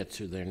have to get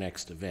to their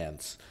next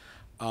events.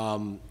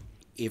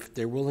 If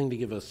they're willing to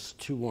give us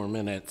 2 more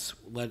minutes,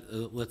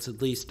 let's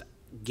at least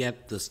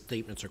get the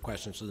statements or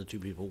questions to the two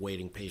people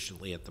waiting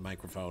patiently at the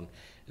microphone,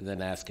 and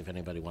then ask if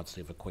anybody wants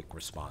to give a quick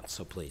response.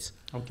 So please.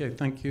 Okay,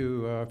 thank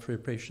you for your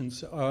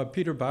patience.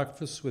 Peter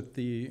Bachfuss with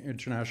the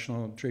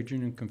International Trade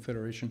Union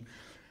Confederation.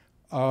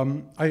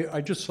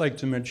 I'd just like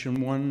to mention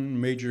one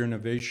major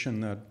innovation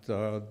that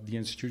the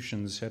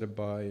institutions headed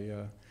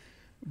by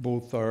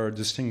both our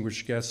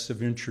distinguished guests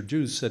have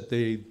introduced that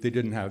they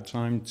didn't have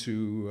time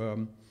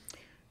to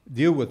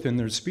deal with in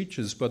their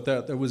speeches, but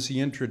that was the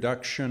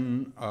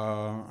introduction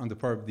on the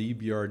part of the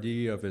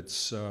EBRD of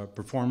its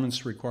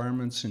performance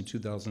requirements in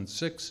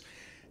 2006,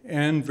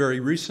 and very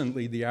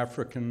recently the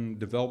African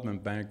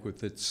Development Bank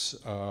with its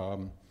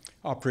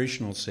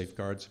operational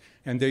safeguards.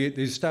 And they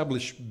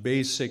established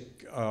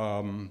basic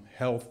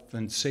health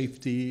and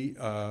safety,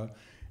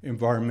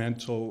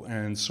 environmental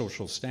and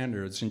social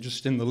standards. And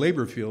just in the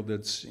labor field,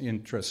 it's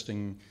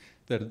interesting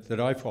that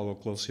I follow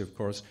closely, of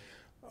course.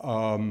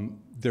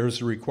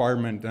 There's a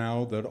requirement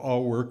now that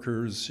all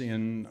workers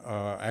in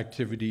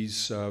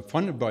activities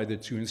funded by the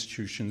two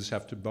institutions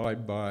have to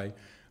abide by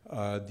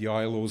the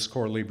ILO's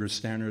core labor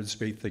standards,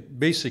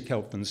 basic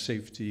health and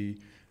safety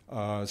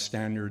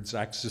standards,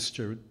 access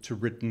to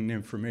written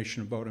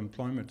information about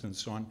employment, and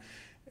so on.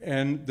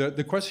 And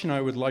the question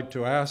I would like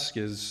to ask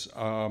is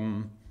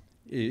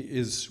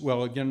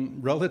well, again,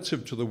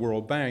 relative to the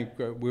World Bank,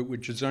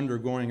 which is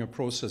undergoing a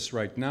process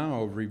right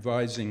now of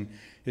revising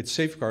its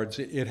safeguards,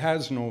 it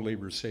has no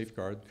labor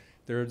safeguard.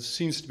 There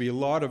seems to be a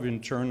lot of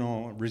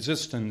internal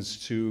resistance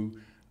to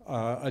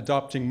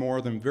adopting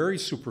more than very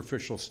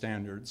superficial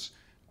standards.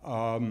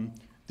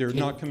 They're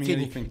not coming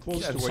anything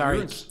close to what your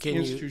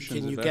institutions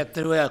Can you get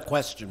through a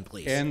question,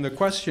 please? And the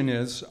question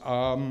is,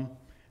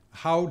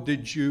 how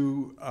did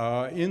you,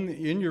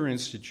 in your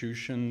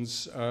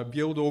institutions, be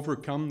able to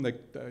overcome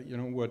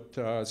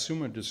what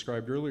Suma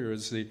described earlier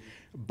as the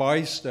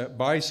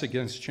bias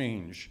against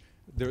change,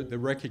 the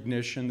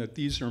recognition that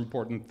these are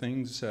important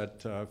things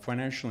that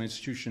financial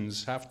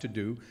institutions have to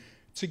do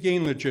to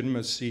gain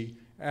legitimacy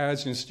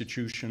as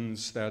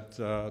institutions that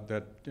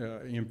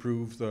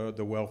improve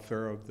the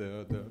welfare of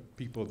the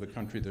people of the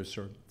country they're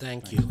serving?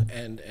 Thank you.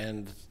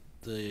 And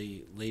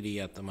the lady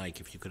at the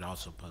mic, if you could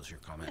also pose your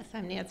comment. Yes,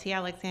 I'm Nancy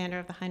Alexander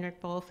of the Heinrich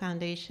Boll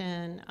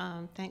Foundation.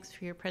 Thanks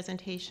for your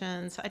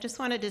presentations. I just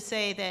wanted to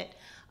say that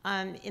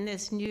in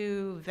this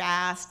new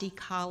vast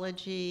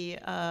ecology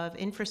of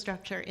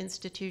infrastructure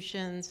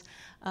institutions,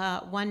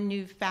 one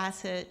new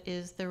facet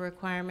is the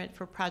requirement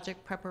for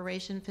project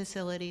preparation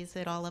facilities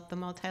at all of the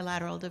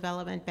multilateral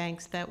development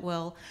banks that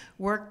will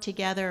work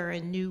together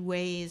in new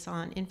ways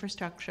on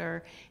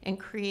infrastructure and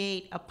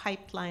create a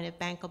pipeline of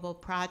bankable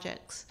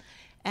projects.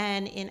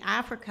 And in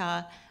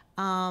Africa,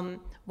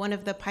 One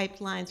of the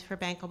pipelines for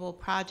bankable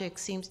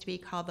projects seems to be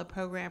called the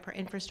Program for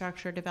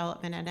Infrastructure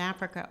Development in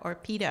Africa, or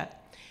PIDA.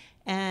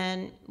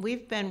 And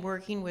we've been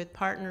working with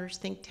partners,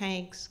 think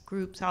tanks,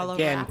 groups all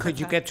over Africa. Again, could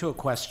you get to a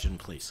question,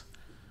 please?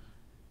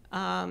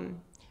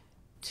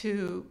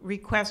 To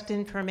request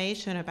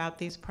information about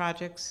these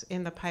projects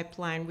in the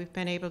pipeline. We've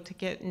been able to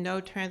get no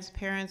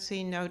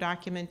transparency, no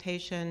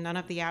documentation. None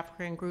of the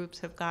African groups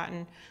have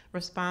gotten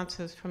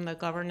responses from the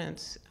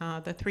governance,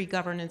 the 3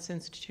 governance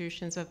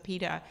institutions of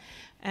PIDA.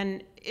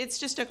 And it's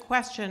just a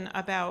question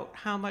about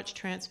how much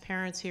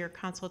transparency or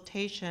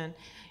consultation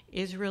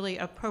is really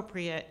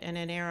appropriate in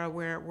an era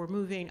where we're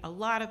moving a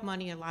lot of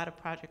money, a lot of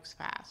projects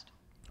fast.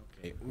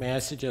 Okay. May I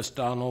suggest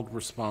Donald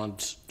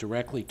responds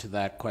directly to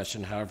that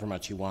question, however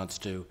much he wants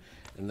to,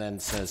 and then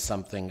says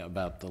something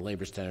about the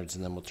labor standards,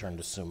 and then we'll turn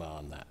to Suma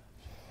on that.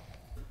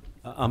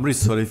 I'm really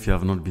sorry if you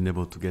have not been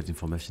able to get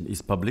information.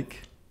 It's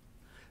public,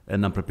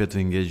 and I'm prepared to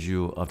engage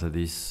you after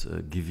this,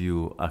 give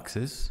you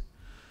access,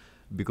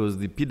 because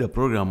the PIDA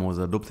program was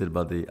adopted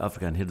by the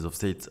African heads of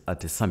states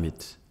at a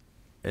summit,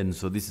 and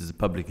so this is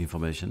public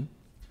information.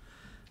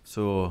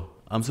 So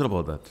I'm sorry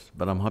about that,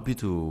 but I'm happy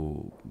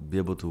to be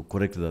able to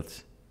correct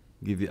that,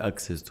 give you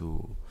access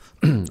to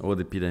all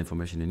the PIDA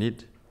information you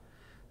need.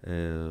 I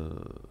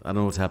don't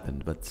know what's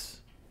happened,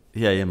 but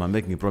here I am. I'm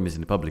making a promise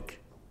in the public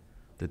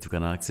that you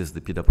can access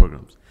the PIDA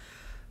programs.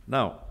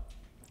 Now,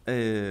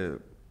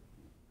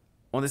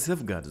 on the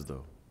safeguards,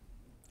 though,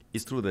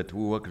 it's true that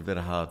we work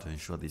very hard to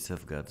ensure these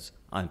safeguards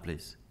are in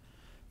place,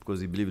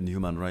 because we believe in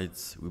human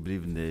rights, we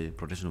believe in the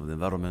protection of the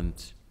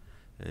environment,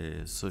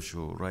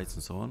 social rights,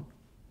 and so on.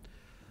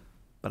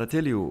 But I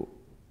tell you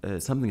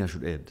something I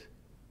should add.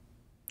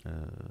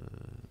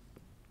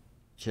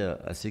 Chair,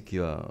 I seek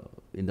your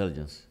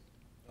indulgence.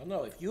 Oh,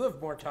 no, if you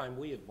have more time,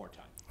 we have more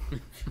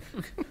time.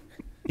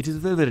 It is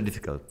very, very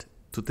difficult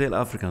to tell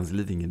Africans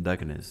living in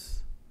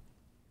darkness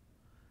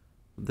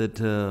that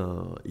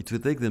it will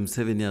take them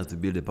 7 years to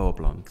build a power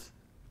plant.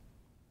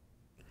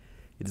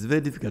 It is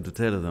very difficult to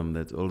tell them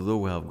that although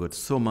we have got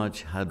so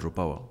much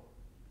hydropower,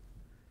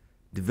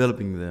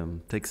 developing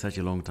them takes such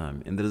a long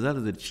time. And the result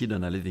is that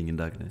children are living in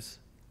darkness,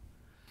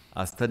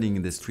 are studying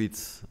in the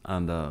streets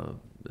under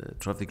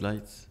traffic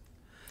lights.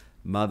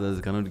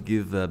 Mothers cannot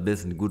give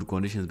birth in good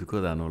conditions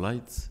because there are no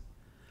lights.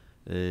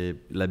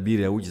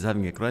 Liberia, which is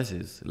having a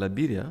crisis,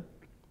 Liberia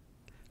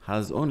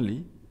has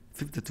only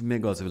 52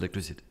 megawatts of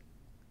electricity.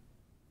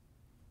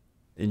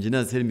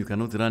 Engineers tell me you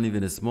cannot run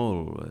even a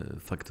small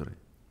factory.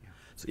 Yeah.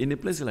 So in a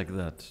place like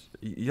that,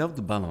 you have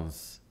to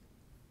balance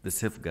the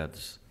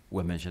safeguards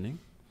we're mentioning,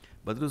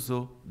 but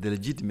also the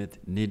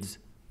legitimate needs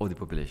of the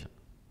population.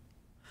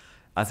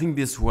 I think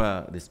this is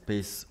where the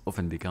space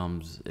often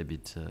becomes a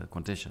bit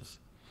contentious.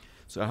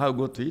 So I have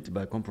got to it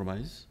by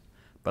compromise,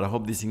 but I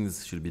hope these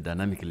things should be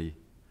dynamically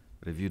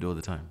reviewed all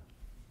the time.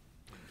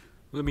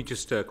 Let me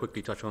just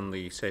quickly touch on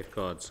the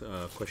safeguards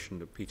question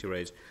that Peter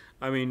raised.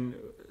 I mean,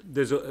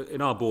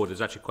 in our board,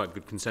 there's actually quite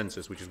good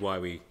consensus, which is why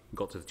we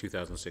got to the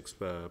 2006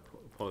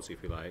 policy,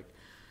 if you like.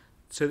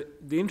 So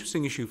the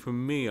interesting issue for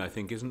me, I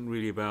think, isn't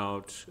really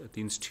about at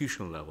the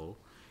institutional level.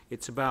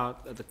 It's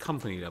about at the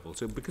company level.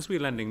 So because we're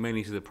lending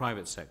mainly to the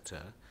private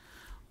sector,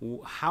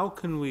 how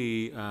can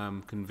we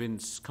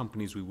convince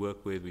companies we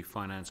work with, we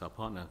finance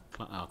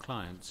our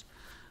clients,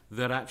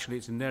 that actually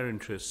it's in their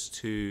interests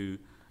to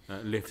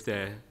lift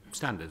their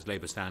standards,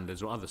 labour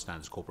standards or other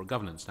standards, corporate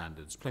governance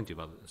standards, plenty of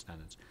other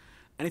standards.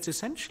 And it's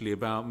essentially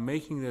about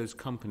making those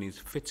companies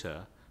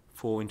fitter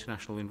for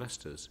international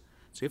investors.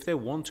 So if they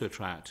want to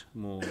attract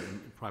more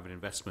private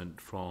investment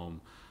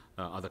from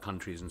other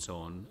countries and so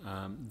on,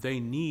 they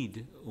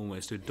need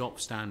almost to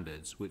adopt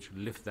standards which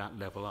lift that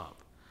level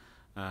up.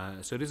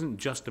 So it isn't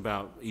just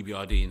about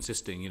EBRD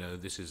insisting,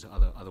 this is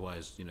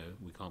otherwise,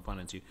 we can't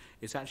finance you.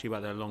 It's actually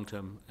about their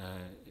long-term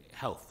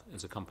health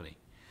as a company.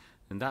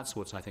 And that's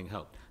what's, I think,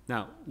 helped.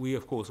 Now, we,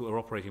 of course, are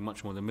operating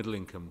much more in the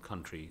middle-income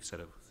country set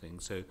of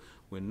things. So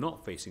we're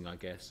not facing, I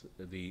guess,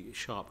 the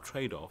sharp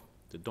trade-off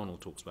that Donald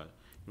talks about.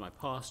 In my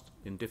past,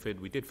 in DFID,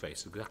 we did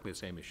face exactly the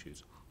same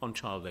issues. On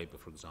child labour,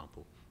 for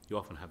example, you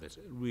often have this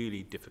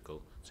really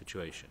difficult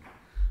situation.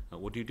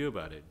 What do you do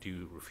about it? Do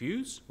you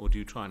refuse, or do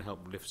you try and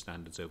help lift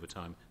standards over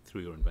time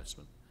through your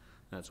investment?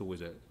 And that's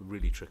always a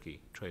really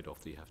tricky trade-off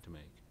that you have to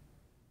make.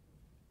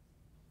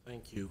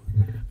 Thank you.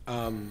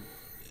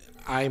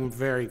 I'm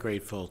very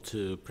grateful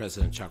to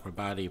President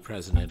Chakrabarti,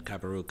 President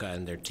Kaberuka,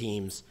 and their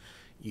teams.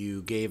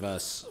 You gave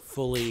us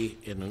fully,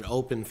 in an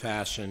open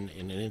fashion,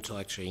 in an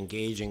intellectually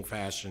engaging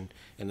fashion,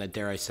 and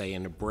dare I say,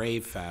 in a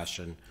brave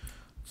fashion,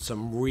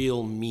 some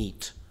real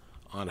meat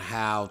on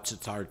how to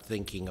start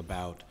thinking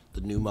about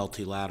the new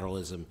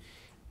multilateralism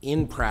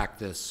in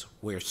practice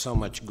where so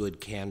much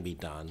good can be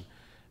done.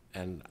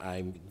 And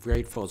I'm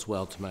grateful as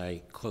well to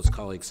my close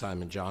colleague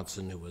Simon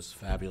Johnson, who was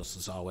fabulous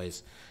as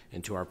always,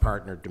 and to our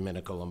partner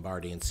Domenico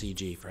Lombardi and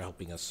CG for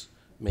helping us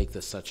make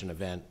this such an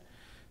event.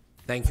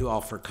 Thank you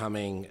all for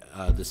coming.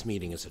 This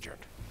meeting is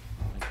adjourned.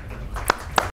 Thank you very much.